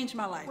 Changed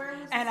my life.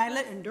 And I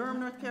lived in Durham,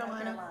 North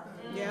Carolina.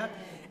 Yeah.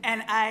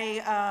 And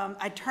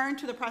I turned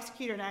to the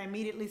prosecutor and I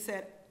immediately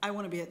said, I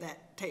want to be at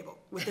that table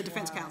with the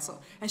defense counsel.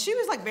 And she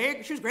was like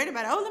she was great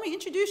about it. Oh, let me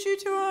introduce you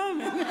to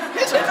him.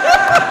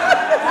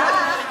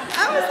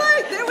 I was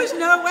like, there was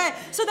no way.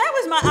 So that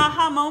was my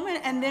aha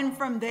moment. And then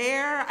from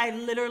there, I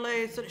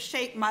literally sort of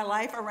shaped my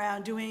life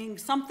around doing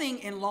something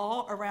in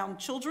law around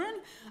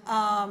children.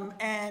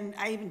 And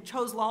I even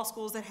chose law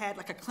schools that had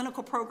like a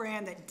clinical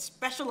program that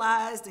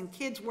specialized in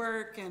kids'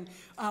 work. And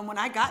when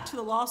I got to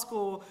the law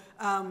school,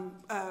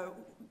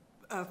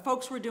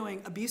 folks were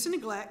doing abuse and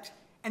neglect,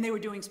 and they were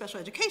doing special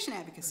education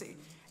advocacy.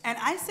 And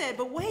I said,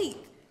 but wait,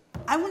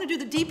 I want to do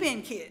the deep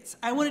end kids.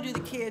 I want to do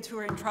the kids who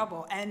are in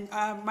trouble. And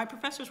my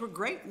professors were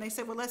great, and they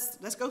said, well,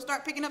 let's go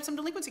start picking up some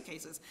delinquency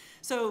cases.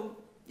 So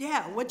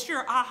yeah, what's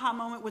your aha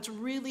moment? What's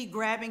really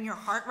grabbing your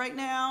heart right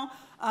now?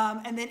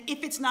 And then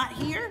if it's not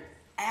here,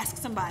 ask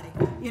somebody,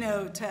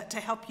 to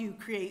help you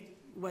create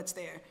what's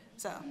there.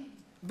 So,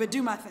 but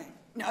do my thing.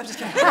 No, I'm just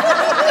kidding. Do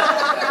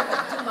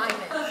my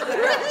thing.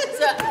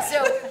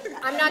 So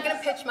I'm not going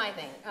to pitch my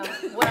thing.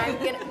 What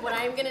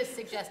I'm going to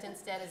suggest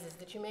instead is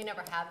that you may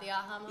never have the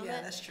aha moment.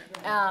 Yeah, that's true.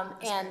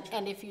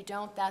 And if you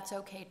don't, that's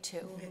okay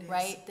too,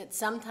 right? That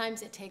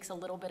sometimes it takes a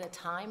little bit of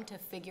time to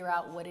figure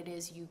out what it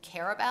is you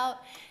care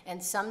about,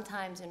 and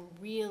sometimes in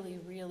really,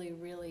 really,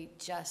 really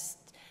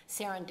just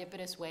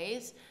serendipitous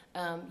ways,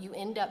 you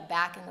end up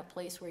back in the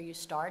place where you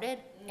started,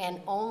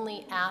 and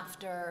only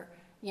after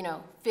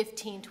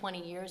 15,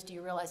 20 years do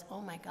you realize,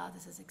 oh my God,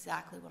 this is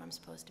exactly what I'm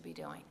supposed to be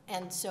doing.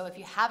 And so if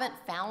you haven't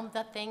found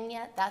the thing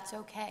yet, that's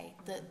okay.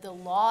 The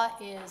law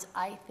is,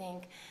 I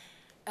think,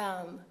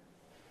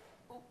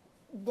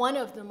 one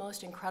of the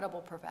most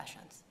incredible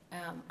professions.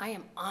 I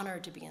am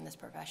honored to be in this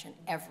profession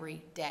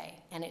every day,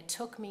 and it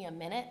took me a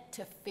minute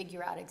to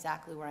figure out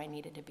exactly where I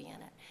needed to be in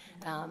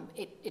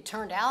it. It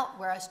turned out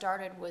where I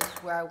started was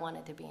where I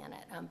wanted to be in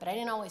it, but I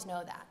didn't always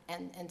know that.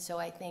 And so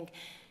I think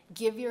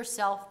give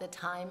yourself the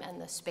time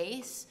and the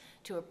space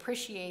to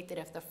appreciate that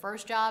if the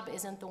first job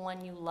isn't the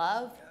one you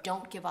love,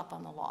 don't give up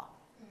on the law.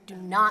 Do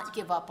not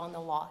give up on the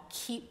law.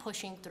 Keep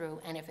pushing through.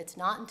 And if it's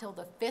not until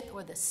the 5th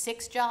or the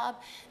 6th job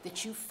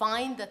that you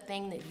find the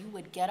thing that you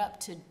would get up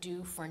to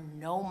do for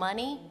no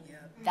money,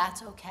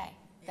 that's okay.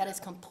 That is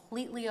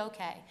completely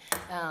okay.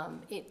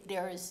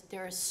 There is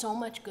so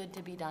much good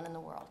to be done in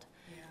the world.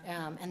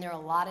 And there are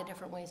a lot of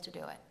different ways to do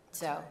it.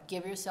 So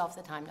give yourself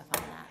the time to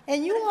find that.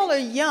 And you all are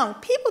young.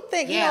 People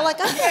think, I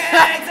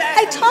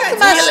talk to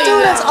my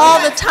students all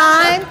the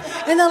time,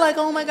 and they're like,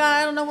 oh my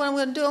God, I don't know what I'm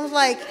going to do. I'm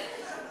like,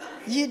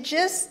 you're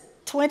just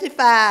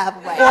 25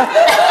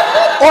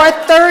 or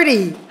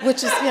 30,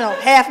 which is,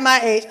 half my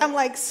age. I'm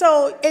like,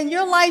 so, and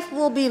your life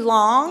will be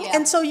long,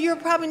 and so you're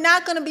probably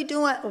not going to be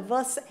doing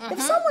this.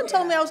 If someone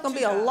told me I was going to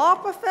be a law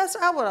professor,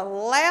 I would have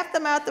laughed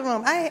them out the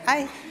room.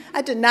 I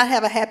did not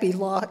have a happy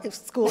law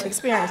school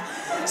experience.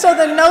 So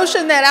the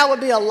notion that I would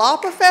be a law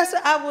professor,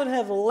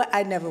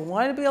 I never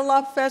wanted to be a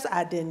law professor.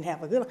 I didn't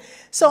have a good one.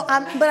 So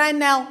but I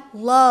now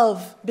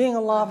love being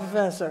a law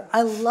professor.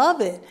 I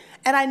love it.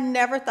 And I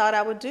never thought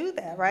I would do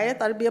that, right? I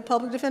thought I'd be a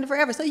public defender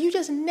forever. So you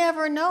just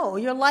never know.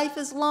 Your life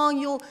is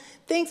long.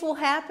 Things will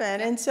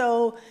happen. And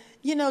so,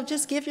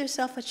 just give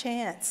yourself a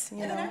chance.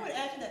 And I would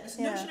add to that, this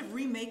notion of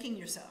remaking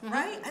yourself,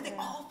 right? I think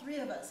all three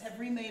of us have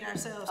remade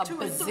ourselves 2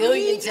 or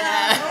 3 times.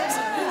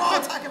 We all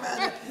talk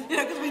about it,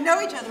 because we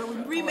know each other.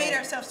 We remade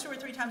ourselves 2 or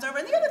 3 times over.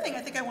 And the other thing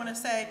I think I want to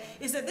say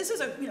is that this is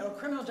a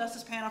criminal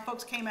justice panel.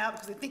 Folks came out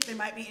because they think they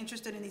might be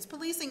interested in these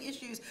policing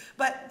issues.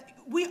 But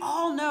we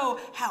all know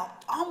how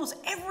almost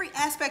every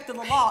aspect of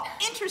the law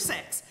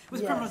intersects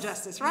with criminal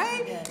justice,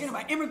 right? Yes.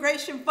 My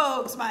immigration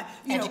folks, my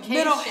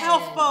mental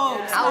health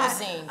folks,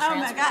 housing,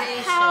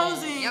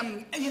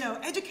 housing,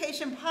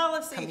 education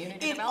policy,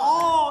 it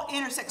all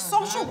intersects.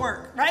 Social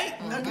work, right?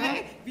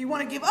 Okay, if you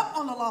want to give up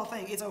on the law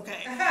thing, it's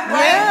okay.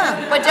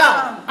 Yeah, but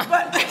don't.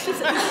 But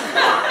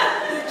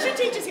she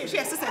teaches here. She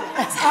has to say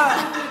that.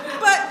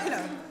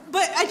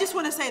 But I just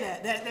want to say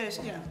that there's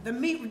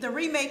the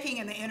remaking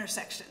and the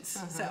intersections.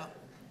 So.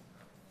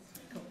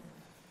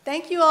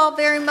 Thank you all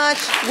very much.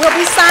 We'll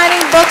be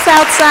signing books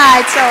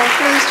outside, so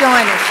please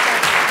join us.